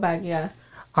wait to go back. Yeah.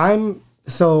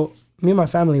 Me and my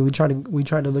family, we tried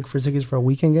to look for tickets for a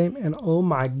weekend game, and oh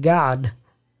my god,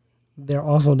 they're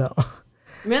also down.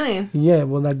 Really? Yeah.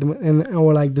 Well,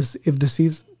 if the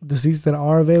seats that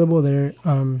are available, they're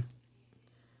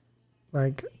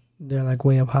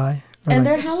way up high. And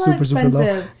they're hella expensive. Super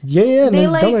low. Yeah,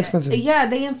 they're dumb expensive. Yeah,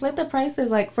 they inflate the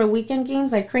prices like for weekend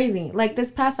games like crazy. Like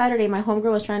this past Saturday, my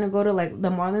homegirl was trying to go to like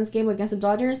the Marlins game against the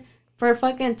Dodgers for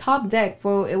fucking top deck.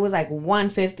 It was like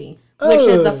 $150, which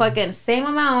is the fucking same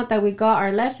amount that we got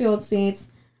our left field seats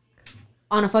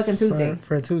on a fucking Tuesday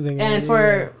for a Tuesday game. And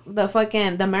for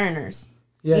the Mariners.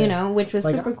 Yeah. You know, which was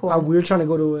super cool. We were trying to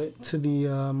go to the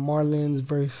Marlins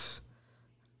versus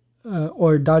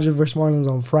or Dodgers versus Marlins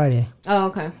on Friday. Oh,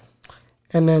 okay.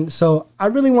 And then, so I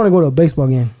really want to go to a baseball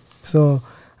game. So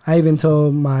I even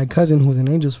told my cousin who's an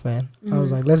Angels fan, I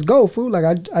was like, let's go, fool. Like,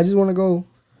 I just want to go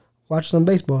watch some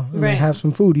baseball and have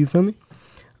some food. You feel me?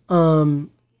 And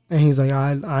he's like,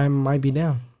 I might be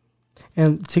down.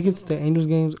 And tickets to Angels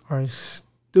games are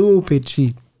stupid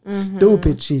cheap.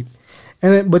 Stupid cheap.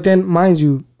 And then, but then, mind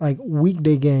you, like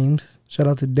weekday games, shout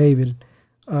out to David.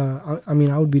 I mean,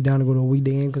 I would be down to go to a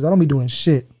weekday game because I don't be doing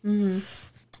shit. I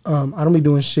don't be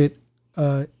doing shit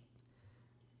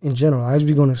in general. I just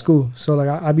be going to school. So, like,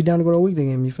 I'd be down to go to a weekday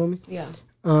game. You feel me? Yeah.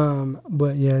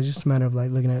 But, yeah, it's just a matter of,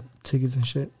 like, looking at tickets and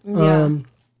shit. Yeah.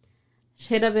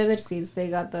 Hit up Vivid Seats.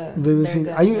 They got the Vivid Seats.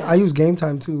 I use Game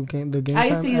Time, too. I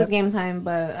used to use Game Time,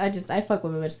 but I fuck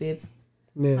with Vivid Seats.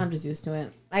 Yeah. I'm just used to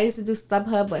it. I used to do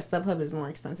StubHub, but StubHub is more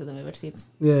expensive than Vivid Seats.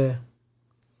 Yeah.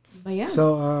 But, yeah.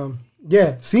 So,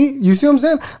 yeah. See? You see what I'm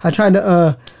saying? I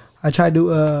tried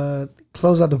to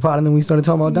close out the pod and then we started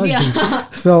talking about Dungeons. Yeah.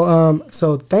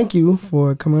 So thank you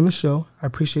for coming on the show. I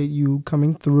appreciate you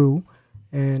coming through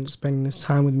and spending this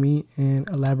time with me and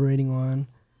elaborating on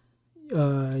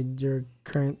your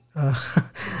current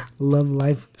love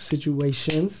life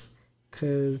situations,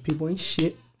 because people ain't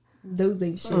shit. Dudes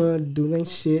ain't shit. Dudes ain't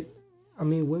shit. I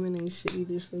mean, women ain't shit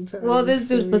either sometimes. Well, this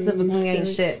dude specifically ain't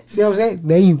shit. See what I'm saying?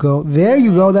 There you go.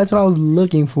 That's what I was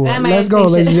looking for. Let's go,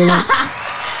 ladies and gentlemen.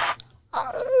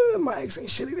 My ex ain't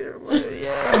shit either.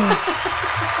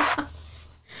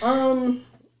 Yeah.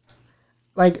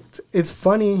 Like, it's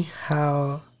funny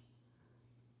how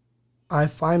I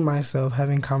find myself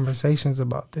having conversations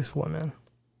about this woman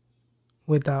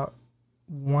without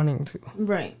wanting to.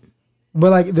 Right. But,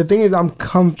 like, the thing is, I'm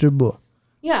comfortable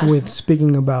with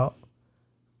speaking about,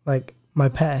 like, my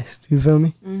past. You feel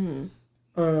me?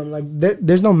 Like,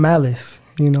 there's no malice.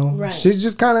 You know, right. shit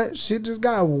just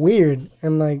got weird,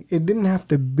 and like it didn't have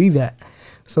to be that.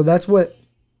 So that's what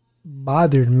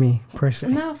bothered me per se.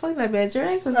 No, fuck that bitch. Your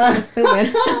ex is so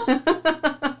stupid.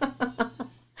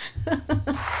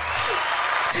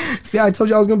 See, I told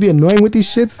you I was gonna be annoying with these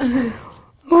shits.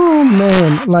 Oh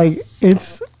man, like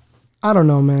I don't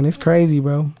know, man. It's crazy,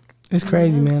 bro. It's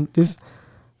crazy, man. This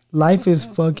life is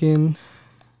fucking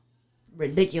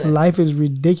ridiculous. Life is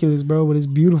ridiculous, bro, but it's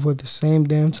beautiful at the same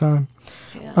damn time.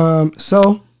 Yeah.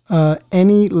 So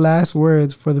any last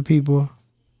words for the people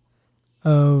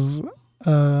of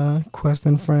Quest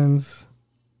and Friends?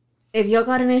 If y'all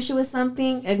got an issue with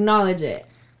something, acknowledge it.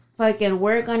 Fucking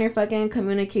work on your fucking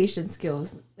communication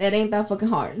skills. It ain't that fucking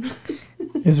hard.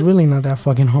 It's really not that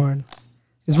fucking hard.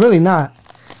 It's really not.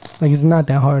 Like, it's not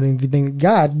that hard if you think,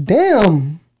 God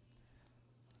damn.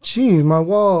 Jeez, my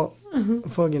wall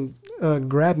fucking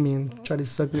grabbed me and tried to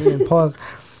suck me in and pause.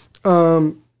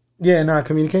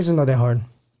 Communication's not that hard.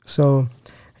 So,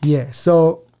 yeah.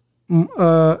 So,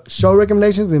 show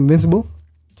recommendations, Invincible.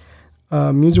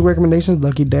 Music recommendations,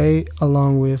 Lucky Day,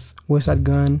 along with West Side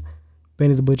Gun,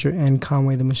 Benny the Butcher, and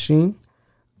Conway the Machine.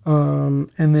 And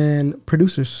then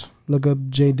producers, look up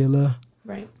Jay Dilla.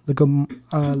 Right. Look up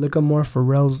more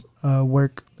Pharrell's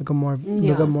work. Look up more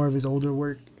of his older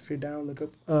work. If you're down,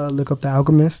 look up The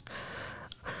Alchemist.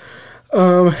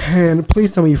 And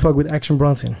please tell me you fuck with Action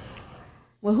Bronson.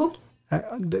 Well, who?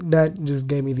 That just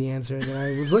gave me the answer that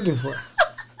I was looking for.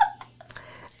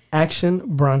 Action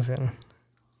Bronson.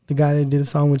 The guy that did a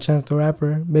song with Chance the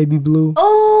Rapper, Baby Blue.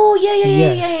 Oh,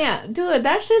 yeah. Dude,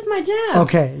 that shit's my jam.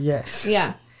 Okay, yes.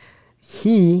 Yeah.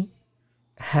 He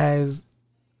has,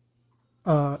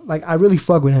 I really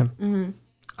fuck with him. Mm-hmm.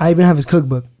 I even have his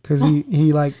cookbook because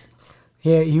he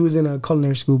was in a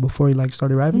culinary school before he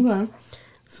started rapping. Okay.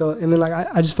 So, and then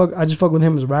I just fuck with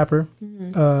him as a rapper.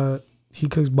 Mm-hmm. He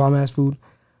cooks bomb ass food.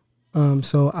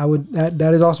 So I would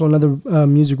that is also another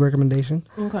music recommendation.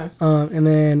 Okay. And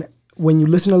then when you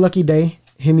listen to Lucky Day,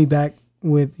 hit me back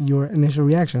with your initial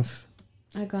reactions.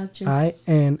 I got you. All right,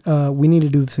 and we need to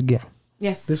do this again.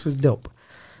 Yes. This was dope.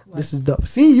 What? This is dope.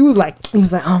 See, he was like,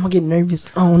 oh, I'm gonna get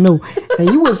nervous. Oh no, and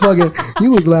you was like the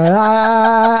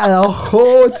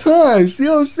whole time. See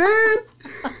what I'm saying?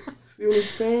 See what I'm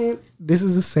saying? This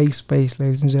is a safe space,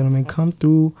 ladies and gentlemen. Come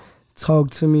through,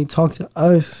 talk to me, talk to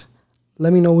us.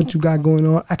 Let me know what you got going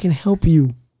on. I can help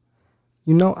you.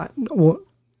 You know,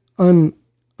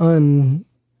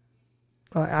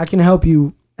 I can help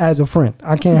you as a friend.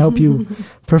 I can't help you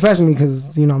professionally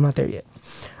because I'm not there yet.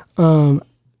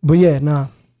 But yeah,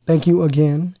 thank you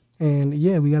again, and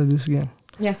yeah, we gotta do this again.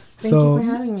 Yes, thank you for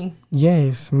having me.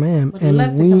 Yes, ma'am. Would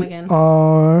love to come again.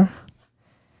 Are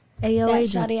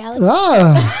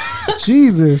AOA.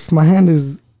 Jesus, my hand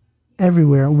is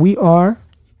everywhere. We are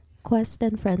Quest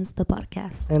and Friends, the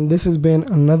podcast. And this has been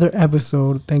another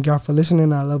episode. Thank y'all for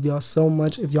listening. I love y'all so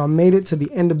much. If y'all made it to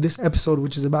the end of this episode,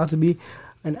 which is about to be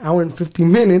an hour and 50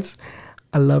 minutes,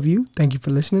 I love you. Thank you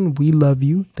for listening. We love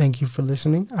you. Thank you for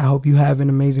listening. I hope you have an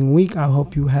amazing week. I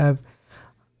hope you've had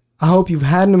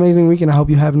an amazing week, and I hope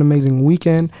you have an amazing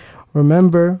weekend.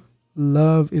 Remember,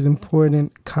 love is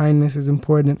important. Kindness is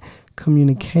important.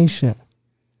 Communication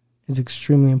is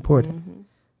extremely important. Mm-hmm.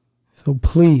 So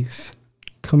please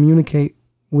communicate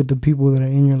with the people that are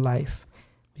in your life,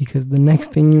 because the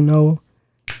next thing you know,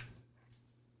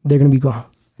 they're going to be gone.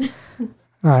 All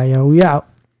right, y'all. We out.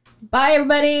 Bye,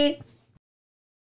 everybody.